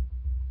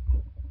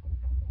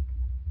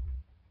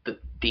 The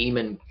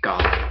demon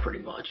god, pretty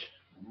much.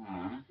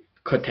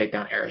 Could take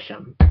down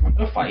Erisham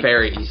A fight.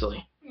 very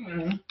easily.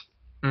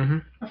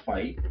 A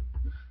fight.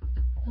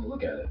 Well,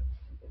 look at it.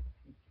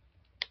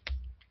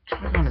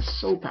 Trigon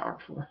is so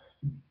powerful.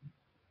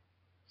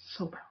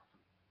 So powerful.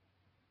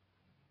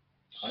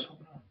 I don't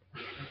know.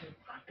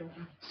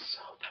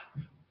 So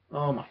powerful.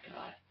 Oh my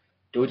god.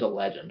 Dude's a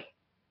legend.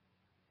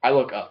 I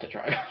look up to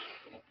Trigon.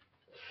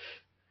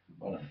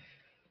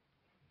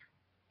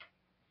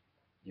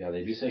 Yeah,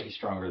 they do say he's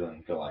stronger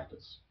than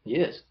Galactus. He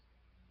is.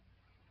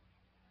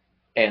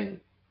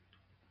 And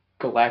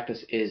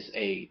Galactus is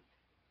a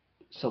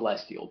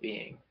celestial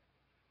being.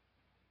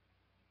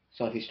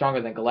 So if he's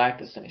stronger than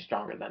Galactus, then he's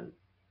stronger than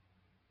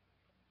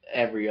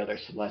every other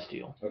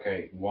celestial.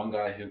 Okay, one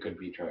guy who could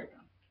beat Trigon.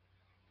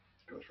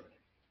 Ghost Rider.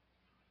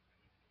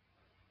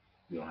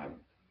 You don't have him.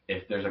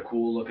 If there's a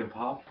cool looking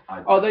pop,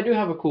 they do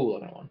have a cool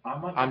looking one.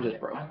 I'm just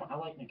broke. I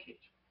like Nick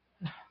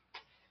Cage.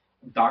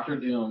 Doctor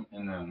Doom,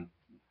 and then.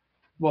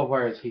 Well,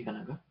 where is he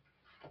gonna go?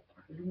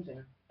 Doctor Doom's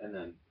there, and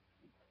then.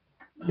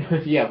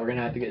 Yeah, we're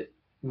gonna have to get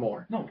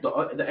more. No,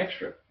 the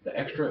extra. The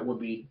extra would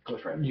be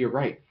Ghost Rider. You're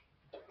right,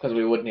 because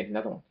we would need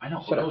another one. I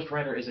know. Ghost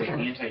Rider is an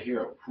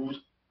anti-hero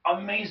who's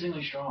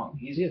amazingly strong.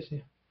 He is. Yeah.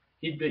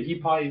 He'd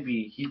probably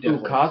be. He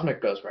definitely. Ooh,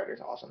 Cosmic Ghost Rider is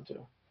awesome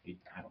too.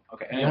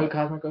 Okay. You know who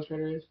Cosmic Ghost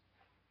Rider is?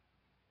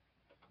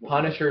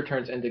 Punisher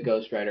turns into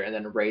Ghost Rider and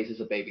then raises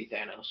a baby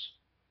Thanos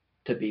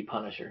to be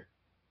Punisher.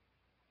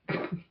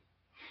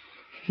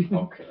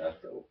 Okay,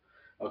 that's dope.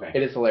 Okay.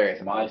 It is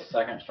hilarious. My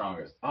second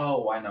strongest.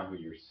 Oh, I know who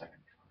your second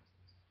strongest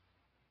is.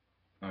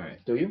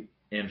 Alright. Do you?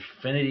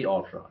 Infinity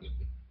Ultron.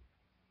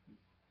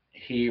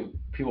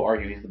 People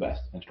argue he's the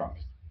best and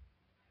strongest.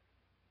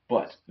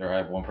 But there I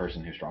have one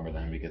person who's stronger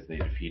than him because they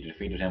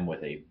defeated him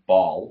with a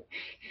ball.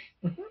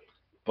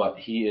 But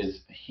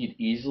he'd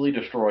easily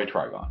destroy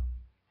Trigon.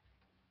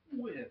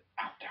 Without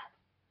doubt.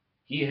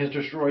 He has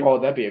destroyed. Oh,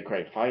 that'd be a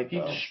great fight. He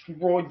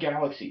destroyed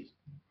galaxies.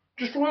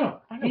 Destroy them.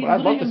 I know, but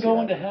I'd love to go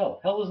see into that. hell.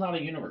 Hell is not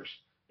a universe.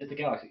 It's a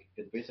galaxy.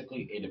 It's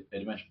basically a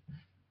dimension.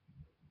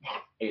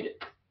 Ate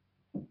it.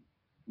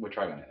 With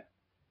Trigon in it.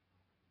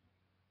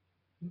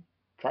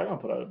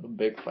 Trigon put out a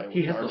big fight with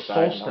He has the Darkseid,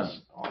 Soul and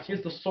Stone. awesome. He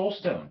has the Soul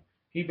Stone.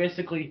 He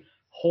basically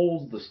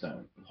holds the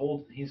stone.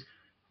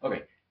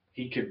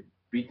 He could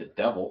beat the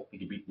devil. He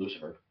could beat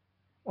Lucifer.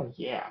 Oh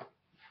yeah.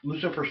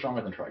 Lucifer's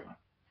stronger than Trigon.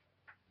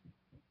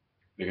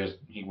 Because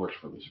he works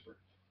for Lucifer.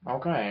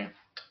 Okay.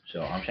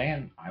 So I'm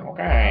saying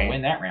Okay. I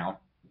win that round.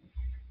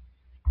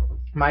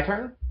 My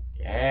turn?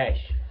 Yes.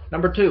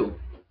 Number 2.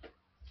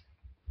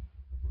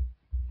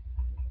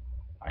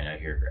 I know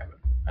you're grabbing.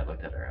 I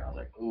looked at her and I was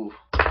like, ooh.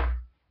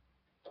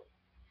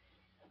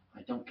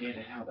 I don't get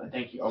it how that.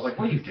 Thank you. I was like,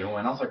 what are you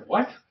doing? I was like,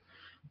 what?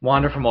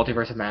 Wanda from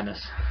Multiverse of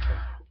Madness.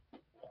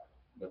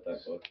 With that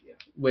book, yeah.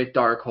 With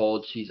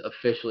Darkhold, she's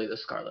officially the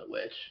Scarlet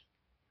Witch.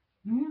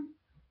 Mm-hmm.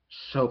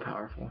 So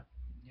powerful.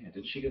 Yeah,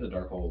 did she get the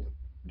Darkhold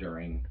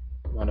during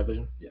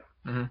WandaVision? Yeah.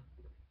 Mm-hmm.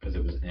 Because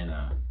it was in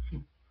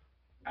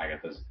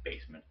Agatha's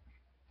basement.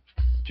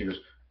 She goes,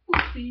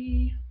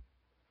 Whoopsie.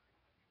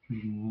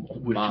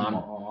 Which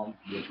mom?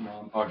 Which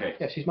mom? Okay.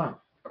 Yeah, she's mom.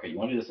 Okay, you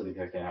want to do this at the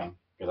exact same time?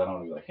 Because I don't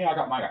want to be like, hey, I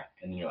got my guy.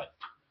 And then you're like,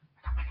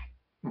 I got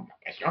my guy.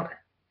 It's younger.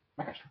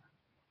 My guy's stronger.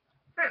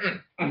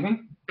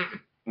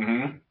 Mm-hmm.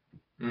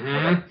 Mm-hmm.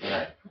 Mm-hmm. All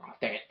right. Oh,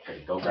 dang it. Okay,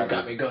 go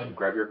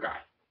grab your guy.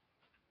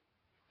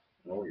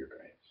 Know where your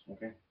guy is,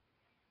 okay?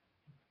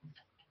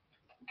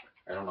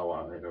 I don't know why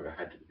I'm going to go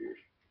ahead to the beers.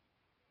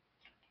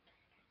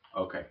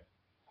 Okay.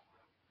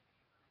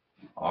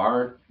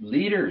 Our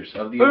leaders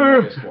of the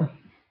Omega Squad.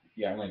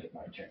 Yeah, I'm going to get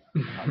my chair.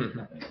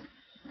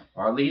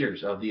 Our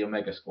leaders of the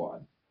Omega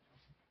Squad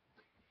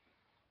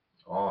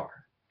are,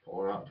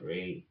 hold on,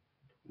 3,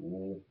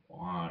 2,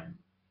 1.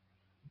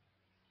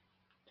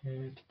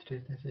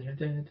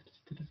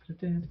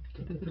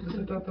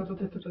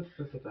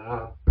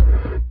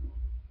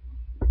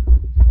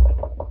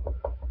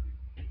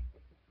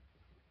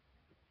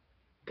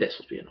 This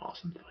would be an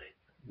awesome fight.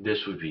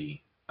 This would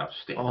be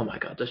outstanding. Oh my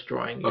god,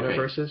 destroying Okay.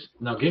 universes.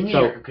 Now give me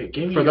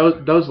for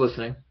those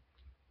listening,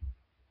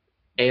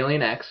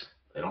 Alien X,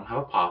 they don't have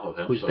a pop of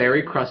him. who's so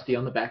very crusty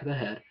on the back of the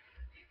head.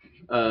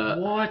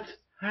 What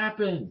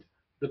happened?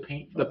 The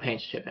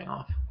paint's chipping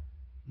off.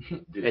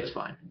 Dude, It's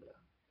fine.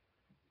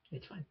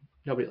 It's fine.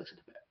 Nobody looks at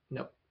the back.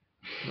 Nope.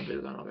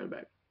 Nobody's gonna look at the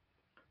back.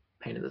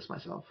 Painted this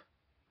myself.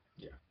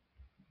 Yeah.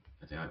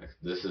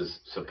 This is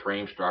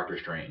Supreme Doctor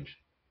Strange.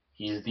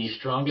 He's the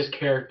strongest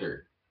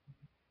character.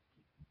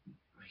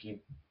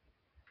 He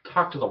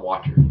talked to the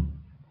Watcher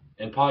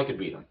and probably could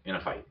beat him in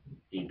a fight.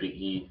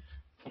 He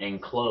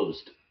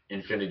enclosed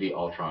Infinity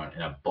Ultron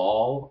in a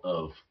ball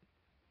of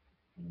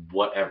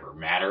whatever,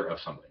 matter of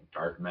something,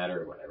 dark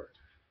matter or whatever.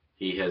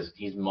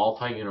 He's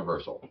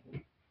multi-universal.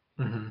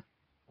 Mm-hmm.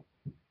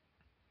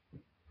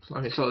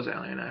 So is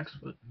Alien X,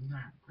 but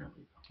Not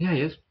really. yeah,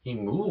 he is. He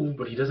moved,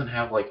 but he doesn't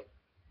have like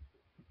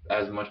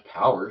as much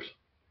powers.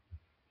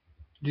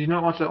 Did you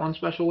not watch that one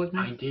special with me?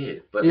 I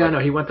did, but yeah, no,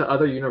 he went to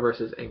other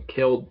universes and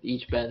killed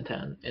each Ben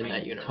 10 in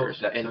that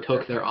universe and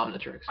took their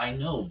Omnitrix. I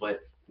know,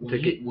 but When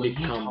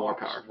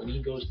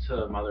he goes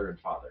to Mother and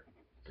Father.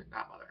 They're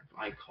not Mother and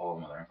Father. I call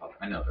them Mother and Father.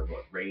 I know they're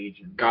both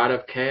Rage and God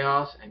of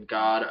Chaos and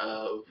God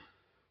of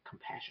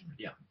Compassion.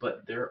 Yeah,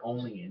 but they're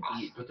only in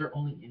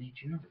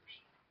each universe.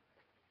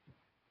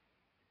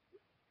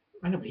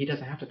 I know, but he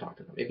doesn't have to talk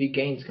to them. If he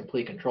gains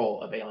complete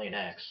control of Alien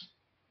X,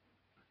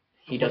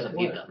 he doesn't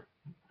need them.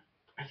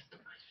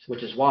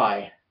 Which is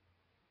why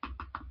I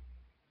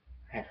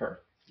have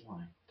her.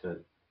 Why? To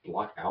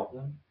block out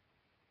them?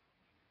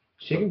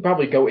 She can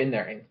probably go in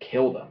there and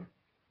kill them.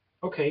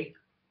 Okay,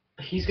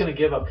 he's gonna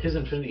give up his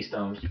Infinity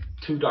Stones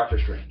to Doctor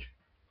Strange.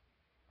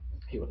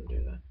 He wouldn't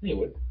do that. He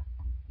would.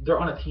 They're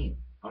on a team.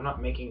 I'm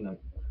not making them.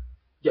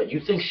 Yeah,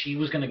 you think she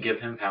was gonna give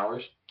him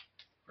powers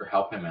or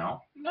help him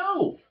out?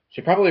 No.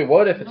 She probably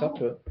would if it's up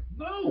to it.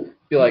 No.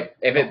 Be like,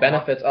 if it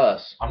benefits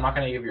us. I'm not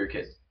gonna give you your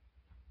kids.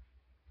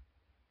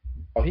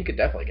 Oh, he could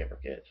definitely give her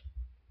kids.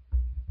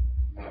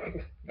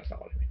 That's not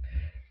what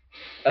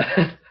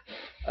I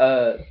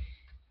mean.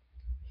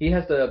 He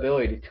has the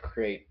ability to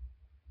create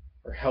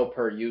or help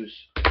her use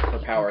her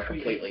power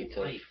completely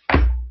to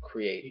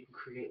create. He can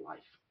create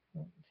life.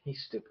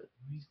 He's stupid.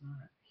 He's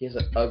not. He has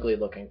an ugly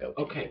looking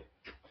goatee. Okay,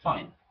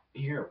 fine.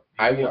 Here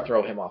I will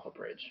throw him off a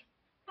bridge.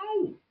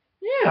 No.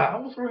 Yeah. I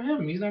will throw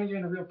him. He's not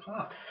even a real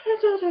pop.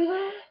 Don't do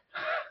that.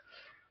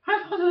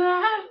 I thought of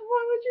that.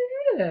 Why would you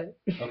do that?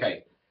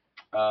 Okay.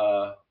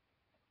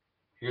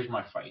 Here's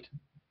my fight.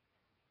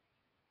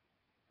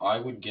 I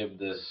would give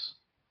this.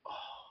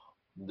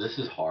 Oh, this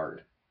is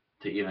hard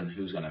to even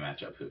who's going to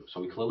match up who. So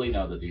we clearly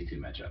know that these two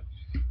match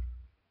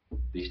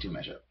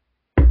up.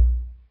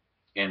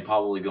 And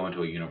probably go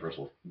into a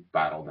universal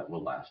battle that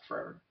will last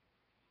forever.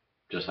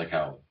 Just like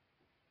how.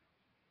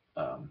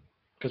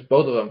 Because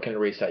both of them can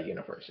reset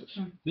universes.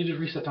 They just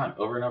reset time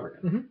over and over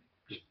again. Mm-hmm.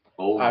 Just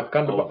over. I've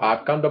come to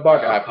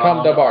bargain. I've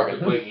come to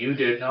bargain. Wait, you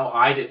did? No,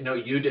 I didn't. No,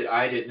 you did.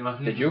 I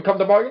didn't. Did you come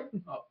to bargain?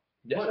 Oh,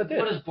 yes, I did.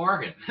 What is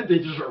bargain? They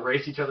just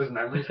erase each other's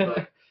memories.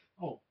 Like,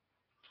 oh.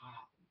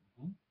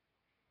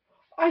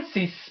 I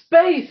see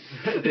space.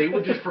 They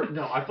would just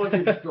no. I feel like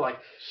they'd just be like,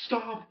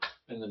 stop,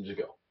 and then just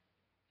go.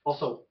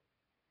 Also,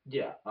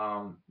 yeah.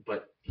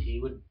 But he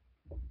would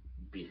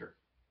beat her.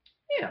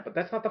 Yeah, but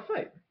that's not the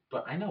fight.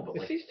 But I know, but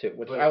it's like, these two,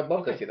 which I would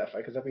love to see that fight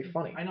because that'd be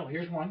funny. I know.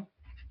 Here's one.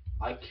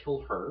 I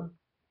kill her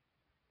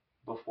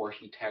before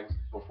she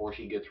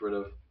gets rid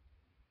of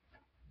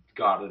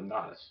God and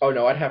Goddess. Oh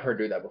no, I'd have her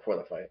do that before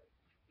the fight.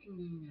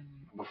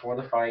 Before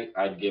the fight,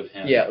 I'd give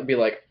him. Yeah, it'd be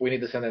like, we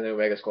need to send in the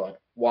Omega Squad.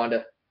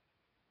 Wanda,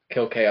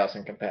 kill Chaos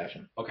and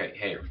Compassion. Okay,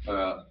 hey,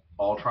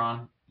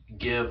 Ultron,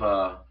 give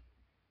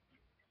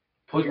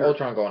Who's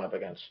Ultron going up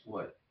against?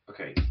 What?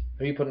 Okay.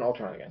 Who are you putting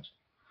Ultron against?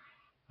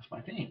 That's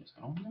my thing.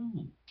 I don't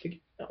know.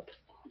 No.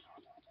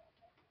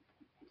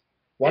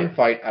 One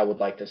fight I would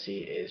like to see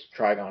is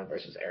Trigon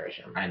versus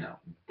Arishem. I know.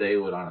 They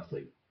would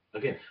honestly.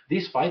 Again,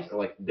 these fights are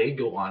like, they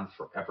go on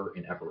forever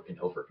and ever and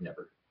over and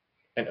ever.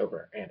 And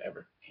over and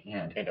ever.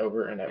 And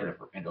over and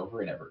ever. And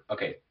over and ever.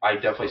 Okay, I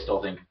definitely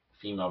still think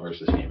female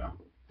versus female.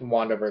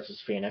 Wanda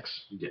versus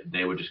Phoenix.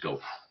 They would just go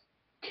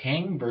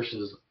King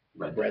versus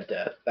Red Death. Red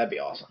Death. That'd be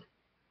awesome.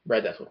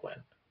 Red Death would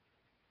win.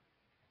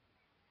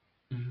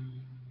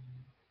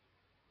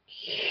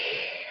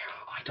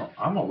 Yeah,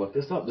 I'm gonna look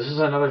this up. This is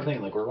another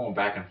thing. Like we're going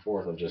back and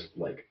forth of just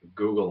like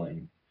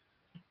Googling.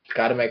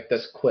 Got to make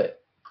this quick.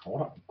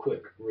 Hold on,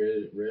 quick.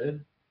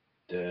 Red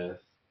Death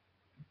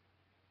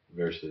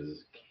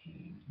versus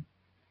King.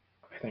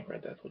 I think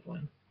Red Death would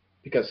win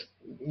because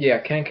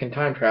King can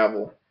time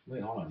travel.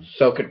 Wait, hold on.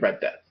 So could Red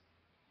Death.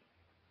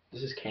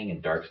 This is King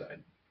and Darkseid.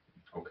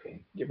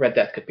 Okay. Red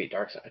Death could beat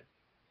Darkseid.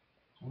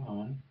 Hold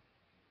on.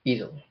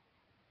 Easily.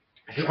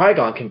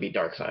 Trigon can beat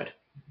Darkseid.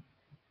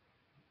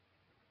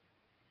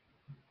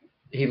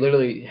 He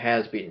literally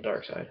has beaten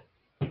Darkseid.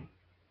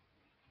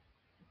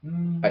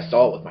 I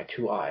saw it with my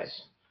 2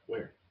 eyes.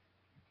 Where?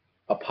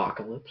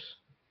 Apocalypse.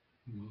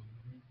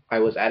 I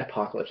was at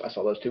Apocalypse. I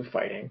saw those 2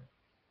 fighting,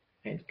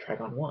 and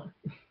Trigon won.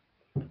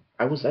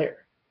 I was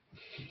there.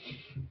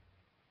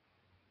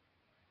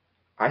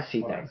 I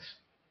see things.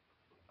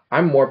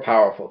 I'm more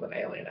powerful than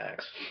Alien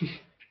X.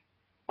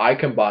 I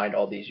combined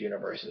all these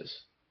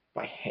universes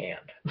by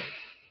hand.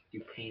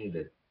 You painted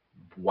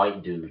a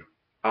white dude.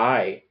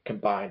 I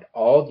combined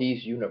all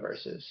these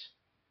universes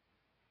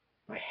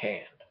by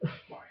hand.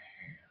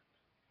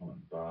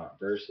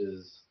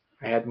 Versus.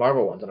 I had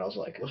Marvel ones, and I was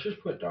like, let's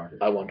just put Doctor.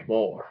 I want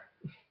more.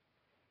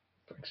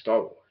 Like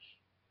Star Wars,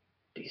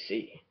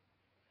 DC,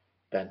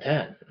 Ben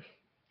 10,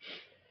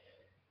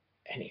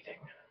 anything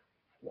I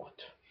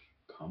want.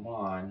 Come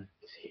on.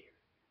 Is here.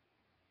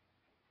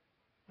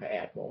 I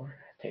add more,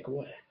 take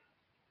away.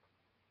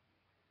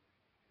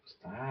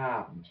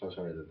 Stop. I'm so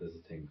sorry that this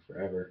is taking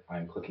forever.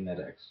 I'm clicking that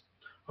X.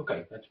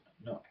 Okay, that's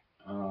no.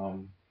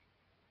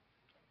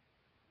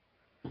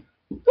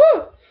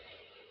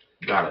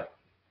 Got it.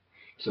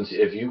 Since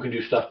if you can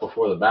do stuff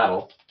before the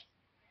battle,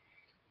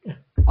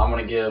 I'm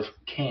gonna give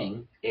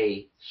King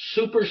a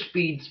super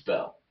speed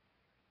spell.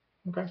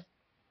 Okay.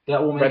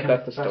 That will make Red him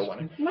Death is still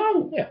winning.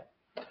 No. Yeah.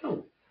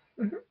 No.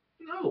 Mm-hmm.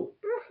 No.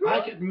 I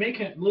could make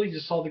him. Literally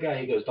just saw the guy.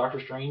 He goes, Doctor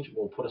Strange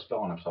will put a spell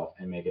on himself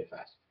and make it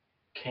fast.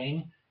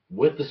 King,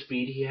 with the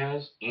speed he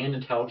has and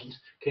intelligence,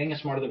 King is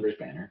smarter than Bruce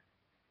Banner.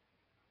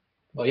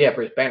 Well, yeah,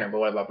 Bruce Banner, but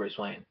what about Bruce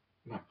Wayne?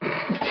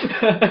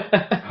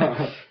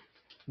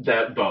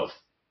 That both.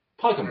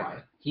 Probably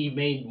combined. He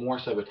made more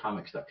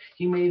subatomic stuff.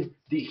 He made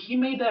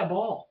that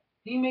ball.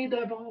 He made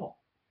that ball.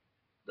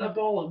 That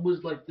ball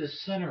was like the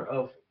center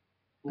of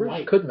Bruce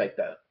light. could make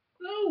that.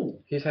 No.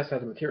 He just has to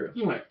have the material.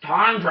 He went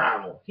time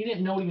travel. He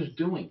didn't know what he was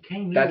doing.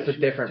 King knew That's what a she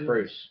was different doing.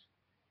 Bruce.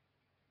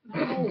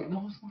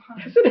 No, it's not.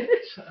 Yes, it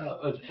is.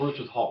 It's Bruce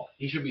with Hall.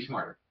 He should be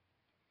smarter.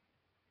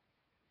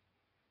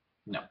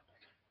 No.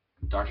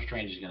 Doctor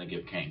Strange is going to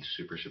give King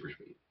super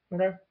speed.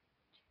 Okay.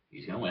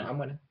 He's going to win. I'm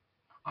winning.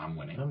 I'm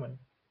winning. I'm winning.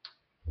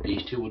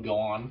 These 2 would go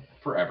on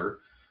forever.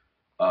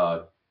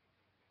 Arishem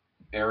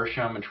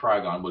and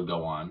Trigon would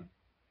go on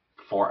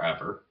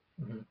forever.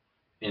 Mm-hmm.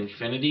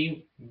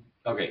 Infinity.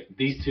 Okay,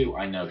 these 2,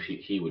 I know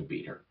he would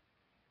beat her.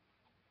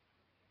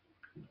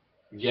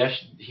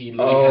 Yes, he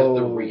literally has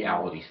the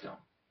reality stone.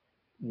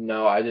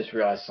 No, I just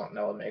realized something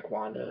that would make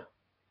Wanda.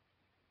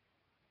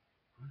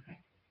 Okay.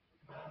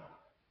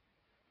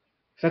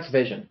 That's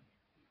Vision.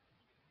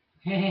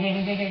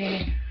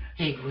 Hey,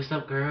 what's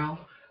up, girl?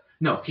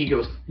 No, he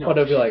goes. No, What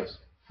would it be like? Goes,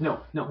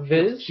 no.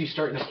 Viz? She's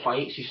starting to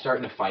fight.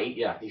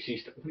 Yeah,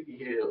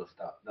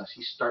 stop. No,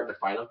 she's starting to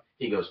fight him.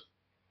 He goes.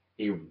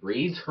 He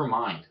reads her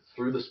mind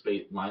through the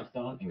space mind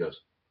stone and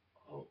goes,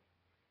 oh,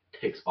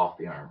 takes off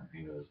the armor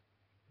and goes,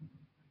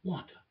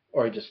 Wanda.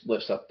 Or he just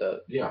lifts up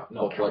the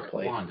Ultron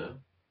plate. Wanda,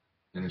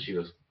 and then she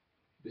goes,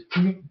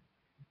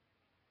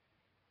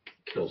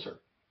 kills her.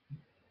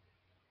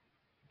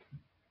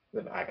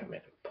 Then I come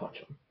in and punch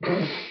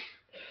him.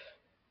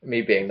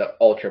 Me being the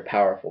ultra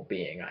powerful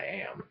being I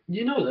am.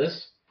 You know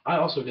this. I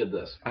also did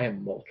this. I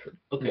am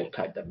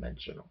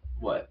multi-dimensional.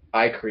 What?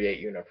 I create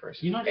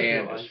universes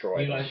and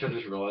destroy them. I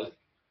just realized?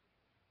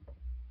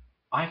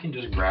 I can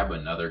just grab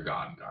another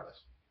god and goddess.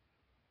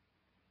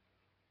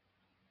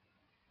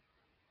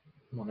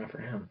 Well, not for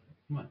him.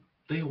 What?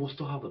 They will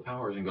still have the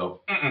powers and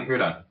go, you're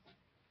done.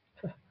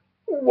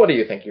 What do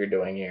you think you're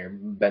doing here,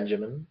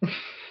 Benjamin?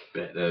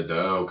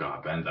 Oh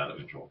god, Ben's out of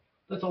control.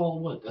 That's all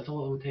it would. That's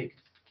all it would take.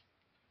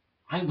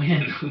 I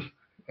win.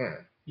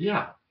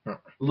 Yeah.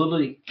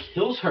 Literally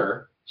kills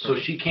her so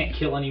she can't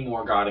kill any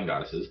more god and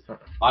goddesses.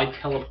 I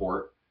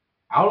teleport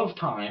out of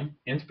time,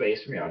 in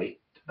space, reality,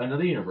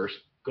 another universe,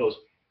 goes,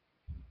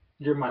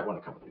 you might want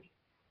to come with me.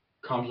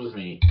 Comes with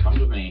me. Come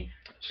with me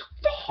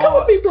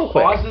real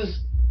quick.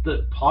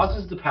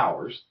 Pauses the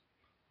powers,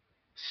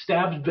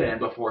 stabs Ben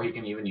before he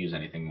can even use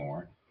anything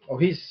more. Oh,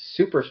 he's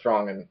super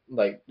strong and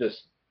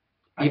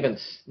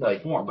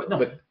form, but no.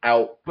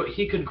 Without. But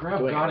he could grab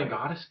God and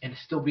Goddess and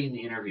still be in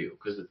the interview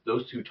because it's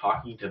those 2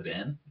 talking to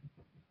Ben,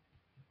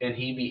 and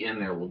he'd be in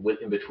there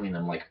in between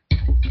them, like,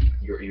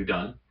 "Are you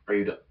done? Are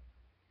you done?"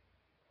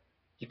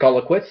 You call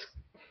it quits?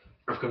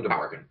 I've come to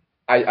bargain.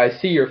 I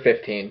see you're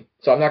 15,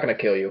 so I'm not gonna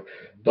kill you.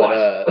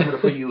 But I'm gonna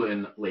put you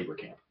in labor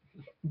camp.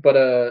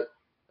 But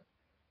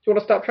You want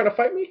to stop trying to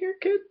fight me here,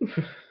 kid?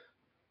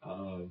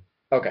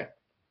 Okay.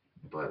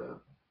 But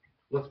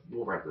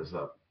we'll wrap this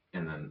up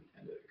and then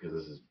end it because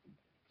this is.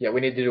 Yeah,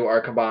 we need to do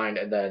our combined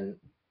and then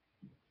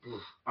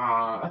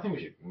I think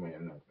we should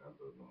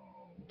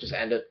just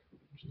end it.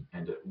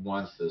 end it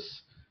once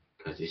this,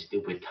 because this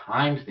stupid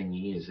time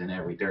thingy is in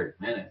every 30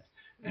 minutes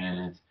and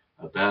it's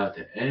about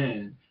to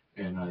end,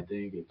 and I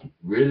think it's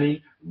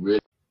really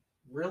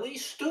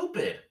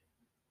stupid.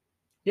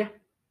 Yeah.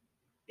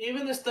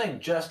 Even this thing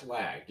just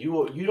lagged.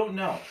 You don't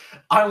know.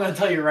 I'm going to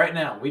tell you right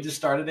now. We just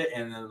started it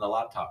and then the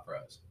laptop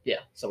froze. Yeah,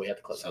 so we have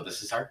to close. So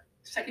this is our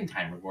second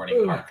time recording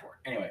hardcore.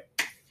 Anyway,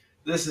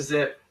 this is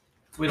it.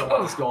 We don't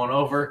want this going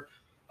over.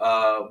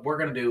 We're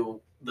going to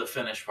do the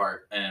finish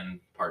part and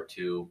part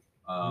 2.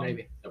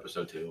 Maybe.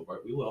 Episode 2.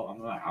 But we will.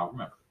 I'll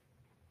remember.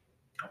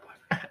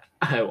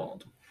 I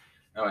won't.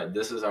 All right,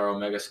 this is our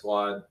Omega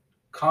Squad.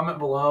 Comment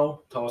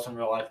below. Tell us in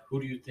real life,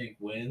 who do you think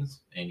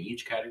wins in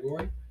each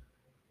category?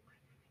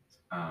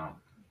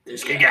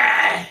 This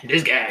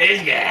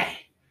guy.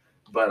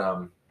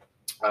 But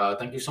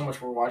thank you so much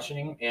for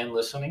watching and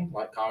listening.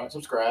 Like, comment,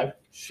 subscribe,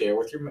 share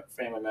with your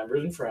family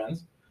members and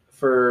friends.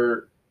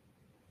 For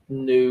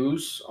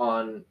news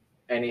on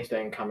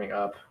anything coming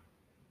up,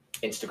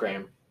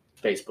 Instagram,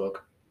 Facebook,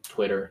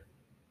 Twitter,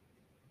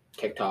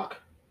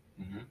 TikTok.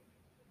 Mm-hmm.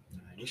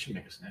 You should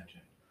make a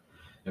Snapchat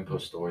and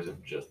post stories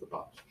of just the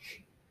pops.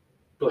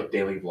 Be like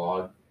daily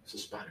vlog. It's a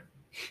spider.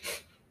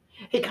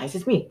 Hey guys,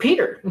 it's me,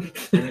 Peter. And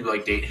it'd be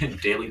like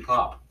daily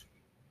pop.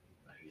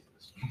 I hate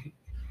this.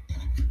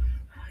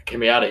 Get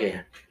me out of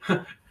here.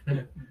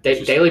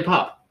 Daily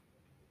Pop.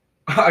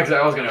 I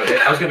was gonna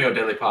go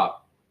daily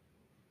pop.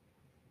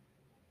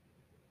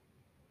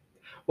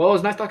 Well, it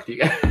was nice talking to you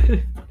guys.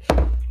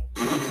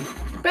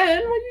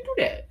 Ben, why you do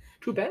that?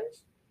 2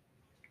 Bens?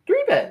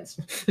 3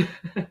 Bens.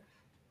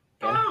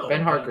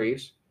 Ben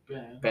Hargreaves.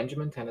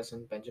 Benjamin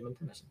Tennyson.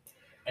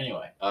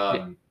 Anyway,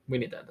 we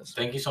need that.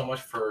 Thank you so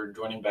much for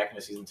joining back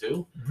into season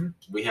 2. Mm-hmm.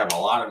 We have a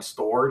lot in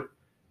stored.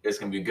 It's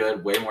gonna be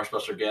good. Way more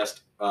special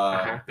guests.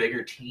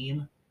 Bigger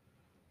team.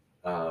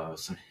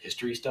 Some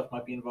history stuff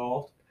might be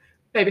involved.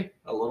 Maybe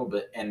a little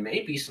bit, and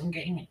maybe some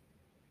gaming.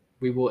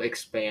 We will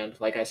expand,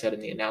 like I said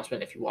in the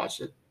announcement, if you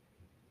watched it.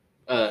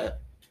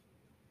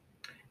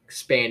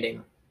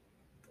 Expanding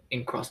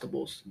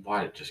Incrustables.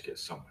 Why did it just get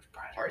so much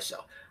brighter? Or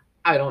so.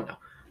 I don't know.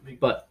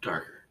 But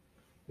darker.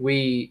 There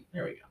we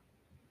go.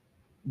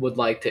 Would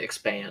like to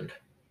expand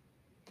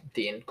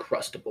the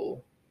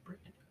Incrustable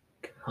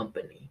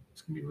company.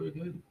 It's gonna be really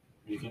good.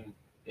 You can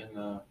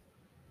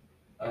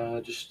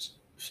just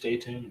stay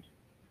tuned.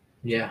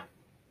 Yeah.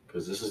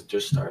 Because this is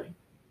just starting.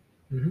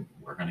 Mm-hmm.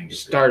 We're gonna get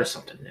started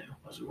something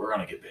new. We're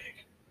gonna get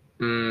big.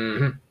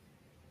 Mm-hmm.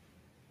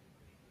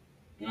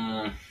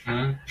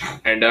 Mm-hmm.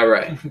 And all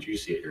right. Did you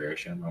see it, your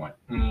reaction? I went.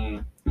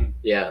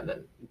 Yeah, and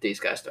then these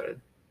guys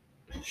started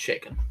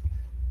shaking.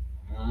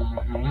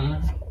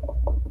 Mm-hmm.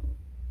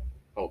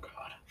 Oh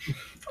God.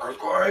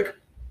 Earthquake.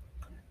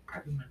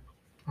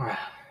 All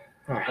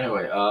right.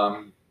 Anyway,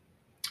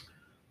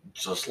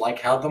 just like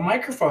how the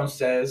microphone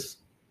says,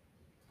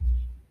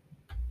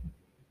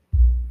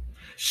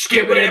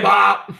 skippity bop.